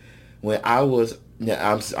this. When I was,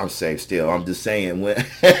 I'm saved still. I'm just saying, when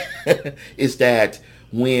it's that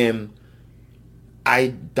when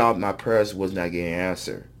I thought my prayers was not getting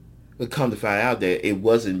answered, but come to find out that it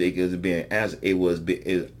wasn't because of being answered. It was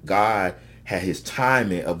God had his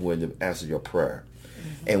timing of when to answer your prayer.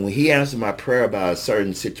 And when he answered my prayer about a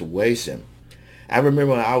certain situation, I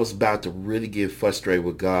remember when I was about to really get frustrated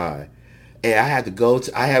with God, and I had to go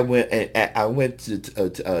to. I went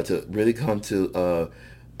to really come to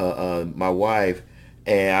my wife,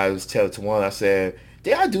 and I was telling Tawana, I said,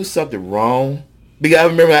 "Did I do something wrong?" Because I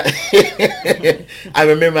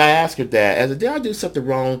remember I asked her that. I said, "Did I do something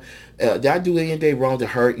wrong? Did I do anything wrong to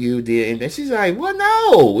hurt you?" And she's like, "Well,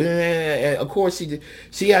 no." And of course,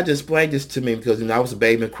 she had to explain this to me because I was a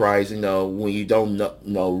baby in Christ. You know, when you don't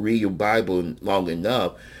read your Bible long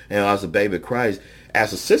enough, and I was a baby in Christ.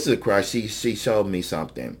 As a sister of Christ, she showed me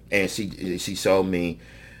something, and she showed me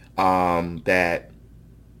that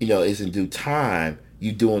it's in due time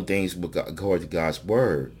you doing things according to God's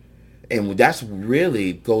word. And that's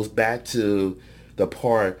really goes back to the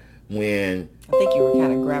part when I think you were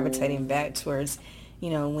kind of gravitating back towards,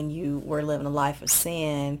 when you were living a life of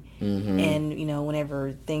sin, and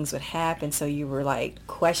whenever things would happen, so you were like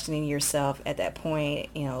questioning yourself at that point.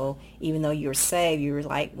 Even though you were saved, you were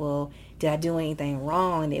like, well, did I do anything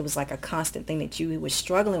wrong? And it was like a constant thing that you were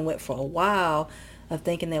struggling with for a while, of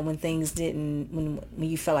thinking that when things when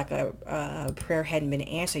you felt like a prayer hadn't been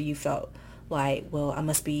answered, you felt like, well, I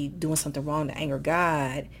must be doing something wrong to anger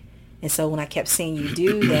God. And so when I kept seeing you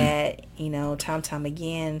do that, time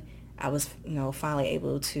again, I was, finally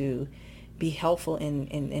able to be helpful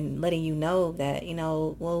in letting you know that,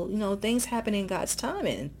 things happen in God's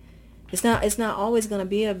timing. It's not always going to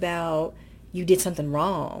be about you did something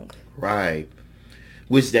wrong. Right.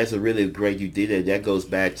 Which that's a really great you did it. That goes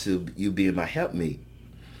back to you being my helpmeet.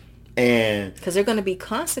 And because there are going to be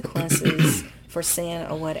consequences for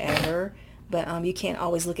sin or whatever. But you can't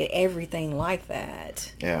always look at everything like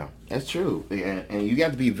that. Yeah, that's true. And you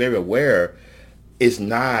got to be very aware. It's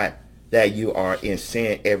not that you are in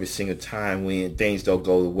sin every single time when things don't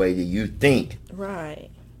go the way that you think. Right.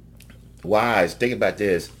 Wise. Think about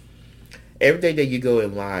this. Every day that you go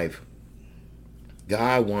in life,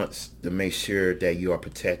 God wants to make sure that you are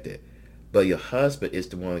protected. But your husband is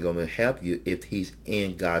the one going to help you if he's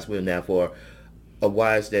in God's will. Now, for a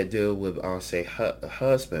wives that deal with, I'll say,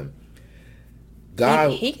 husband,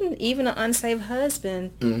 God, he can, even an unsaved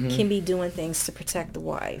husband can be doing things to protect the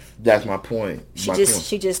wife. That's my point. She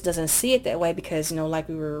just doesn't see it that way because, like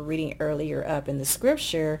we were reading earlier up in the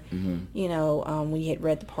scripture, we had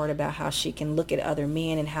read the part about how she can look at other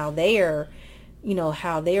men and how they are,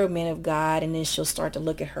 how they are men of God, and then she'll start to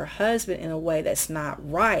look at her husband in a way that's not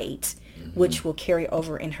right, which will carry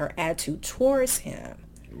over in her attitude towards him.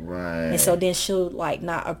 Right. And so then she'll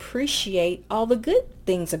not appreciate all the good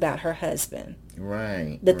things about her husband.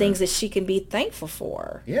 Right. The things that she can be thankful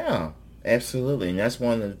for. Yeah, absolutely. And that's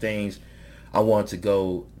one of the things I want to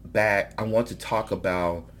go back. I want to talk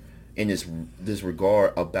about in this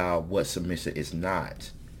regard about what submission is not.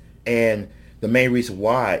 And the main reason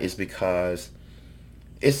why is because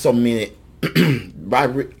it's so many. When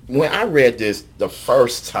I read this the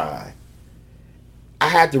first time, I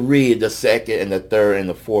had to read the second and the third and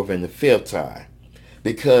the fourth and the fifth time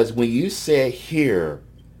Because when you said here,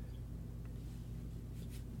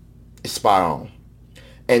 it's spot on.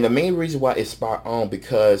 And the main reason why it's spot on,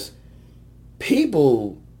 because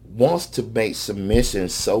people wants to make submission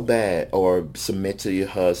so bad, or submit to your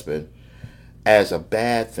husband as a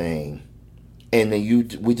bad thing. And then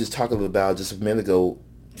we just talked about just a minute ago.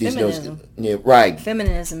 Feminism. Yeah, right.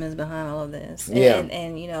 Feminism is behind all of this. Yeah.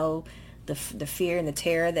 And you know, the fear and the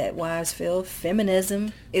terror that wives feel,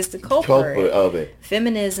 feminism is the culprit of it.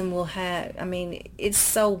 Feminism will have, I mean, it's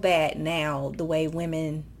so bad now, the way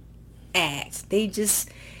women act.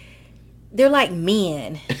 They're like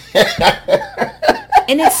men.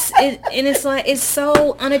 And it's like, it's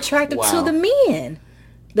so unattractive to the men.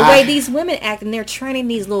 The way these women act, and they're training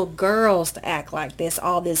these little girls to act like this,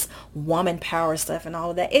 all this woman power stuff and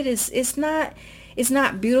all of that. It's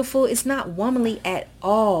not beautiful. It's not womanly at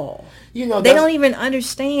all. You know, they don't even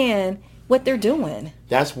understand what they're doing.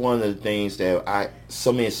 That's one of the things that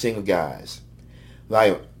so many single guys,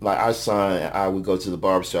 like our son and I would go to the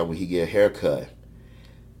barbershop when he get a haircut.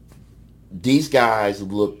 These guys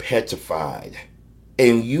look petrified.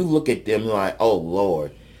 And you look at them like, oh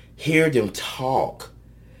Lord, hear them talk.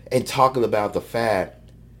 And talking about the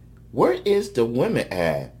fact, where is the women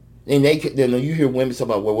at? And you hear women talk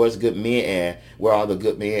about, well, where's the good men at? Where are the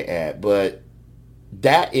good men at? But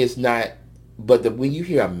that is not. But when you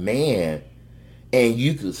hear a man, and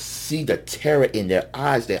you can see the terror in their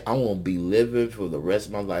eyes that I want to be living for the rest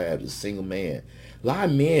of my life as a single man. A lot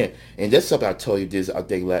of men, and that's something I told you this, I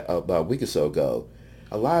think about a week or so ago.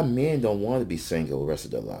 A lot of men don't want to be single the rest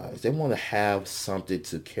of their lives. They want to have something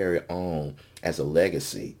to carry on as a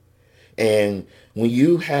legacy. And when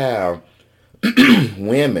you have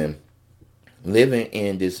women living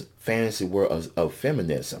in this fantasy world of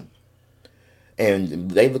feminism,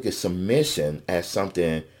 and they look at submission as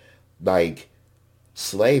something like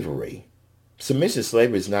slavery. Submission and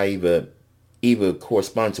slavery is not even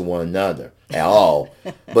correspond to one another at all.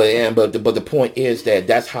 but the point is that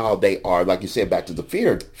that's how they are. Like you said, back to the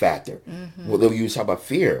fear factor. Mm-hmm. Well, you talk about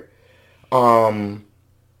fear.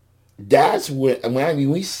 That's when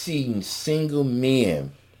we see single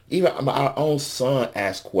men, even our own son,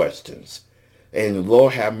 ask questions. And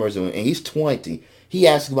Lord have mercy, and he's 20. He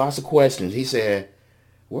asked lots of questions. He said,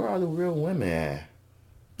 "Where are the real women at?"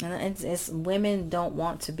 And it's women don't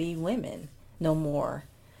want to be women no more.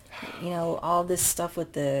 You know, all this stuff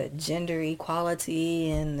with the gender equality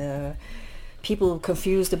and the people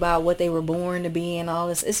confused about what they were born to be and all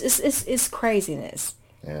this. It's craziness.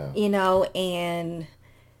 Yeah. You know, and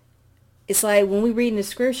it's like when we read in the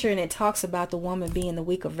scripture and it talks about the woman being the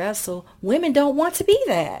weaker vessel, women don't want to be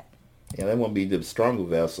that. Yeah, they want to be the stronger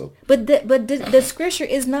vessel. But the scripture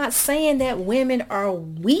is not saying that women are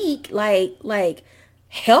weak, like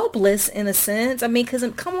helpless in a sense. I mean, because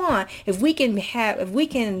come on, if we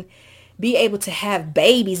can be able to have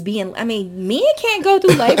babies, men can't go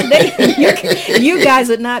through labor. You guys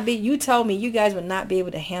would not be. You told me you guys would not be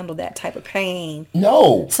able to handle that type of pain.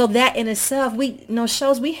 No. So that in itself,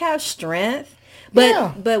 shows we have strength.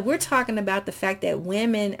 But we're talking about the fact that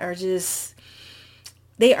women are just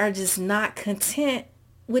not content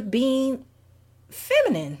with being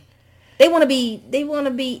feminine. They want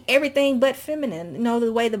to be everything but feminine. You know,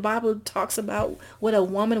 the way the Bible talks about what a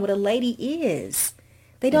lady is.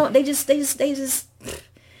 They just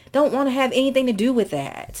don't want to have anything to do with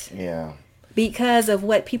that. Yeah. Because of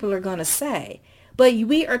what people are going to say. But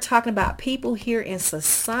we are talking about people here in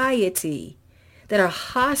society that are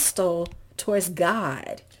hostile towards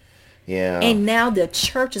God. Yeah. And now the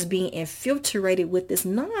church is being infiltrated with this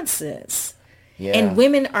nonsense. Yeah. And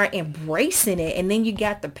women are embracing it. And then you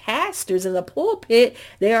got the pastors in the pulpit.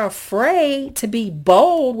 They're afraid to be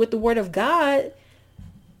bold with the word of God,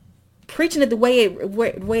 preaching it the way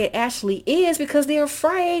it actually is, because they're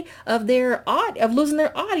afraid of losing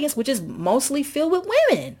their audience, which is mostly filled with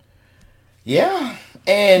women. Yeah.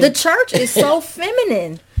 And the church is so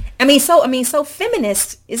feminine. So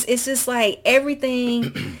feminist. It's just like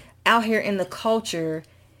everything out here in the culture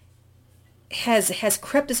has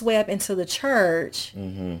crept its way up into the church.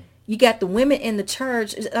 Mm-hmm. You got the women in the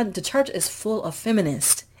church. The church is full of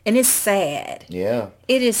feminists, and it's sad. Yeah,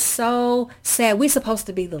 it is so sad. We're supposed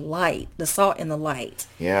to be the light, the salt and the light.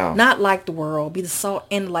 Yeah, not like the world. Be the salt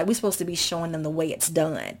and the light. We're supposed to be showing them the way it's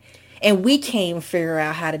done. And we can't even figure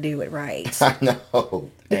out how to do it right. I know.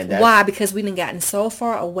 And Why? Because we done gotten so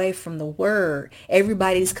far away from the word.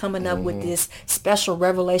 Everybody's coming up with this special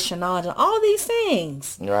revelation knowledge and all these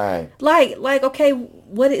things. right. Like, okay,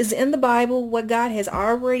 what is in the Bible, what God has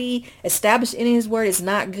already established in his word is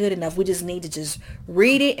not good enough. We just need to just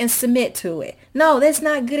read it and submit to it. No, that's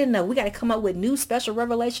not good enough. We got to come up with new special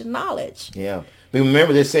revelation knowledge. Yeah. But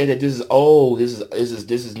remember, they say that this is old. This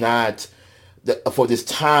is not for this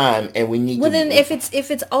time, and we need. Well, then if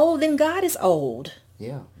it's old, then God is old.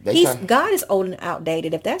 Yeah, God is old and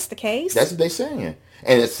outdated. If that's the case, that's what they're saying.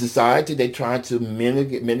 And in society, they're trying to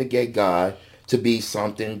mitigate God to be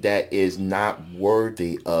something that is not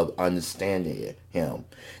worthy of understanding him.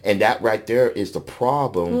 And that right there is the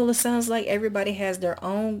problem. Well, it sounds like everybody has their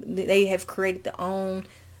own. They have created their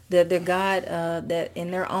God that in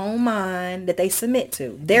their own mind that they submit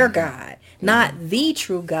to. Their God, not the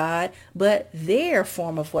true God, but their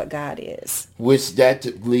form of what God is. Which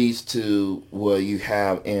that leads to what you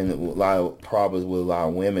have in a lot of problems with a lot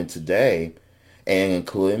of women today, and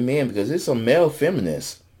including men, because there's some male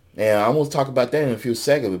feminists. And I'm going to talk about that in a few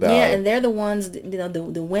seconds about Yeah, and they're the ones,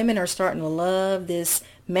 the women are starting to love this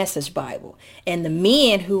Message Bible. And the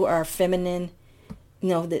men who are feminine,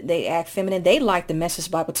 they act feminine, they like the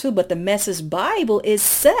Message Bible too, but the Message Bible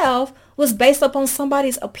itself was based upon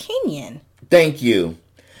somebody's opinion. Thank you.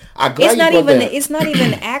 It's not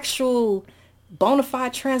even actual bona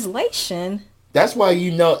fide translation. That's why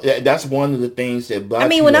that's one of the things that black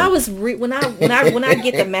people... when I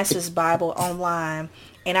get the Message Bible online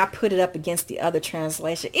and I put it up against the other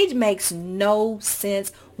translation, it makes no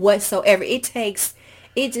sense whatsoever. It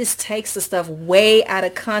just takes the stuff way out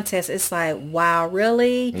of context. It's like, wow,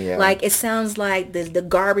 really? Yeah. Like, it sounds like the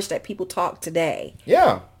garbage that people talk today.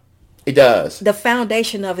 Yeah, it does. The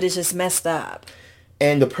foundation of it is just messed up.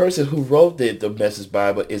 And the person who wrote the Message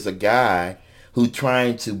Bible is a guy who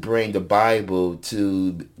trying to bring the Bible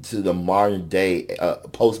to the modern day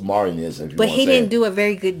postmodernism. But he didn't do a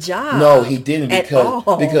very good job. No, he didn't,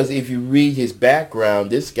 because if you read his background,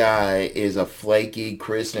 this guy is a flaky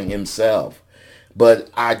Christian himself. But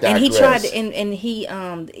I digress. And he tried to, and he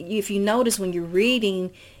if you notice when you're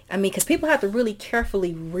reading, because people have to really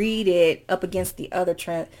carefully read it up against the other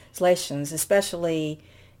translations, especially,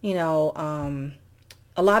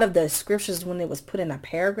 a lot of the scriptures, when it was put in a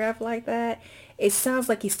paragraph like that, it sounds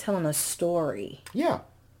like he's telling a story. Yeah.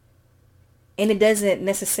 And it doesn't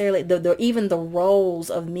necessarily, even the roles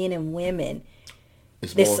of men and women,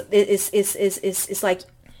 it's like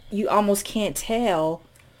you almost can't tell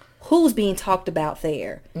who's being talked about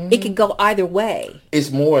there. Mm-hmm. It could go either way. It's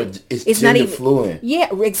gender fluid. Yeah,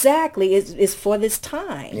 exactly. It's for this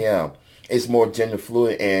time. Yeah. It's more gender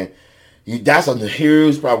fluid, and that's a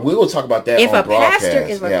huge problem. We will talk about that on broadcast.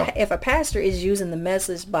 If a pastor is using the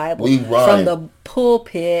Message Bible from the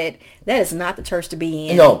pulpit, that is not the church to be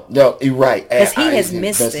in. No, you're right. Because he has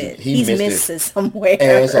missed it. He's missed it somewhere. And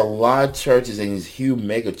there's a lot of churches, and these huge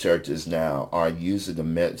mega churches now are using the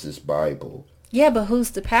Message Bible. Yeah, but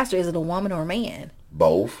who's the pastor? Is it a woman or a man?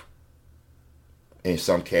 Both. In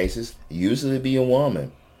some cases, usually be a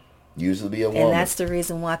woman. And that's the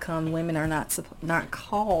reason why women are not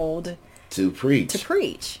called to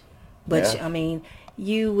preach. But yeah.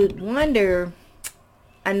 You would wonder.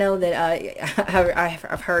 I know that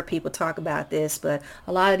I've heard people talk about this, but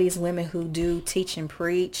a lot of these women who do teach and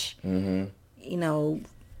preach,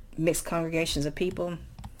 mixed congregations of people,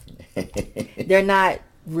 they're not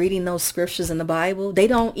reading those scriptures in the Bible. They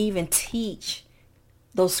don't even teach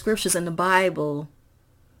those scriptures in the Bible.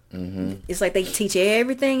 Mm-hmm. It's like they teach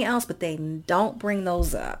everything else, but they don't bring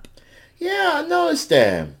those up. Yeah, I noticed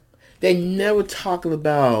that. They never talk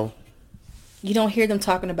about... You don't hear them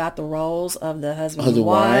talking about the roles of the husband and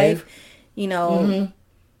wife.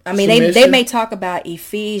 Mm-hmm. They may talk about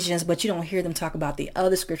Ephesians, but you don't hear them talk about the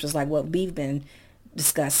other scriptures like what we've been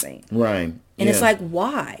discussing. Right. And it's like,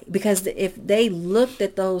 why? Because if they looked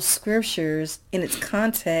at those scriptures in its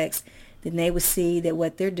context, then they would see that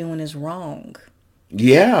what they're doing is wrong.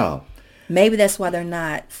 Yeah. Maybe that's why they're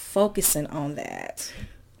not focusing on that.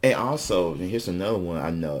 And also, here's another one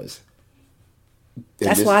I noticed.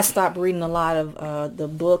 That's why I stopped reading a lot of the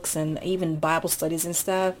books and even Bible studies and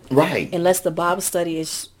stuff. Right. Unless the Bible study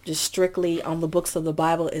is just strictly on the books of the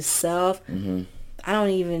Bible itself. Mm-hmm. I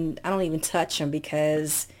don't even touch them,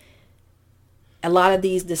 because a lot of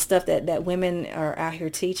the stuff that women are out here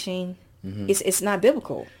teaching, mm-hmm. it's not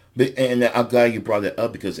biblical. And I'm glad you brought that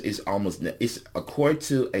up, because it's according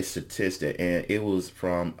to a statistic, and it was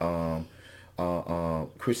from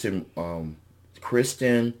Christian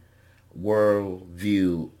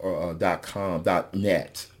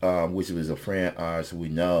worldview.net, which was a friend of ours who we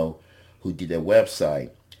know, who did that website.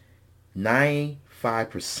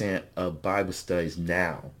 95% of Bible studies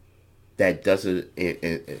now that doesn't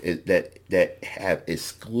that have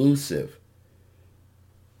exclusive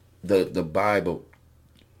the Bible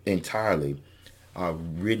entirely are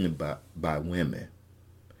written by women.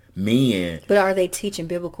 Men. But are they teaching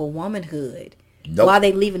biblical womanhood? Nope. Why are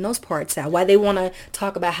they leaving those parts out? Why they want to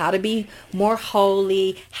talk about how to be more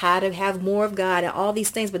holy, how to have more of God, and all these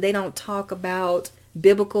things, but they don't talk about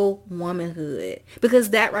biblical womanhood? Because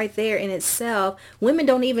that right there in itself, women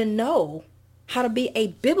don't even know how to be a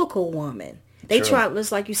biblical woman. They try,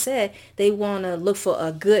 just like you said, they want to look for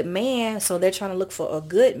a good man, so they're trying to look for a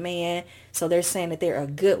good man, so they're saying that they're a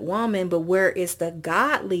good woman, but where is the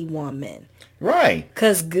godly woman? Right.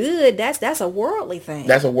 Because good, that's a worldly thing.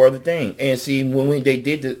 That's a worldly thing. And see, when he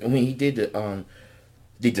did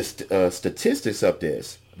the statistics of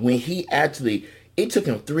this, when he actually, it took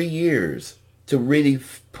him 3 years to really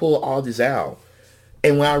pull all this out.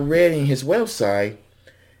 And when I read in his website,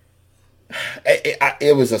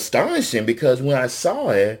 it was astonishing, because when I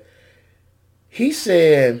saw it, he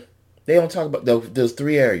said they don't talk about those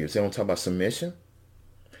 3 areas. They don't talk about submission.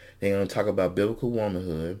 They don't talk about biblical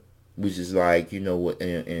womanhood, which is like, what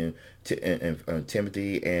in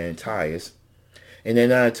Timothy and Titus. And they're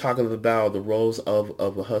not talking about the roles of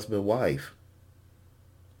a husband and wife.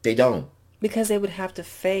 They don't. Because they would have to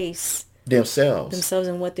face themselves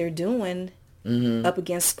and what they're doing up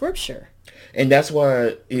against Scripture. And that's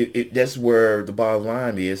why that's where the bottom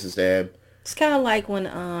line is that it's kind of like when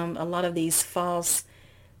a lot of these false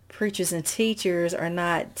preachers and teachers are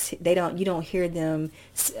not, you don't hear them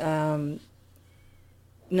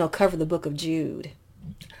cover the book of Jude.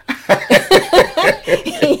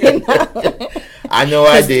 I know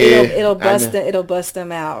I did. It'll bust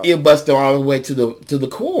them out. It'll bust them all the way to the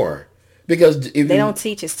core, because if they don't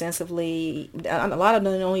teach extensively. A lot of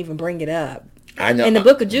them don't even bring it up. I know. And the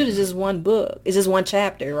book of Jude is just one book. It's just one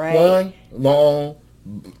chapter, right? One long.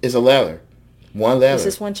 It's a letter. One letter. It's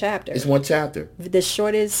just one chapter. It's one chapter. The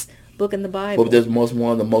shortest book in the Bible. But there's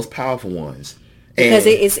one of the most powerful ones. Because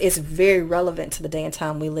it's very relevant to the day and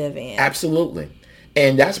time we live in. Absolutely.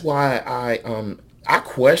 And that's why I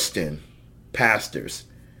question pastors.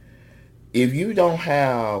 If you don't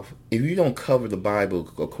cover the Bible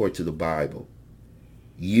according to the Bible,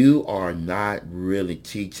 you are not really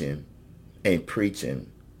teaching and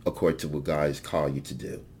preaching according to what God has called you to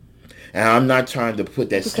do. And I'm not trying to put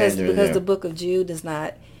that standard in there. Because the book of Jude it's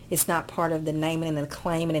not part of the naming and the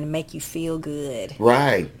claiming and make you feel good.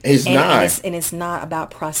 Right. It's not. And it's not about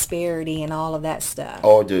prosperity and all of that stuff.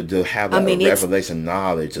 Or to have revelation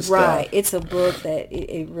knowledge and stuff. Right. It's a book that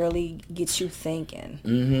it really gets you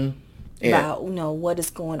thinking about, what is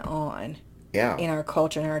going on in our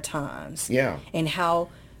culture and our times. Yeah. And how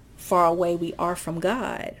far away we are from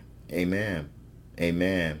God. Amen.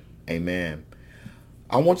 Amen. Amen.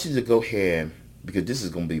 I want you to go ahead, because this is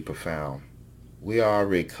going to be profound. We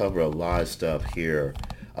already covered a lot of stuff here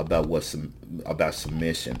about about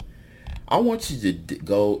submission. I want you to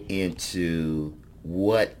go into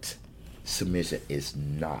what submission is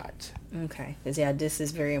not. Okay. Because this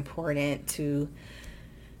is very important to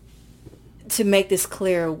make this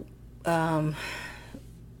clear.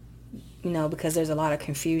 Because there's a lot of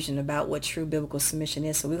confusion about what true biblical submission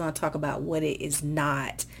is. So we're going to talk about what it is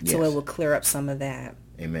not. Yes. So it will clear up some of that.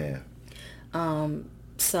 Amen.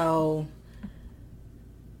 So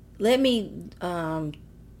let me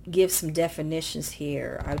give some definitions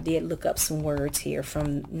here. I did look up some words here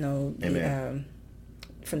from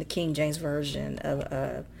from the King James Version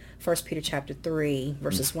of 1 Peter chapter 3,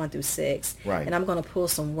 verses 1 through 6. Right. And I'm going to pull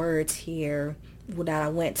some words here that I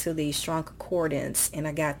went to the Strong Concordance, and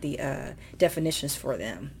I got the definitions for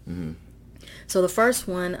them. Mm-hmm. So the first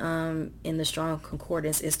one in the Strong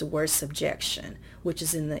Concordance is the word subjection, which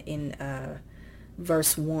is in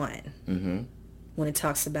verse 1. Mm-hmm. When it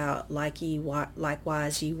talks about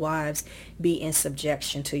likewise ye wives, be in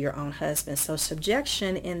subjection to your own husbands. So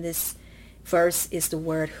subjection in this verse is the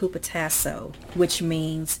word hupotasso, which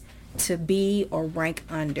means to be or rank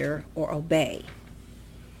under or obey.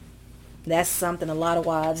 That's something a lot of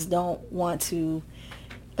wives don't want to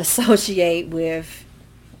associate with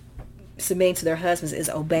submitting to their husbands, is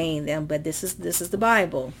obeying them, but this is the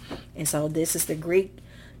Bible. And so this is the Greek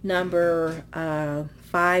number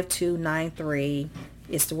 5293.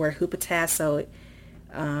 It's the word hupotasso.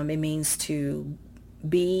 It means to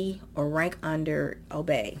be or rank under,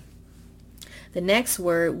 obey. The next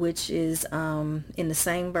word, which is in the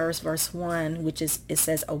same verse 1, which is, it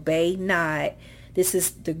says obey not. This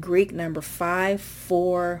is the Greek number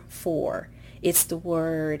 544. It's the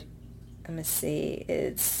word, let me see,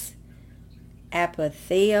 it's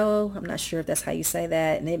apatheo. I'm not sure if that's how you say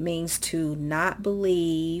that. And it means to not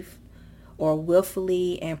believe or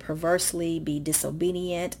willfully and perversely be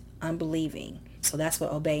disobedient, unbelieving. So that's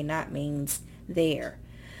what obey not means there.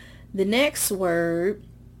 The next word,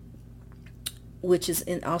 which is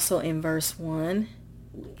also in verse 1,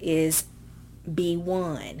 is be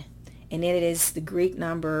one. And it is the Greek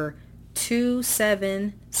number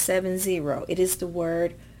 2770. It is the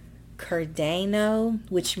word kardano,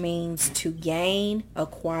 which means to gain,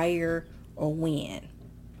 acquire, or win.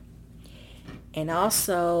 And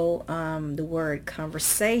also the word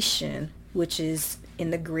conversation, which is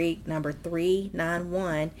in the Greek number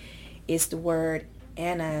 391, is the word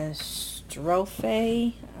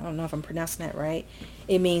anastrophe. I don't know if I'm pronouncing that right.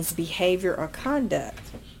 It means behavior or conduct.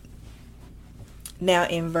 Now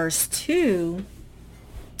in verse 2,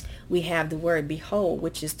 we have the word behold,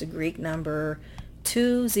 which is the Greek number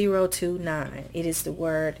 2029. It is the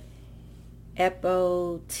word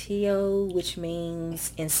epoteo, which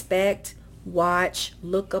means inspect, watch,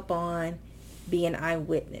 look upon, be an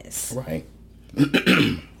eyewitness. Right.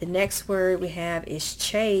 The next word we have is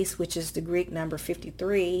chase, which is the Greek number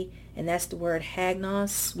 53, and that's the word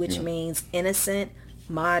hagnos, which means innocent,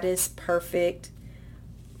 modest, perfect,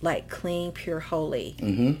 like clean, pure, holy.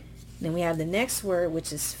 Then we have the next word,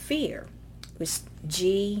 which is fear, which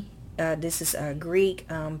this is Greek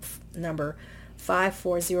number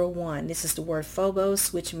 5401. This is the word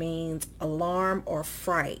phobos, which means alarm or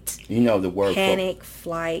fright. You know the word panic,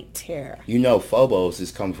 flight, terror. You know phobos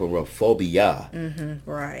is coming from a phobia.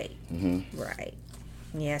 Right. Right.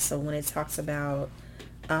 Yeah, so when it talks about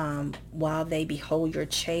while they behold your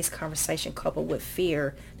chase conversation coupled with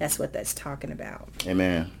fear, that's what that's talking about.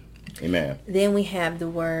 Amen. Amen. Then we have the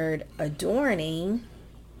word adorning,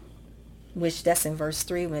 which that's in verse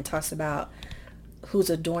 3 when it talks about whose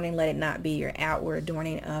adorning let it not be your outward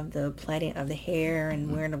adorning of the plaiting of the hair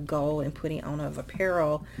and wearing of gold and putting on of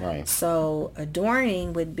apparel. Right. So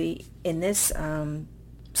adorning would be, in this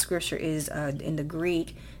scripture is in the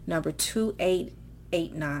Greek number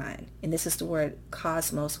 2889. And this is the word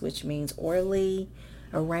cosmos, which means orderly,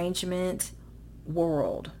 arrangement,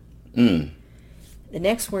 world. The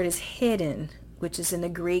next word is hidden, which is in the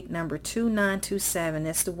Greek number 2927.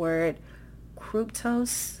 That's the word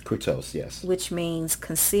kryptos. Kryptos, yes. Which means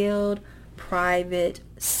concealed, private,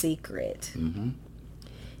 secret. Then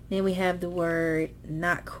we have the word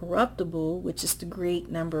not corruptible, which is the Greek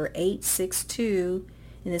number 862.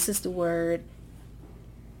 And this is the word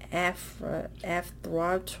Aphthratos.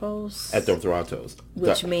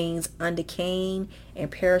 Which means undecaying,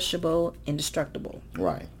 imperishable, indestructible.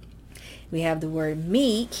 Right. We have the word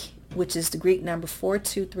meek, which is the Greek number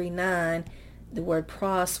 4239. The word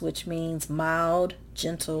pros, which means mild,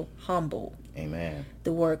 gentle, humble. Amen.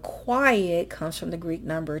 The word quiet comes from the Greek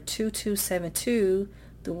number 2272.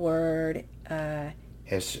 The word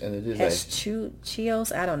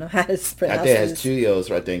heschchios. I don't know how to pronounce it. I think heschchios,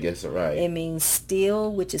 I think it's right. It means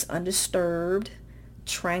still, which is undisturbed,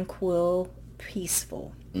 tranquil,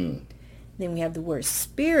 peaceful. Then we have the word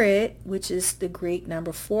spirit, which is the Greek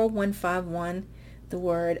number 4151. The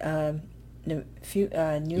word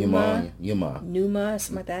pneuma,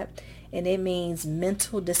 something like that. And it means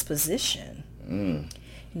mental disposition. And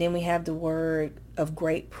then we have the word of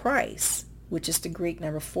great price, which is the Greek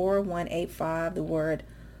number 4185. The word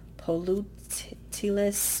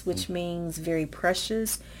polutilis, which means very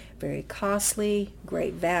precious, very costly,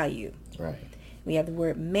 great value. Right. We have the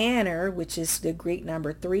word manner, which is the Greek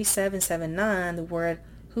number 3779. The word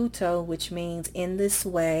huto, which means in this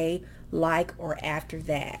way, like or after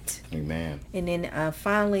that. Amen. And then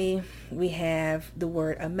finally, we have the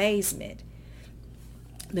word amazement.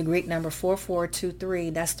 The Greek number 4423,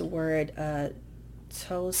 that's the word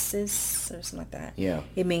tosis or something like that. Yeah.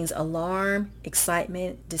 It means alarm,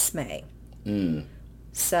 excitement, dismay.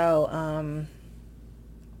 So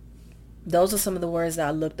those are some of the words that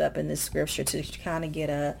I looked up in this scripture to kind of get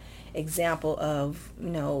a example of,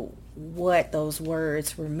 what those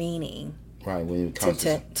words were meaning. Right, when it comes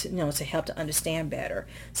to help to understand better.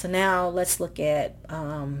 So now let's look at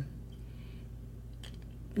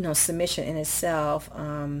submission in itself.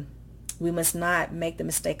 We must not make the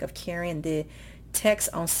mistake of carrying the text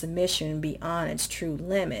on submission beyond its true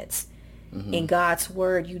limits. In God's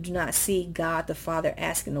word, you do not see God the Father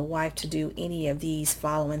asking the wife to do any of these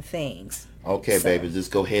following things. Okay, baby,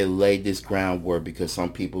 just go ahead and lay this groundwork because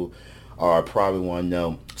some people are probably want to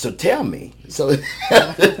know. So tell me. So go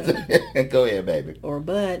ahead, baby. Or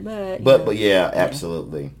but yeah,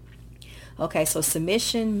 absolutely. Okay, so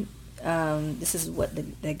submission. This is what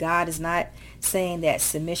that God is not saying that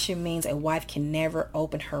submission means a wife can never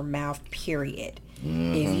open her mouth. Period.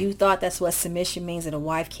 If you thought that's what submission means, that a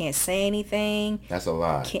wife can't say anything, That's a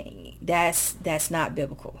lie. that's not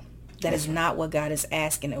biblical. That is not what God is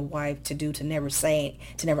asking a wife to do, to never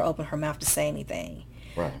open her mouth to say anything.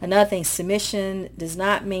 Right. Another thing, submission does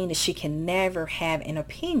not mean that she can never have an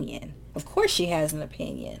opinion. Of course she has an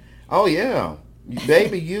opinion. Oh yeah.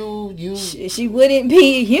 Baby, you She wouldn't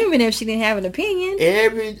be human if she didn't have an opinion.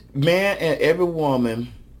 every man and every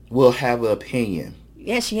woman will have an opinion.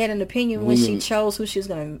 Yeah, she had an opinion when she chose who she's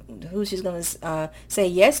gonna say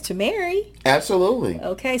yes to marry. Absolutely.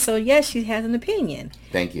 Okay, so yes, she has an opinion.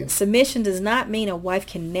 Thank you. Submission does not mean a wife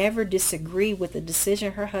can never disagree with the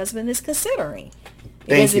decision her husband is considering.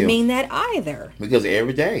 It doesn't mean that either. Because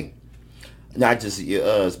every day, not just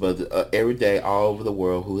us, but every day all over the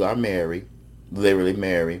world who are married, literally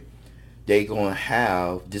married, they gonna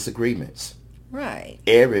have disagreements. Right.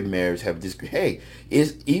 Every marriage have hey,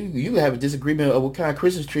 you have a disagreement of what kind of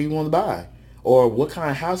Christmas tree you want to buy, or what kind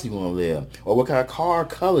of house you want to live, or what kind of car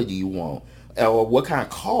color do you want, or what kind of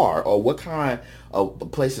car, or what kind of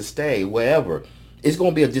place to stay, whatever. It's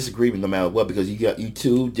gonna be a disagreement no matter what, because you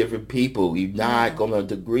two different people. You're not gonna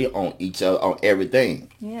agree on each other on everything.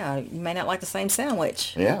 Yeah, you may not like the same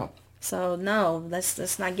sandwich. Yeah. So no,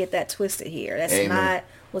 let's not get that twisted here. That's Amen. not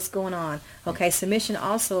what's going on. Okay, submission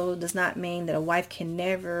also does not mean that a wife can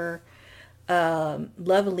never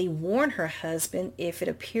lovingly warn her husband if it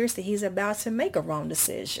appears that he's about to make a wrong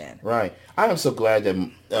decision. Right. I am so glad that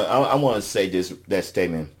I want to say that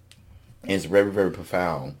statement is very, very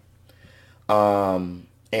profound.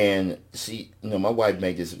 And she, my wife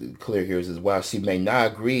made this clear here as well. She may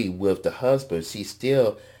not agree with the husband. She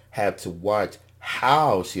still have to watch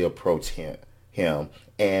how she approach him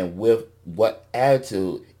and with what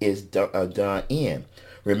attitude is done in.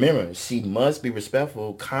 Remember, she must be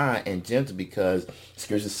respectful, kind, and gentle, because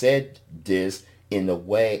Scripture said this in the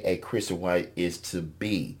way a Christian wife is to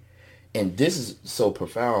be. And this is so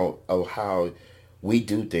profound of how we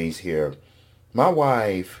do things here. My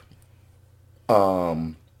wife,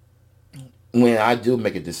 when I do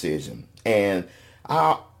make a decision, and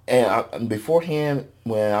beforehand,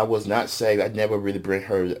 when I was not saved, I never really bring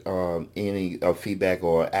her any feedback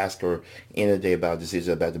or ask her anything about decisions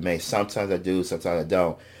about to make. Sometimes I do, sometimes I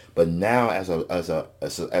don't. But now, as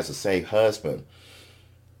a saved husband,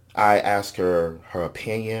 I ask her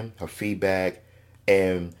opinion, her feedback,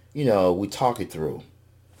 and we talk it through.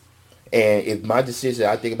 And if my decision,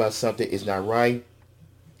 I think about something is not right,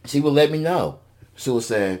 she will let me know. She will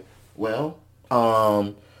say, well,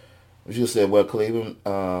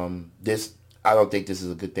 Cleveland, this, I don't think this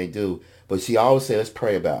is a good thing to do. But she always say, let's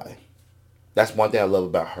pray about it. That's one thing I love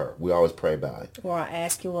about her. We always pray about it. Or I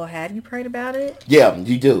ask you, well, have you prayed about it? Yeah,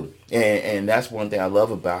 you do. And that's one thing I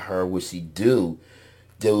love about her, which she do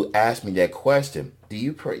ask me that question. Do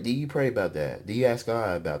you pray about that? Do you ask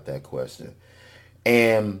God about that question?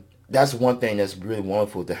 And that's one thing that's really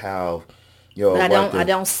wonderful to have. But I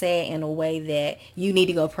don't say it in a way that you need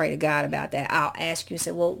to go pray to God about that. I'll ask you and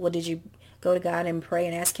say, well, what did you go to God and pray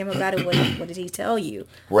and ask him about it? What did he tell you?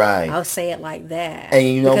 Right. I'll say it like that.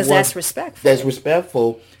 And because that's respectful. That's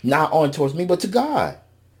respectful, not only towards me, but to God.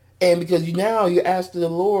 And because you ask the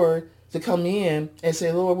Lord to come in and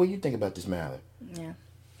say, Lord, what do you think about this matter? Yeah.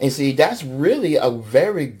 And see, that's really a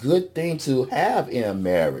very good thing to have in a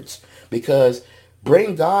marriage, because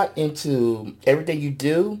bring God into everything you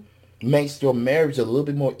do makes your marriage a little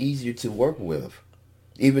bit more easier to work with.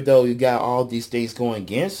 Even though you got all these things going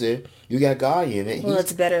against it, you got God in it. Well,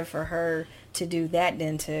 it's better for her to do that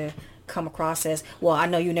than to come across as, well, I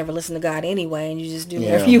know you never listen to God anyway, and you just do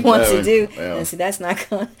whatever you want to do. Yeah. And see, that's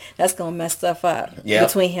gonna mess stuff up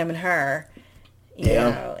between him and her. You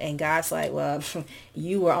know, and God's like, well,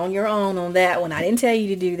 you were on your own on that one. I didn't tell you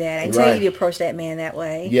to do that. I didn't tell you to approach that man that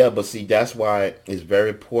way. Yeah, but see, that's why it's very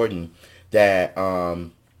important that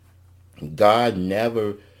God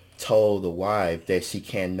never told the wife that she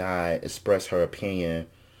cannot express her opinion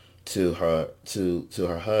to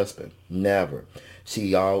her husband. Never.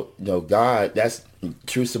 God, that's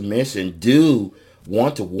true submission, do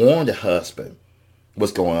want to warn the husband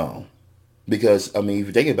what's going on. Because, if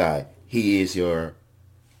you think about it, he is your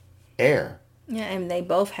heir. Yeah, and they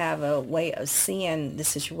both have a way of seeing the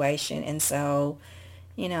situation. And so,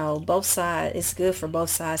 both sides, it's good for both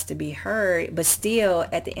sides to be heard. But still,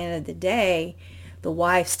 at the end of the day, the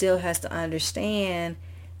wife still has to understand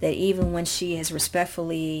that even when she has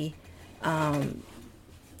respectfully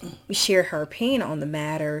shared her opinion on the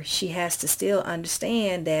matter, she has to still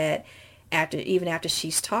understand that even after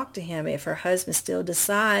she's talked to him, if her husband still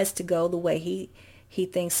decides to go the way he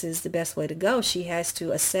thinks is the best way to go, she has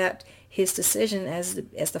to accept his decision as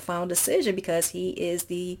the final decision, because he is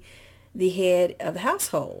the the head of the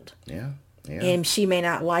household. Yeah. Yeah. And she may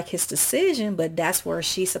not like his decision, but that's where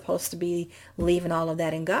she's supposed to be leaving all of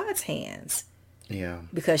that in God's hands. Yeah.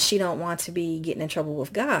 Because she don't want to be getting in trouble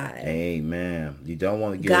with God. Amen. You don't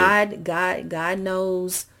want to get God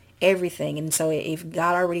knows everything. And so if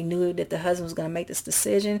God already knew that the husband was going to make this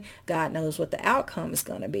decision, God knows what the outcome is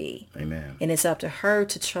going to be. Amen. And it's up to her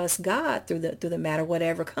to trust God through the matter,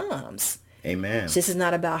 whatever comes. Amen. This is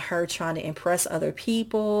not about her trying to impress other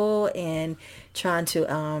people and trying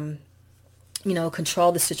to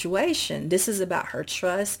control the situation. This is about her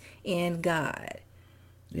trust in God.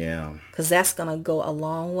 Yeah. Because that's going to go a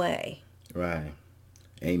long way. Right.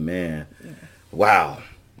 Amen. Yeah. Wow.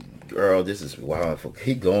 Girl, this is wonderful.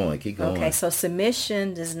 Keep going. Okay, so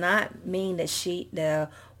submission does not mean that the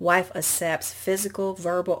wife accepts physical,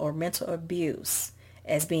 verbal, or mental abuse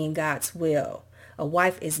as being God's will. A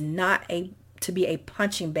wife is not to be a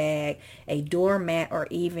punching bag, a doormat, or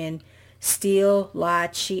even steal, lie,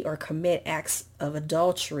 cheat, or commit acts of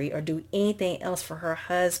adultery or do anything else for her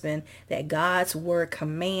husband that God's word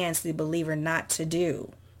commands the believer not to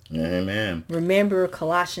do. Amen. Remember,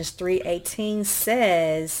 Colossians 3:18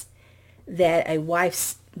 says that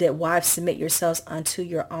wives submit yourselves unto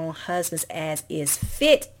your own husbands as is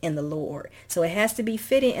fit in the Lord. So it has to be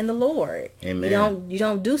fitting in the Lord. Amen. You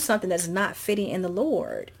don't do something that's not fitting in the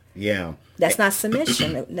Lord. Yeah. That's not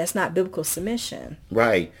submission. That's not biblical submission.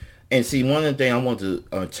 Right. And see, one of the things I want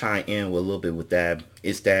to chime in with a little bit with that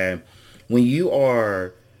is that when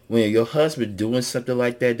your husband doing something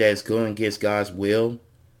like that's going against God's will,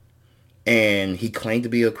 and he claimed to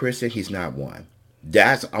be a Christian, he's not one.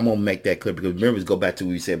 I'm gonna make that clear, because remember, go back to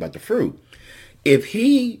what we said about the fruit. If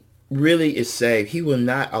he really is saved, he will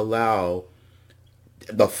not allow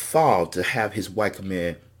the thought to have his wife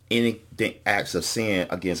commit any acts of sin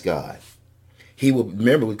against God. He will,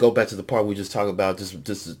 remember, we go back to the part we just talked about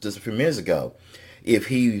just a few minutes ago. If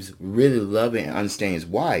he's really loving and understanding his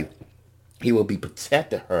wife, he will be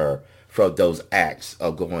protecting her from those acts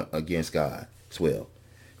of going against God's will.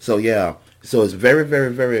 So yeah, so it's very,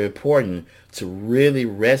 very, very important to really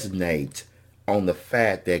resonate on the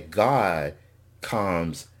fact that God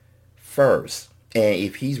comes first. And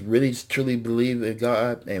if he's really truly believes in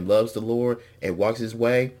God and loves the Lord and walks his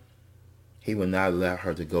way, he will not allow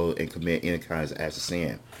her to go and commit any kinds of acts of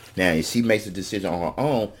sin. Now, if she makes a decision on her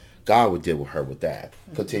own, God will deal with her with that.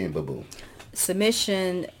 Continue, Babu.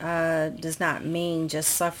 Submission does not mean just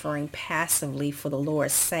suffering passively for the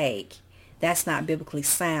Lord's sake. That's not biblically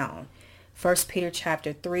sound. 1 Peter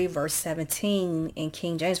chapter 3, verse 17 in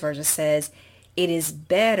King James Version says, "It is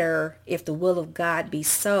better, if the will of God be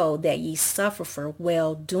so, that ye suffer for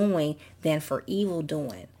well-doing than for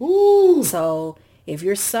evil-doing." Ooh. So if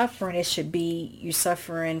you're suffering, it should be you're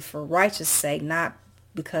suffering for righteous sake, not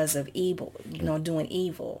because of evil, doing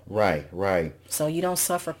evil. Right. So you don't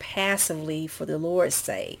suffer passively for the Lord's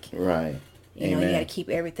sake. Right. You got to keep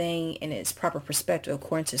everything in its proper perspective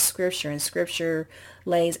according to Scripture. And Scripture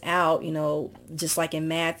lays out, just like in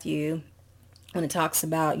Matthew, when it talks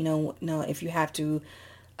about, if you have to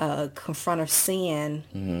confront a sin,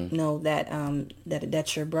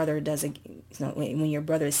 that your brother does, when your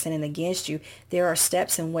brother is sinning against you, there are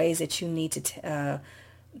steps and ways that you need to,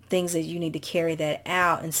 things that you need to carry that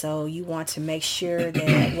out. And so you want to make sure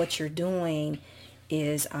that what you're doing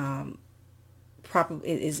is proper,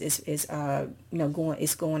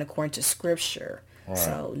 going according to Scripture. Right.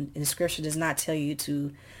 So, and Scripture does not tell you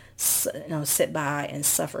to sit by and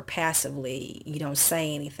suffer passively. You don't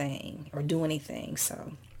say anything or do anything.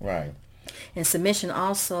 So right. And submission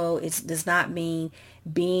also does not mean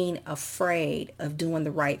being afraid of doing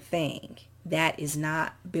the right thing. That is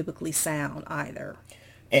not biblically sound either.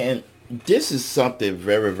 And this is something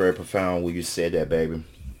very, very profound when you said that, baby.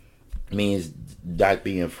 It means not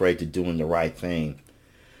being afraid to doing the right thing.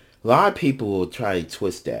 A lot of people will try to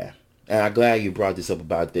twist that. And I'm glad you brought this up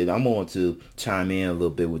about that. I'm going to chime in a little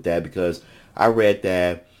bit with that, because I read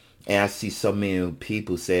that and I see so many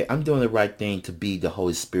people say, I'm doing the right thing to be the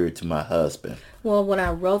Holy Spirit to my husband. Well, when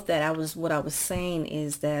I wrote that, what I was saying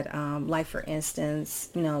is that, like for instance,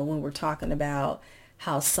 when we're talking about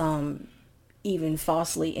how some even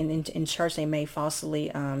falsely in church, they may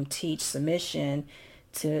falsely teach submission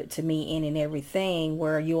to me in and everything,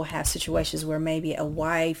 where you'll have situations where maybe a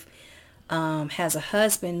wife has a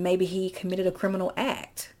husband, maybe he committed a criminal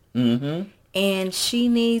act. Mm-hmm. And she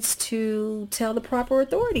needs to tell the proper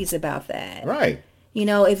authorities about that. Right.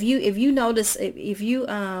 If you notice, if you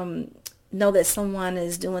know that someone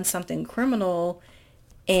is doing something criminal,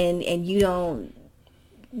 and you don't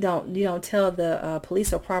tell the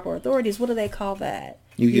police or proper authorities, what do they call that?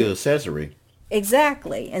 You get accessory.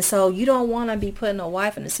 Exactly. And so you don't want to be putting a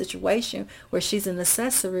wife in a situation where she's an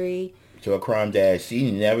accessory to a crime that she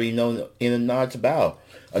never even know in and out about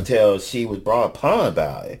until she was brought upon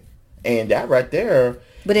about it. And that right there.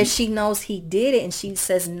 But if she knows he did it and she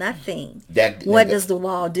says nothing, what does the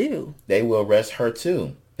law do? They will arrest her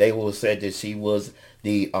too. They will say that she was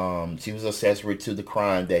she was accessory to the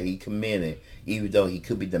crime that he committed, even though he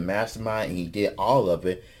could be the mastermind and he did all of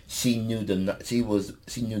it. She knew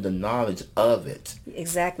she knew the knowledge of it.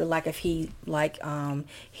 Exactly, like if he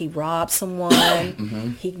he robbed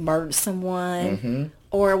someone, he murdered someone,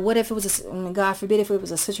 or what if it was God forbid if it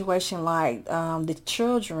was a situation like the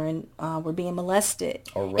children were being molested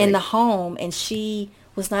in the home and she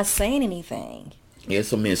was not saying anything. There's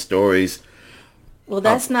so many stories. Well,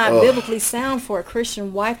 that's not biblically sound for a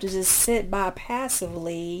Christian wife to just sit by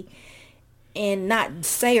passively and not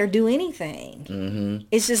say or do anything.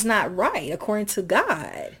 It's just not right according to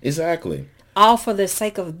God. Exactly. All for the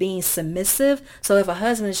sake of being submissive. So if a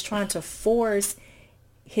husband is trying to force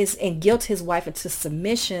and guilt his wife into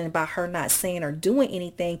submission by her not saying or doing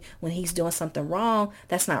anything when he's doing something wrong,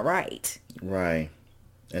 that's not right. Right.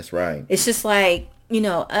 That's right. It's just like,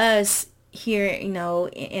 us here, in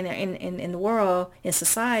the world, in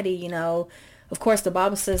society, of course, the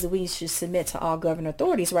Bible says that we should submit to all governing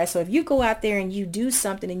authorities, right? So if you go out there and you do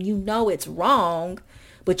something and you know it's wrong,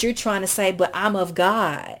 but you're trying to say, but I'm of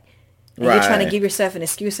God, and you're trying to give yourself an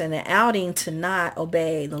excuse and an outing to not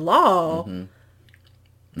obey the law,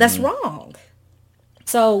 that's wrong.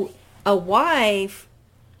 So a wife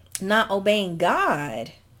not obeying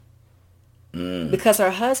God because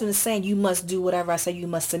her husband is saying, you must do whatever I say, you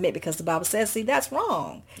must submit, because the Bible says, see, that's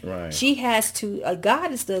wrong. Right. She has to,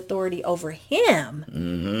 God is the authority over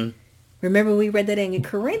him. Remember we read that in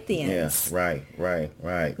Corinthians. Yeah,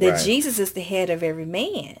 right. That Jesus is the head of every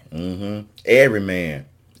man. Every man.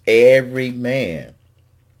 And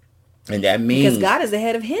that means... because God is the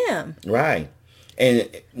head of him. Right. And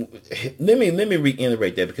let me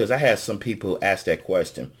reiterate that, because I had some people ask that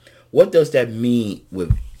question. What does that mean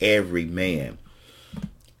with every man?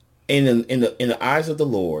 In the eyes of the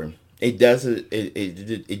Lord, it doesn't.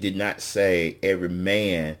 It did not say every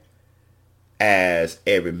man as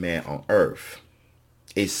every man on earth.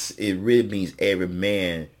 It really means every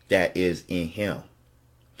man that is in Him.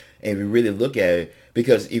 And if you really look at it,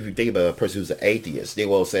 because if you think about a person who's an atheist, they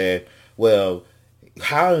will say, well,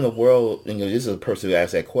 how in the world, this is a person who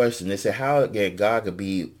asked that question. They said, how can God could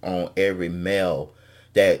be on every male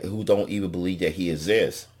who don't even believe that he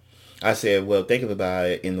exists? I said, well, think about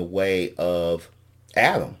it in the way of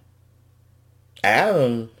Adam.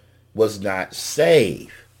 Adam was not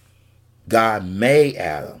saved. God made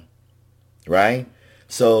Adam, right?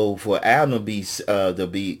 So for Adam to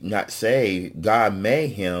be not saved, God made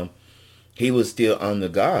him. He was still under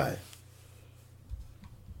God.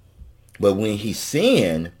 But when he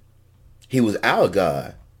sinned, he was out of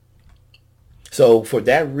God. So for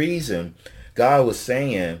that reason, God was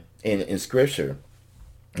saying in Scripture,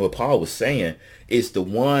 what Paul was saying, is the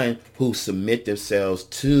one who submit themselves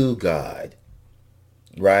to God,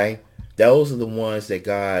 right? Those are the ones that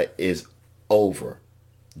God is over.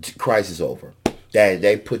 Christ is over. That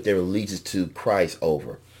they put their allegiance to Christ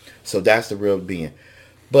over. So that's the real being.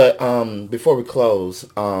 But before we close,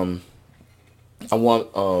 I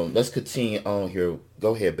want let's continue on here.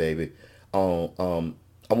 Go ahead, baby. I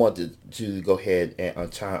want to go ahead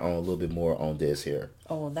and chime on a little bit more on this here.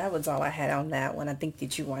 Oh, well, that was all I had on that one. I think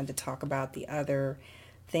that you wanted to talk about the other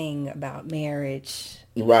thing about marriage.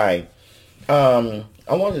 Right. I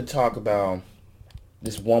wanted to talk about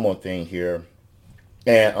this one more thing here.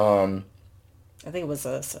 And I think it was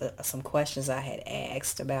some questions I had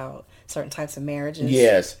asked about certain types of marriages.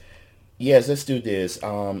 Yes, let's do this.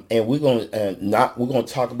 And we're gonna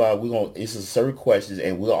talk about this is certain questions,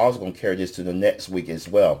 and we're also gonna carry this to the next week as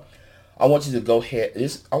well. I want you to go ahead.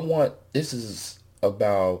 This is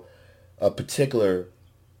about a particular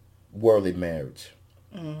worldly marriage.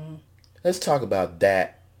 Let's talk about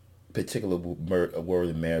that particular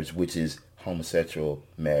worldly marriage, which is homosexual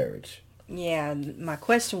marriage. Yeah, my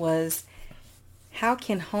question was, how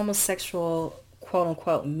can homosexual quote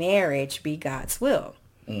unquote marriage be God's will?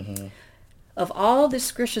 Of all the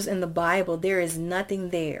scriptures in the Bible, there is nothing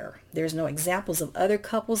there. There's no examples of other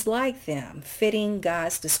couples like them fitting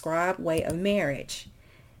God's described way of marriage.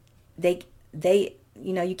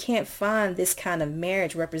 You can't find this kind of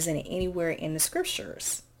marriage represented anywhere in the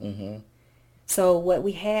scriptures. So what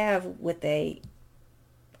we have with a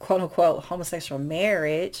quote unquote homosexual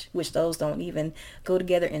marriage, which those don't even go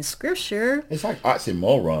together in scripture. It's like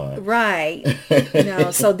oxymoron.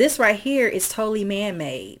 Right. So this right here is totally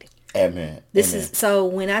man-made. Amen. This Amen. is so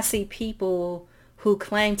when I see people who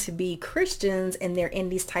claim to be Christians and they're in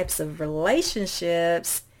these types of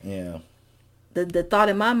relationships, Yeah. the thought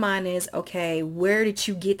in my mind is, okay, where did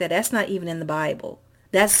you get that? That's not even in the Bible.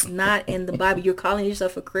 That's not in the Bible. You're calling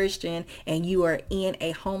yourself a Christian and you are in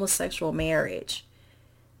a homosexual marriage.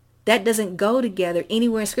 That doesn't go together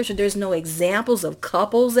anywhere in Scripture. There's no examples of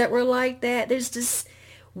couples that were like that. There's just,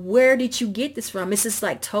 where did you get this from? It's just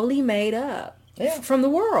like totally made up from the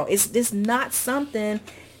world. It's not something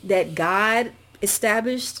that God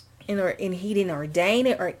established and he didn't ordain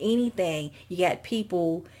it or anything. You got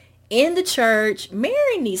people in the church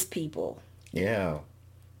marrying these people. Yeah.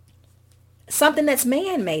 Something that's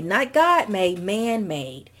man-made, not God-made,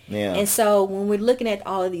 man-made. Yeah. And so when we're looking at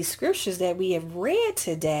all of these scriptures that we have read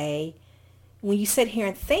today, when you sit here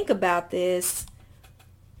and think about this,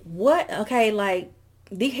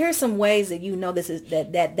 here's some ways that you know this is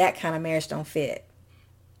that kind of marriage don't fit.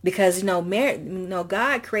 Because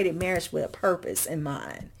God created marriage with a purpose in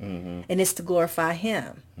mind. Mm-hmm. And it's to glorify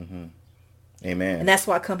him. Mm-hmm. Amen. And that's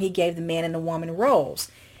why he gave the man and the woman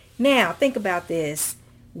roles. Now, think about this.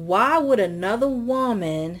 Why would another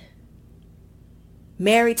woman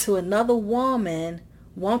married to another woman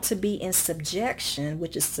want to be in subjection,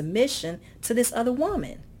 which is submission, to this other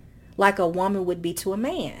woman, like a woman would be to a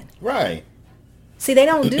man? Right. See, they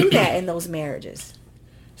don't do that in those marriages.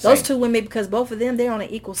 Those two women, because both of them, they're on an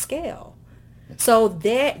equal scale. So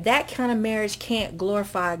that kind of marriage can't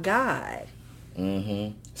glorify God.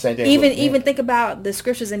 Mm-hmm. Same thing. Even think about the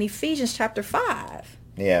scriptures in Ephesians chapter 5.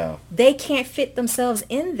 Yeah. They can't fit themselves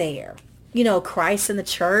in there. Christ and the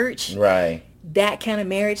church. Right. That kind of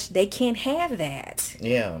marriage, they can't have that.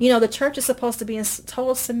 Yeah. The church is supposed to be in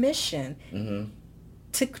total submission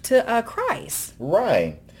to Christ.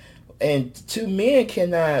 Right. And two men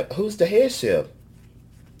cannot, who's the headship?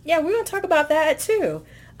 Yeah, we're going to talk about that too.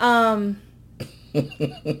 I'm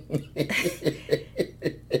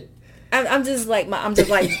just like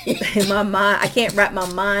in my mind, I can't wrap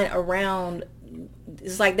my mind around.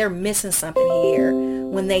 It's like they're missing something here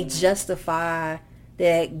when they justify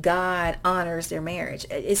that God honors their marriage.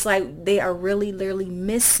 It's like they are really literally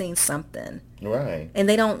missing something. Right. And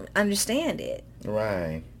they don't understand it.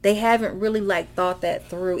 Right. They haven't really thought that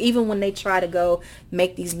through. Even when they try to go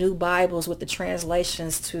make these new Bibles with the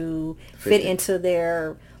translations to fit into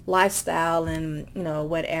their lifestyle and,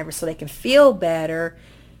 whatever, so they can feel better.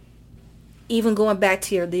 Even going back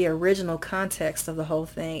to the original context of the whole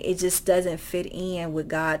thing, it just doesn't fit in with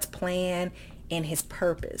God's plan and his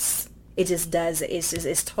purpose. It just doesn't.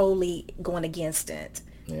 It's totally going against it.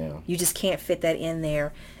 Yeah. You just can't fit that in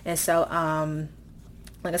there. And so,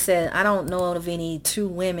 like I said, I don't know of any two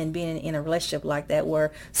women being in a relationship like that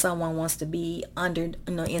where someone wants to be under,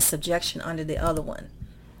 in subjection under the other one.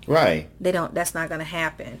 Right. They don't. That's not going to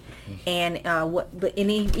happen. And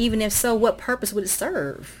even if so, what purpose would it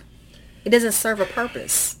serve? It doesn't serve a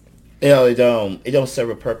purpose. It don't serve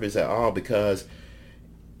a purpose at all, because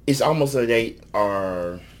it's almost like they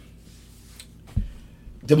are.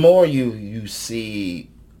 The more you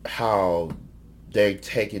see how they're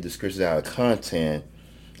taking the scriptures out of content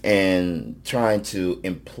and trying to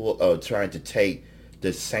take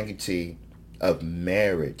the sanctity of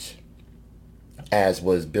marriage as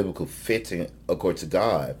was biblical fitting according to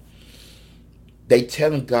God, they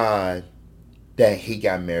telling God that he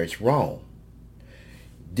got marriage wrong.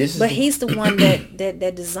 He's the one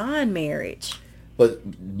that designed marriage. But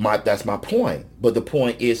that's my point. But the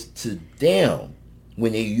point is, to them,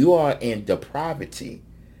 when you are in depravity,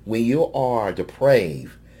 when you are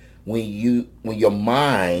depraved, when your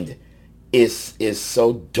mind is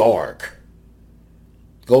so dark.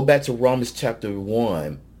 Go back to Romans chapter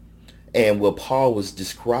 1 and what Paul was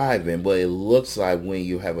describing, what it looks like when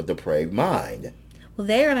you have a depraved mind. Well,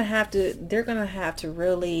 they're gonna have to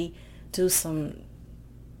really do some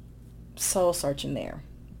soul searching there,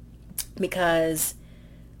 because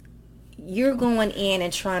you're going in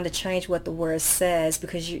and trying to change what the word says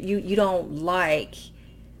because you don't like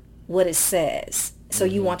what it says. So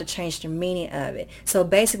you want to change the meaning of it. So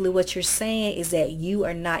basically what you're saying is that you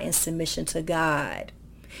are not in submission to God.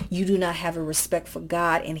 You do not have a respect for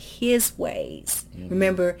God and his ways.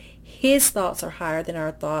 Remember, his thoughts are higher than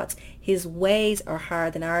our thoughts. His ways are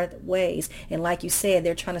higher than our ways. And like you said,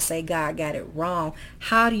 they're trying to say God got it wrong.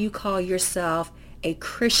 How do you call yourself a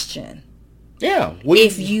Christian? Yeah.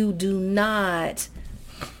 If you do not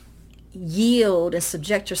yield and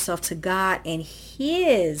subject yourself to God and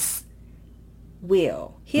his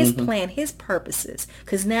will, his plan, his purposes.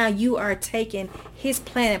 Because now you are taking his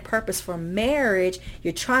plan and purpose for marriage,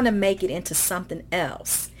 you're trying to make it into something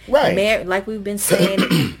else. Right. Like we've been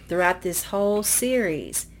saying throughout this whole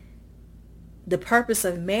series, the purpose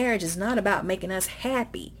of marriage is not about making us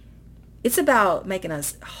happy. It's about making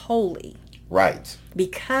us holy. Right.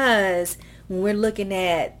 Because when we're looking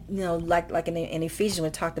at, like in Ephesians, we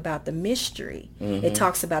talked about the mystery. It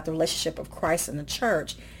talks about the relationship of Christ and the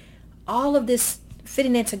church. All of this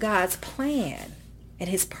fitting into God's plan and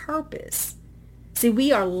his purpose. See,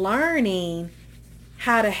 we are learning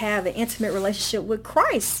how to have an intimate relationship with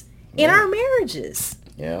Christ in our marriages.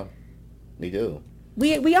 Yeah, we do.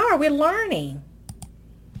 We're learning.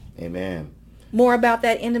 Amen. More about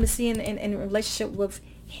that intimacy and relationship with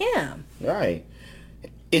him. Right.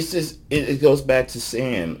 It's just, it goes back to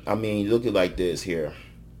saying, I mean, look at it like this here.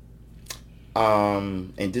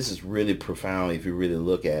 And this is really profound if you really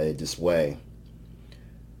look at it this way.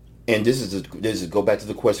 And this is go back to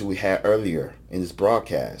the question we had earlier in this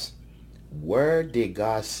broadcast. Where did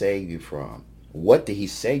God save you from? What did he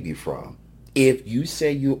save you from? If you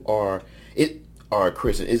say you are a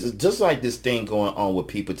Christian, it's just like this thing going on with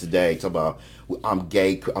people today. Talk about, I'm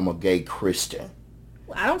a gay Christian.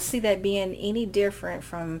 I don't see that being any different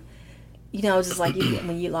from, just like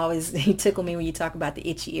when you tickle me when you talk about the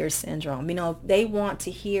itchy ear syndrome. They want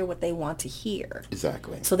to hear what they want to hear.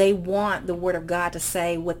 Exactly. So they want the word of God to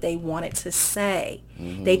say what they want it to say.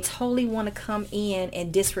 They totally want to come in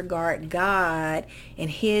and disregard God and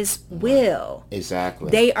his will. Exactly.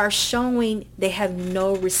 They are showing they have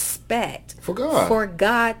no respect for God. For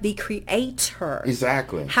God, the creator.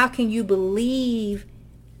 Exactly. How can you believe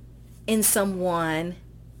in someone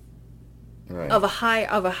of a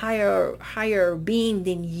higher being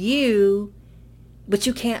than you, but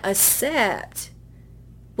you can't accept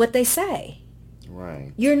what they say?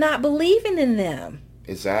 Right. You're not believing in them.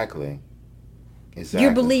 Exactly.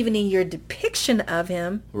 You're believing in your depiction of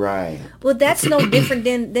him. Right. Well, that's no different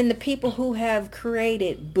than the people who have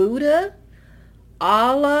created Buddha,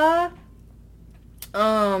 Allah,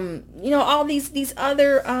 all these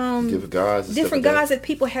other different gods that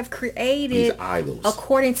people have created, these idols,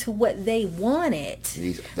 according to what they wanted.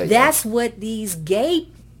 That's what these gay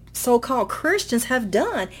so-called Christians have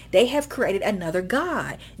done. They have created another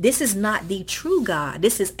god. This is not the true God.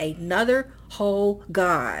 This is another whole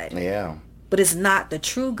god. Yeah. But it's not the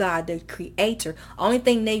true God, the creator. Only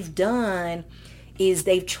thing they've done is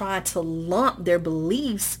they've tried to lump their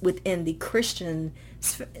beliefs within the Christian,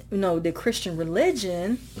 the Christian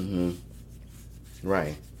religion. Mm-hmm.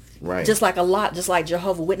 Right. Right. Just like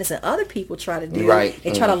Jehovah's Witnesses and other people try to do. Right.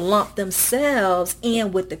 They try to lump themselves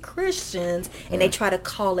in with the Christians, and they try to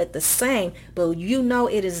call it the same. But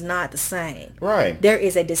it is not the same. Right. There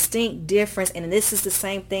is a distinct difference, and this is the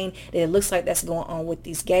same thing that it looks like that's going on with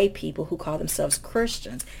these gay people who call themselves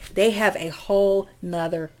Christians. They have a whole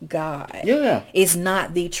nother God. Yeah. It's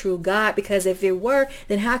not the true God, because if it were,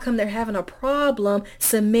 then how come they're having a problem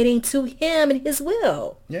submitting to him and his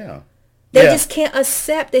will? Yeah. They just can't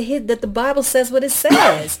accept that the Bible says what it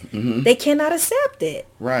says. They cannot accept it.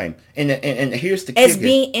 Right. And here's the as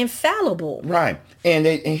being infallible. Right. And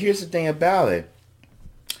here's the thing about it.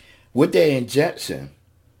 With their injection,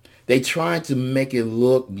 they trying to make it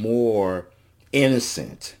look more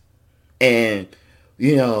innocent. And,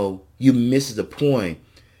 you miss the point.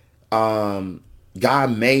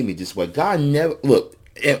 God made me this way. God never, look,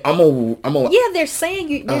 yeah, they're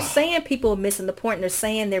saying people are missing the point, and they're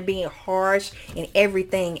saying they're being harsh and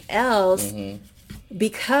everything else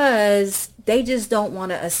because they just don't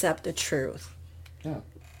want to accept the truth. Yeah.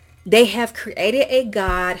 They have created a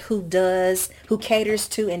God who caters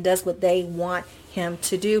to and does what they want him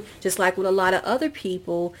to do, just like with a lot of other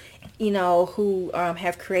people, who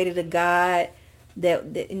have created a God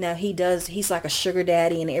that he's like a sugar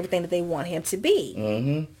daddy and everything that they want him to be.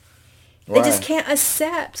 Mm-hmm. They just can't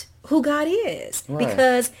accept who God is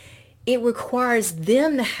because it requires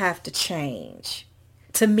them to have to change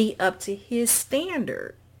to meet up to his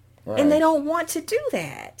standard. Right. And they don't want to do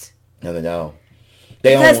that. No, they don't.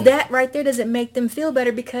 Because that right there doesn't make them feel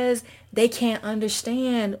better, because they can't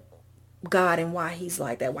understand God and why he's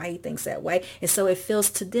like that, why he thinks that way. And so it feels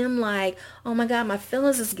to them like, oh my God, my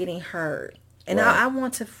feelings is getting hurt. And I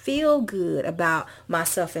want to feel good about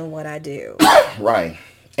myself and what I do. Right.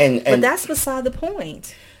 But that's beside the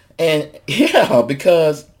point. And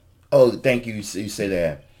because thank you. You say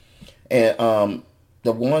that. And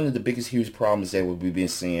one of the biggest huge problems that we've been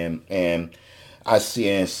seeing, and I see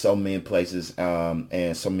in so many places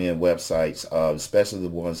and so many websites, especially the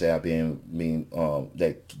ones that have been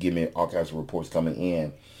that give me all kinds of reports coming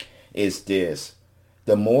in, is this: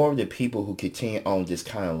 the more the people who continue on this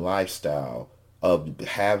kind of lifestyle of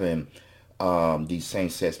having these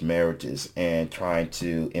same-sex marriages and trying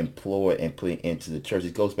to employ and put it into the church.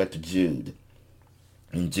 It goes back to Jude.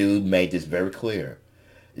 And Jude made this very clear.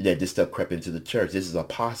 that this stuff crept into the church. This is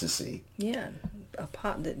apostasy. Yeah.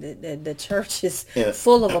 The church is Yeah.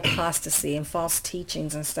 full of apostasy and false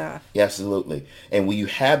teachings and stuff. Absolutely. And when you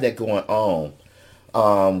have that going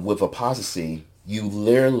on with apostasy, you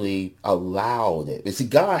literally allowed it. You see,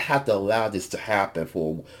 God had to allow this to happen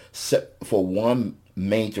for one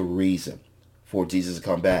major reason, for Jesus to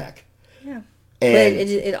come back. Yeah. And But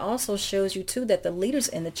it also shows you too that the leaders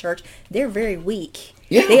in the church, they're very weak.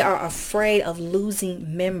 Yeah. They are afraid of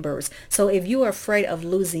losing members. So if you are afraid of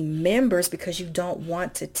losing members because you don't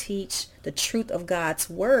want to teach the truth of God's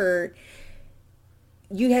word,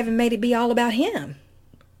 you haven't made it be all about him.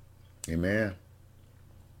 Amen.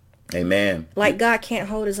 Amen. Like God can't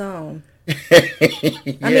hold his own. Yeah.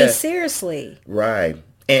 I mean, seriously. Right.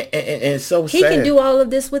 And it's so He sad. can do all of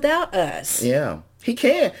this without us. Yeah. He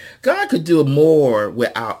can. God could do more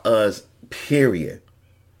without us, period.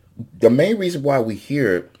 The main reason why we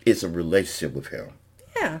here is a relationship with him.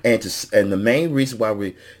 Yeah. And the main reason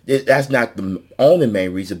why that's not the only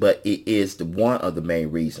main reason, but it is the one of the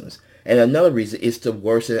main reasons. And another reason is to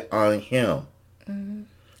worship on him. Mm-hmm.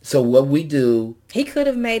 So what we do, He could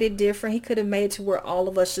have made it different. He could have made it to where all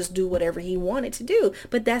of us just do whatever he wanted to do.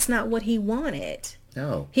 But that's not what he wanted.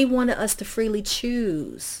 no. He wanted us to freely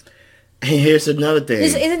choose. And here's another thing.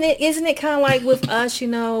 Isn't it kind of like with us, we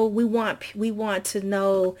want to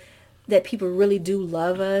know that people really do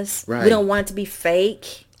love us. Right. We don't want it to be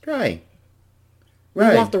fake. Right. We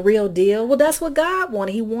Right. want the real deal. Well, that's what God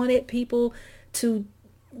wanted. He wanted people to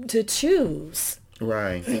choose.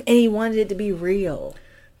 Right. And he wanted it to be real.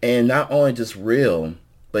 And not only just real,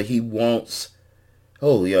 but he wants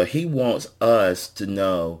us to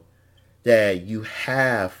know that you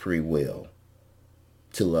have free will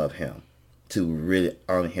to love him, to really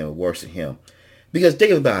honor him, worship him. Because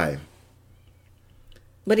think about it.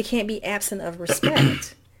 But it can't be absent of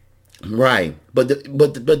respect. Right. But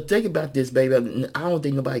think about this, baby. I don't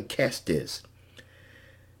think nobody catch this.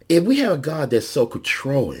 If we have a God that's so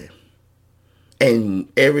controlling,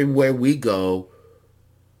 and everywhere we go,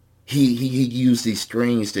 he used these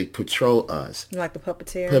strings to control us. Like the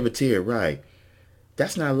puppeteer. Puppeteer, right.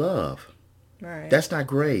 That's not love. Right. That's not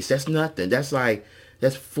grace. That's nothing. That's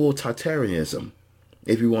full totalitarianism,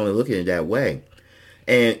 if you want to look at it that way.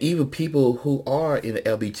 And even people who are in the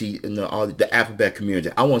LGBT, the alphabet community,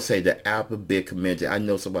 I won't say the alphabet community. I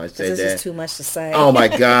know somebody said this that. is too much to say. Oh my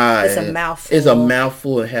God. It's a mouthful. It's a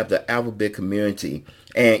mouthful to have the alphabet community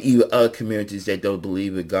and even other communities that don't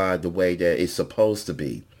believe in God the way that it's supposed to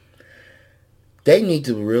be. They need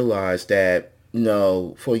to realize that,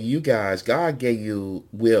 for you guys, God gave you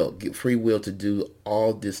free will to do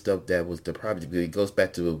all this stuff that was the property. It goes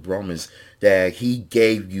back to Romans that he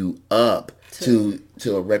gave you up to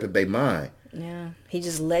a reprobate mind. Yeah. He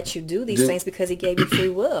just let you do these things because he gave you free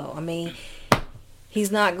will. I mean,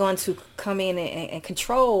 he's not going to come in and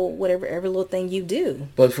control every little thing you do.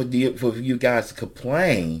 But for you guys to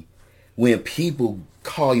complain when people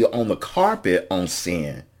call you on the carpet on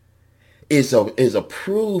sin is a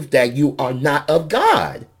proof that you are not of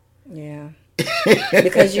God. Yeah.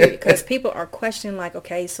 because people are questioning like,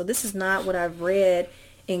 okay, so this is not what I've read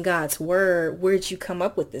in God's word. Where'd you come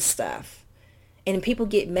up with this stuff? And people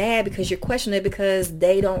get mad because you're questioning it because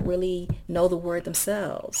they don't really know the word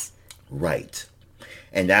themselves. Right.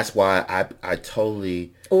 And that's why I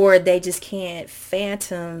totally... Or they just can't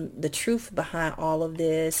fathom the truth behind all of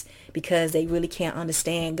this because they really can't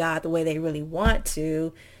understand God the way they really want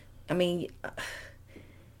to. I mean,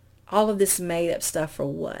 all of this made up stuff for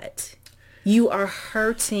what? You are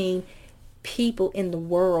hurting people in the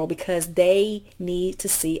world because they need to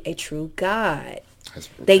see a true God.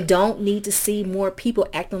 They don't need to see more people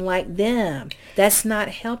acting like them. That's not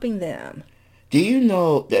helping them. Do you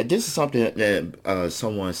know that this is something that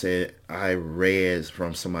someone said, I read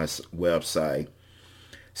from somebody's website,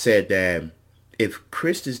 said that if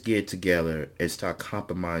Christians get together and start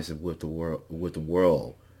compromising with the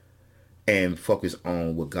world and focus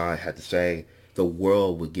on what God had to say, the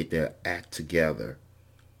world would get their act together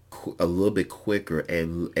a little bit quicker.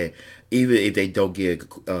 And even if they don't get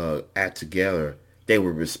act together, they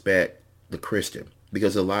will respect the Christian,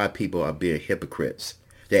 because a lot of people are being hypocrites.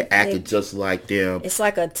 They're acting just like them. It's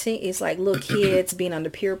like it's like little kids being under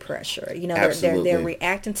peer pressure. They're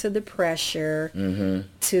reacting to the pressure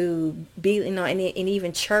to be, and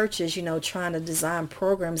even churches, trying to design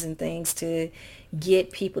programs and things to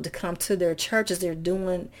get people to come to their churches. They're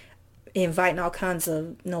inviting all kinds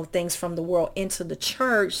of things from the world into the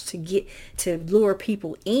church to lure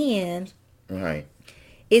people in. Right.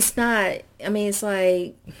 It's not. I mean, it's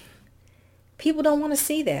like people don't want to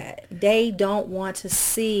see that. They don't want to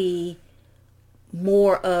see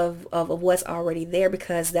more of what's already there,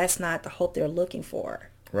 because that's not the hope they're looking for.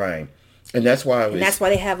 Right. And that's why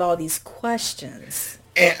They have all these questions.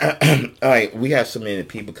 And, all right, we have so many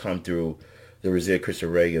people come through the Resilient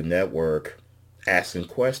Christian Radio Network asking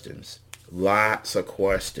questions. Lots of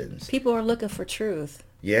questions. People are looking for truth.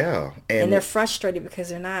 Yeah. And they're frustrated because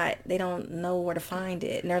they don't know where to find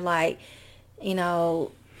it. And they're like,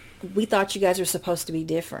 we thought you guys were supposed to be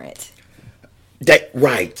different.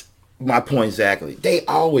 Right. My point exactly. They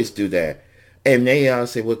always do that. And they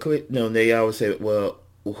always say, they always say, well,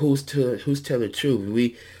 who's telling the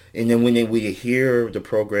truth? And then when we hear the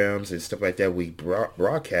programs and stuff like that we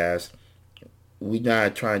broadcast, we're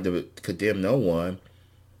not trying to condemn no one.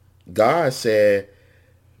 God said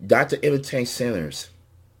not to entertain sinners,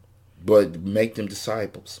 but make them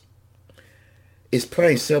disciples. It's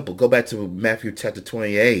plain simple. Go back to Matthew chapter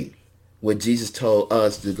 28, where Jesus told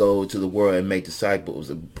us to go to the world and make disciples,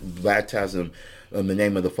 and baptize them in the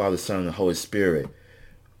name of the Father, Son, and the Holy Spirit.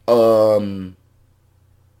 Are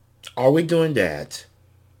we doing that?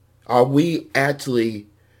 Are we actually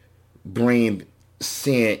bringing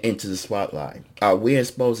sin into the spotlight? Are we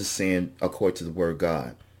exposed to sin according to the Word of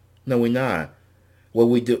God? No, we're not. What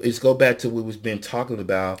we do is go back to what we've been talking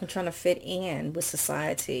about. I'm trying to fit in with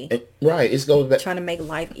society. Right. It's go back. Trying to make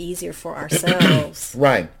life easier for ourselves.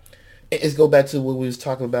 Right. It's go back to what we was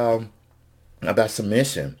talking about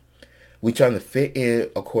submission. We're trying to fit in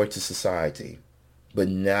according to society, but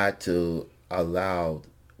not to allow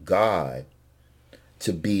God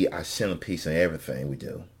to be our centerpiece in everything we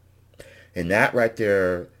do. And that right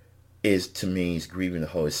there is, to me, is grieving the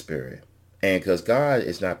Holy Spirit. And because God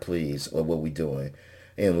is not pleased with what we're doing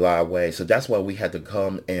in a lot of ways. So that's why we have to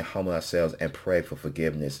come and humble ourselves and pray for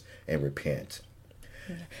forgiveness and repent.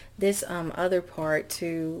 This other part,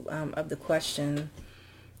 too, of the question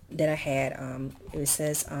that I had, it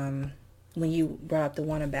says, when you brought up the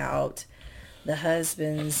one about the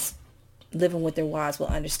husbands living with their wives will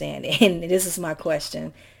understand. And this is my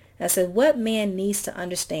question. I said, what man needs to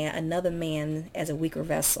understand another man as a weaker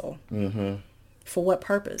vessel? Mm-hmm. For what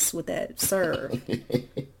purpose would that serve?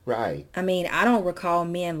 Right. I mean, I don't recall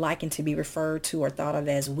men liking to be referred to or thought of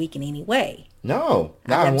as weak in any way. No.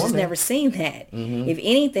 I've just never seen that. Mm-hmm. If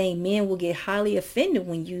anything, men will get highly offended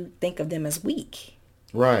when you think of them as weak.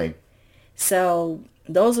 Right. So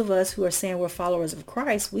those of us who are saying we're followers of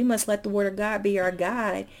Christ, we must let the Word of God be our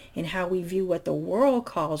guide in how we view what the world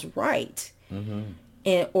calls right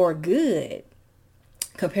or good,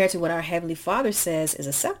 compared to what our Heavenly Father says is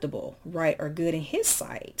acceptable, right, or good in His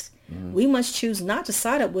sight. Mm-hmm. We must choose not to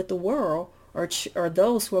side up with the world or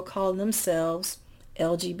those who are calling themselves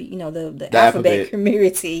LGBT, the alphabet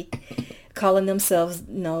community, calling themselves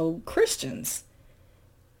Christians,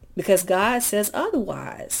 because God says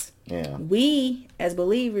otherwise. Yeah. We, as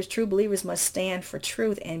believers, true believers, must stand for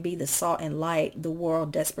truth and be the salt and light the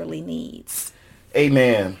world desperately needs.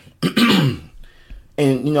 Amen.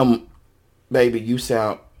 And, baby, you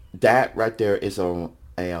sound, that right there is an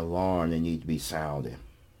alarm that needs to be sounded.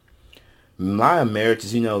 My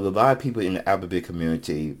marriages, a lot of people in the alphabet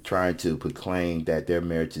community trying to proclaim that their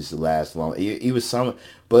marriages last long. Even some,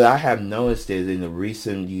 but I have noticed that in the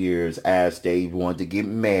recent years, as they want to get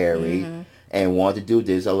married, mm-hmm. and want to do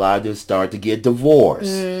this, a lot of them start to get divorced.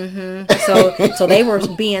 Mm-hmm. So they were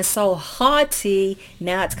being so haughty.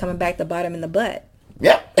 Now it's coming back to bite them in the butt.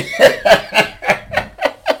 Yep.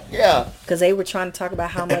 Yeah. Because they were trying to talk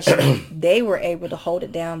about how much they were able to hold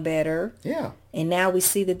it down better. Yeah. And now we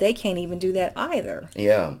see that they can't even do that either.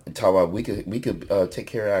 Yeah. And talk about we could take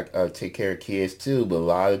care of kids too, but a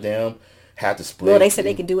lot of them have to split. Well, they said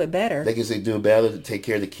they can do it better. They can do it better to take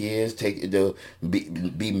care of the kids,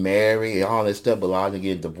 be married and all that stuff. But a lot of them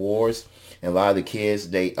get divorced, and a lot of the kids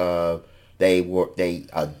they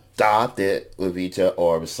adopted with each other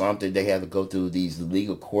or something. They have to go through these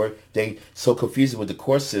legal court. They so confused with the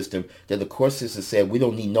court system that the court system said we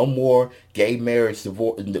don't need no more gay marriage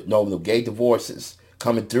gay divorces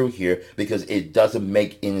coming through here because it doesn't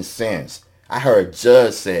make any sense. I heard a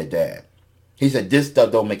judge said that. He said this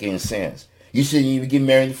stuff don't make any sense. You shouldn't even get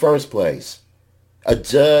married in the first place. A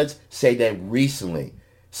judge said that recently.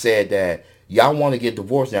 Said that y'all want to get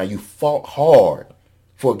divorced now. You fought hard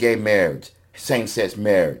for gay marriage, same-sex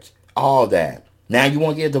marriage, all that. Now you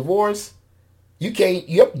want to get a divorce? You can't.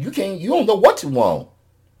 You don't know what you want.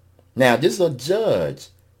 Now this is a judge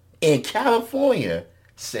in California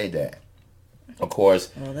said that. Of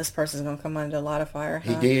course. Well, this person's gonna come under a lot of fire.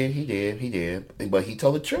 Huh? He did. But he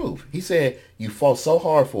told the truth. He said you fought so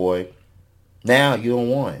hard for it. Now you don't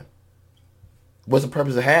want it. What's the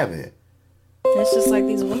purpose of having it? It's just like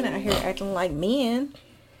these women out here acting like men.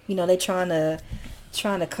 They trying to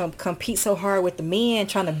trying to compete so hard with the men,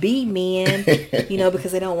 trying to be men,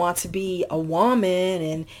 because they don't want to be a woman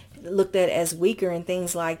and looked at as weaker and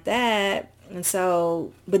things like that. And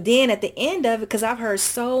so, but then at the end of it, because I've heard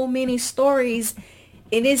so many stories,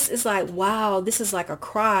 it's like, wow, this is like a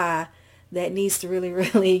cry that needs to really,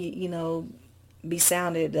 really, be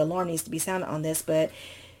sounded. The alarm needs to be sounded on this. But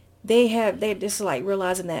they're just like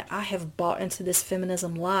realizing that I have bought into this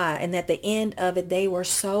feminism lie, and at the end of it, they were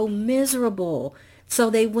so miserable. So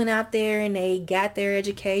they went out there and they got their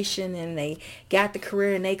education and they got the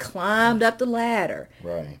career and they climbed up the ladder.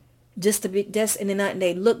 Right. And then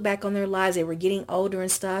they look back on their lives. They were getting older and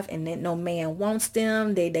stuff, and then no man wants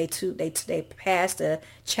them. They passed the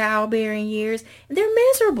childbearing years, and they're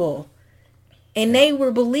miserable. And they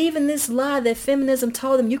were believing this lie that feminism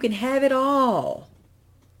told them you can have it all.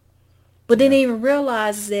 But they didn't even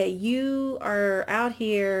realize that you are out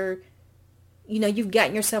here, you've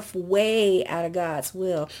gotten yourself way out of God's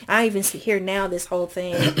will. I even hear now this whole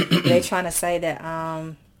thing, they're trying to say that,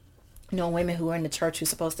 women who are in the church who's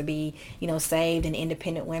supposed to be, saved and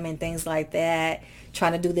independent women, things like that,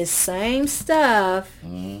 trying to do this same stuff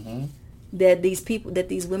that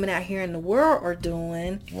these women out here in the world are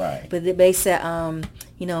doing. Right. But they said,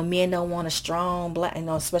 men don't want a strong black,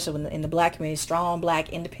 especially in the black community, strong black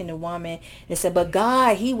independent woman. They said, but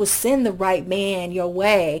God, he will send the right man your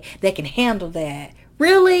way that can handle that.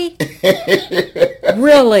 Really?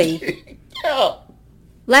 Really? Yeah.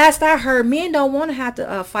 Last I heard, men don't want to have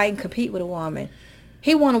to fight and compete with a woman.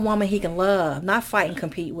 He want a woman he can love, not fight and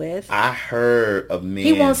compete with. I heard of men.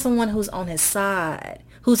 He wants someone who's on his side,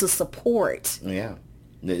 who's a support. Yeah.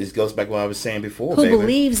 This goes back to what I was saying before, who baby.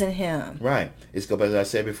 believes in him. Right. This goes back to what I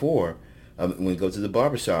said before. When we go to the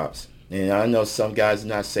barbershops. And I know some guys are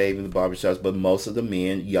not saved in the barbershops, but most of the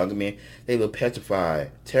men, younger men, they look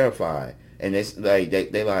petrified, terrified. And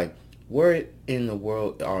they like, where in the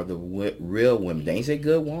world are the real women? They ain't say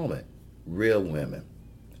good woman. Real women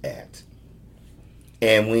at.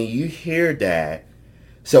 And when you hear that,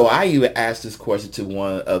 so I even asked this question to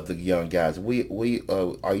one of the young guys. Are you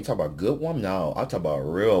talking about good woman? No, I'm talking about a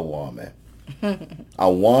real woman.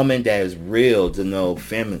 A woman that is real, to know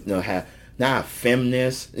not a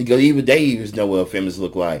feminist. Because even they even know what a feminist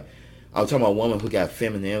look like. I'm talking about a woman who got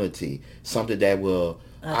femininity, something that will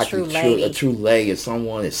a true lady is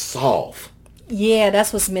someone that's soft. Yeah,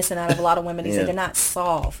 that's what's missing out of a lot of women. They say they're not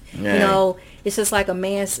soft. Yeah. It's just like a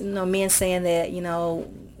man, men saying that,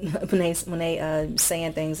 when they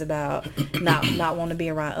saying things about not wanting to be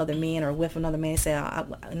around other men or with another man. Say,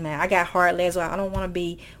 I got hard legs. I don't want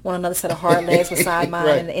to want another set of hard legs beside mine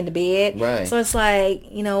right. in the bed. Right. So it's like,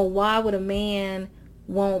 why would a man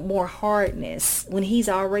want more hardness when he's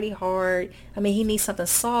already hard? I mean, he needs something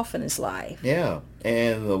soft in his life. Yeah.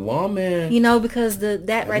 And the woman, because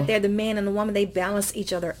that right there, the man and the woman, they balance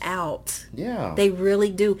each other out. Yeah. They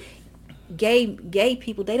really do. Gay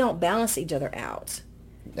people, they don't balance each other out.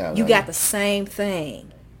 No, you got the same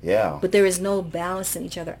thing. Yeah. But there is no balancing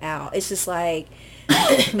each other out. It's just like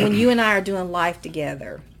when you and I are doing life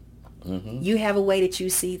together, you have a way that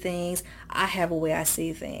you see things. I have a way I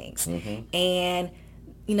see things. And,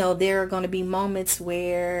 there are going to be moments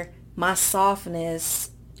where my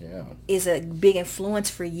softness is a big influence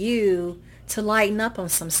for you to lighten up on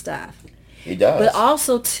some stuff. It does. But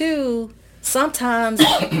also, too, sometimes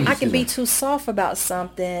I can be too soft about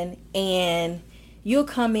something, and you'll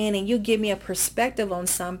come in and you'll give me a perspective on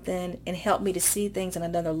something and help me to see things in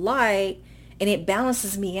another light, and it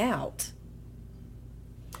balances me out.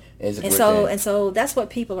 And so that's what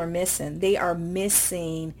people are missing. They are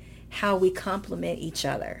missing how we complement each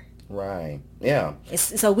other. Right. Yeah.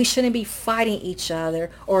 So we shouldn't be fighting each other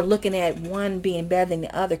or looking at one being better than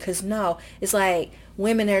the other. Because no, it's like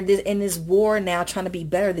women are in this war now trying to be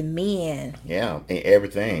better than men. Yeah, in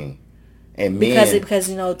everything. And men, because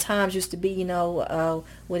times used to be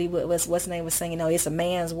what's his name was saying, it's a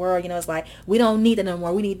man's world. It's like we don't need it no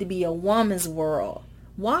more. We need to be a woman's world.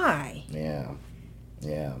 Why? Yeah.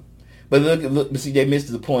 But look, see, they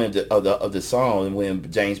missed the point of the song when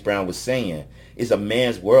James Brown was saying it's a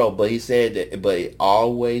man's world, but he said that, but he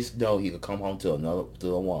always know he could come home to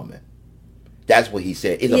a woman. That's what he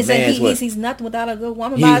said. It's a man's world. He's nothing without a good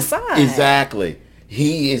woman by his side. Exactly.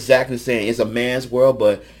 He exactly saying it's a man's world,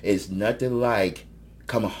 but it's nothing like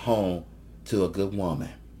coming home to a good woman.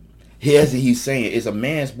 He's saying it's a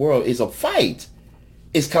man's world. It's a fight.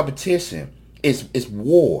 It's competition. It's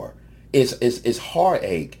war. It's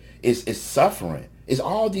heartache. It's suffering. It's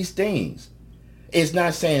all these things. It's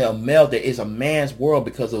not saying a male that it's a man's world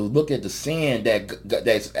because of look at the sin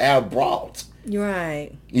that's Al brought.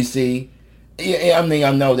 Right. You see, Yeah, I mean,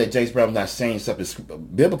 I know that James Brown's not saying something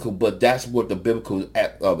biblical, but that's what the biblical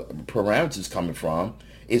parameters coming from.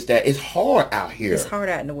 Is that it's hard out It's here. hard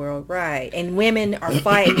out in the world, right? And women are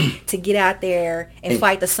fighting to get out there and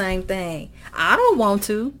fight the same thing. I don't want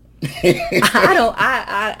to. I don't.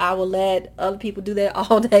 I will let other people do that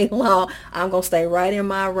all day long. I'm gonna stay right in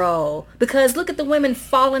my role because look at the women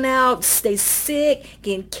falling out. They sick,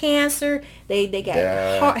 getting cancer. They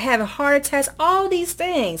got having heart attacks. All these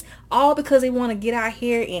things, all because they want to get out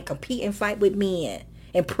here and compete and fight with men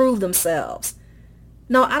and prove themselves.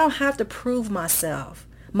 No, I don't have to prove myself.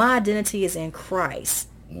 My identity is in Christ.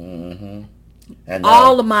 Mm-hmm. And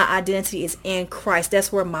All of my identity is in Christ. That's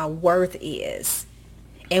where my worth is.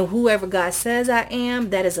 And whoever God says I am,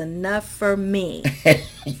 that is enough for me.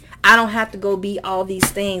 I don't have to go be all these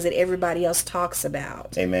things that everybody else talks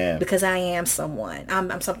about. Amen. Because I am someone.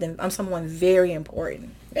 I'm someone very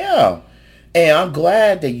important. Yeah. And I'm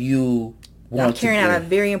glad that you want I'm carrying out a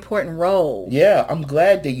very important role. Yeah, I'm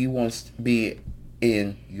glad that you want to be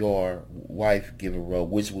in your wife giver role,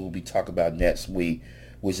 which we'll be talking about next week,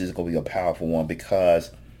 which is going to be a powerful one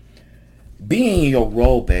because being in your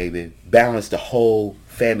role, baby, balance the whole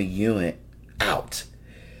family unit out.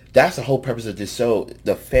 That's the whole purpose of this show,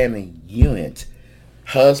 the family unit.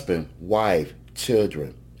 Husband, wife,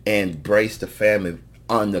 children, and embrace the family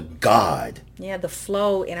under God. Yeah, the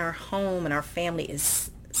flow in our home and our family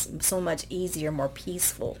is so much easier, more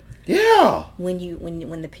peaceful. Yeah. When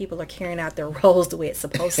the people are carrying out their roles the way it's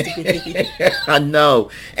supposed to be. I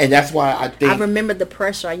know. And that's why I think I remember the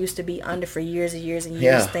pressure I used to be under for years and years and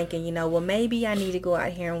years thinking, well, maybe I need to go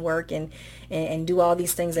out here and work and do all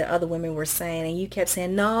these things that other women were saying. And you kept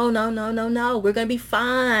saying, no, we're going to be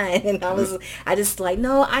fine. And I just like,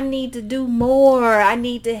 no, I need to do more. I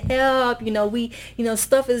need to help. We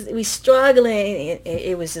struggling.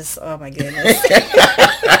 It was just, oh my goodness.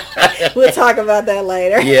 We'll talk about that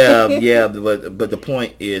later. yeah. But the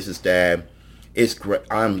point is that it's great.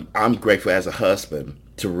 I'm grateful as a husband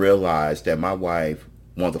to realize that my wife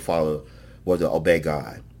wanted to obey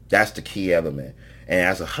God. That's the key element. And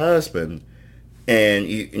as a husband, and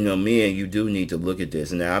me and you do need to look at this.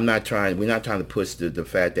 And now we're not trying to push the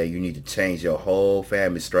fact that you need to change your whole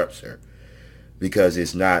family structure because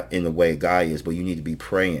it's not in the way God is. But you need to be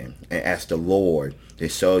praying and ask the Lord to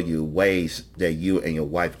show you ways that you and your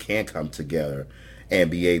wife can come together and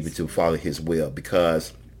be able to follow his will.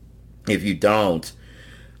 Because if you don't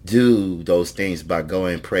do those things by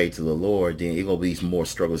going and pray to the Lord, then it's going to be more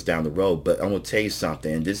struggles down the road. But I'm going to tell you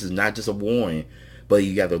something, and this is not just a warning, but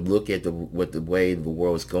you got to look at the way the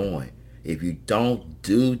world is going. If you don't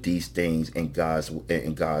do these things in God's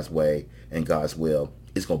way and God's will,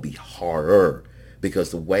 it's going to be harder.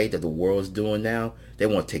 Because the way that the world's doing now, they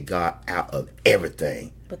want to take God out of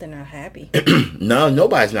everything. But they're not happy. No,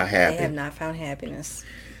 nobody's not happy. They have not found happiness.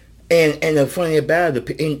 And the funny about it,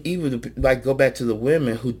 and even go back to the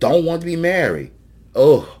women who don't want to be married.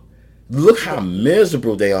 Oh, look how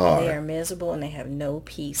miserable they are. They are miserable and they have no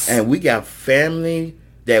peace. And we got family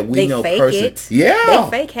that we know fake personally. it. Yeah.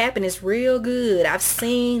 They fake happiness real good. I've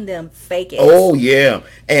seen them fake it. Oh, yeah.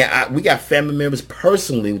 And we got family members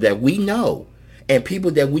personally that we know. And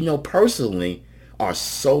people that we know personally are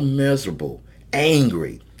so miserable,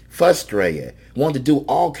 angry, frustrated, want to do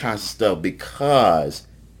all kinds of stuff because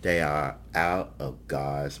they are out of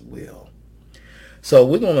God's will. So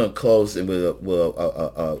we're going to close with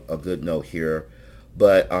a good note here.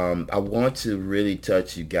 But I want to really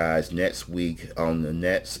touch you guys next week on the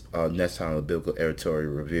next time the Biblical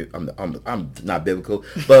Editorial Review. I'm not biblical,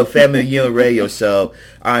 but Family Unit Radio Show.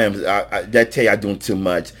 I tell you I'm doing too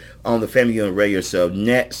much on the Family Unit Radio Show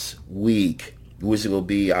next week, which will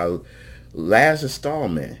be our last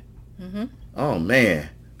installment. Mm-hmm. Oh man,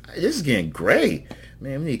 this is getting great.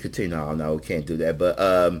 Man, we need to continue. No, we can't do that.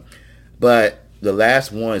 But the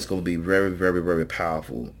last one is going to be very, very, very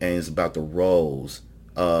powerful, and it's about the roles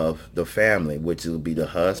of the family, which will be the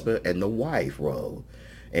husband and the wife role.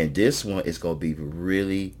 And this one is going to be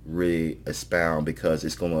really, really expound because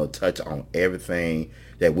it's going to touch on everything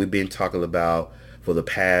that we've been talking about for the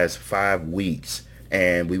past 5 weeks.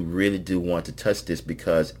 And we really do want to touch this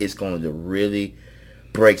because it's going to really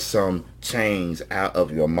break some chains out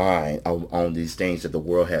of your mind on these things that the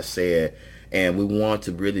world has said. And we want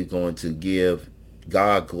to really going to give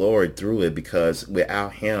God glory through it because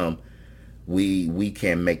without him, we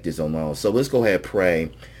can't make this alone. So let's go ahead and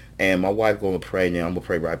pray. And my wife going to pray now. I'm going to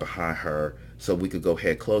pray right behind her so we could go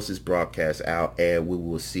ahead and close this broadcast out, and we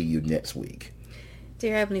will see you next week.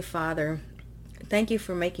 Dear Heavenly Father, thank you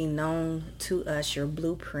for making known to us your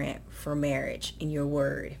blueprint for marriage in your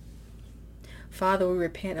word. Father, we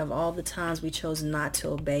repent of all the times we chose not to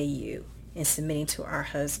obey you. and submitting to our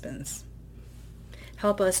husbands.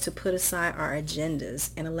 Help us to put aside our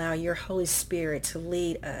agendas and allow your Holy Spirit to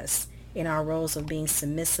lead us in our roles of being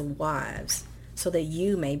submissive wives so that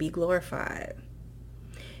you may be glorified.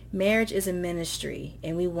 Marriage is a ministry,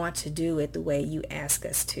 and we want to do it the way you ask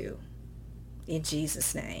us to. In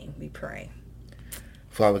Jesus' name we pray.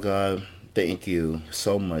 Father God, thank you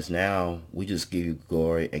so much. Now we just give you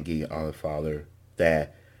glory and give you honor, Father,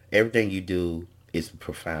 that everything you do is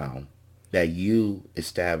profound, that you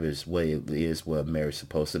establish what it is, what marriage is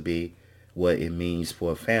supposed to be, what it means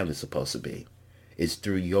for a family is supposed to be. It's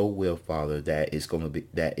through your will, Father, that it's going to be,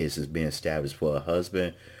 that is being established for a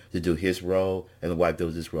husband to do his role and the wife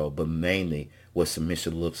does his role, but mainly what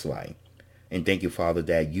submission looks like. And thank you, Father,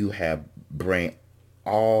 that you have bring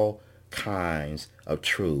all kinds of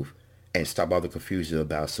truth and stop all the confusion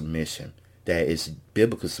about submission. That it's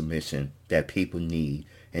biblical submission that people need,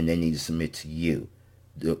 and they need to submit to you,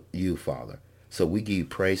 Father. So we give you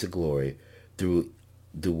praise and glory through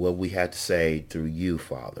what we have to say through you,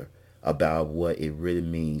 Father, about what it really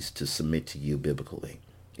means to submit to you biblically.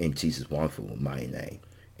 In Jesus' wonderful mighty name.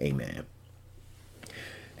 Amen.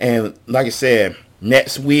 And like I said,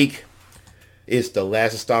 next week is the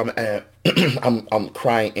last installment. And I'm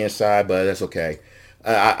crying inside, but that's okay.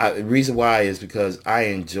 The reason why is because I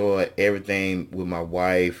enjoy everything with my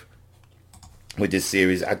wife with this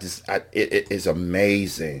series. It is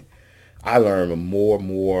amazing. I learn more and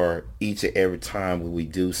more each and every time when we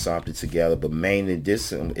do something together, but mainly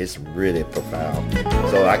this is really profound.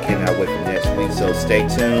 So I cannot wait for next week. So stay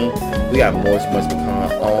tuned. We got much to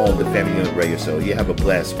come on the Family Unit Radio Show. You have a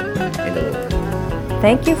blessed one in the Lord.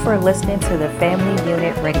 Thank you for listening to the Family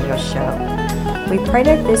Unit Radio Show. We pray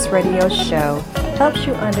that this radio show helps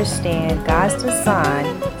you understand God's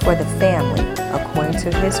design for the family according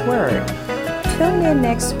to His Word. Tune in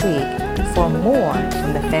next week for more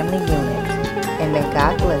from the Family Unit, and may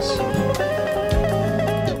God bless you.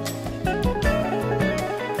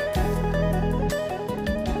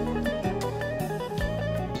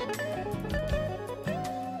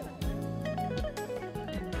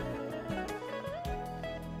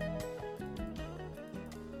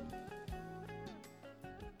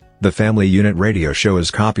 The Family Unit Radio Show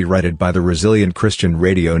is copyrighted by the Resilient Christian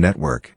Radio Network.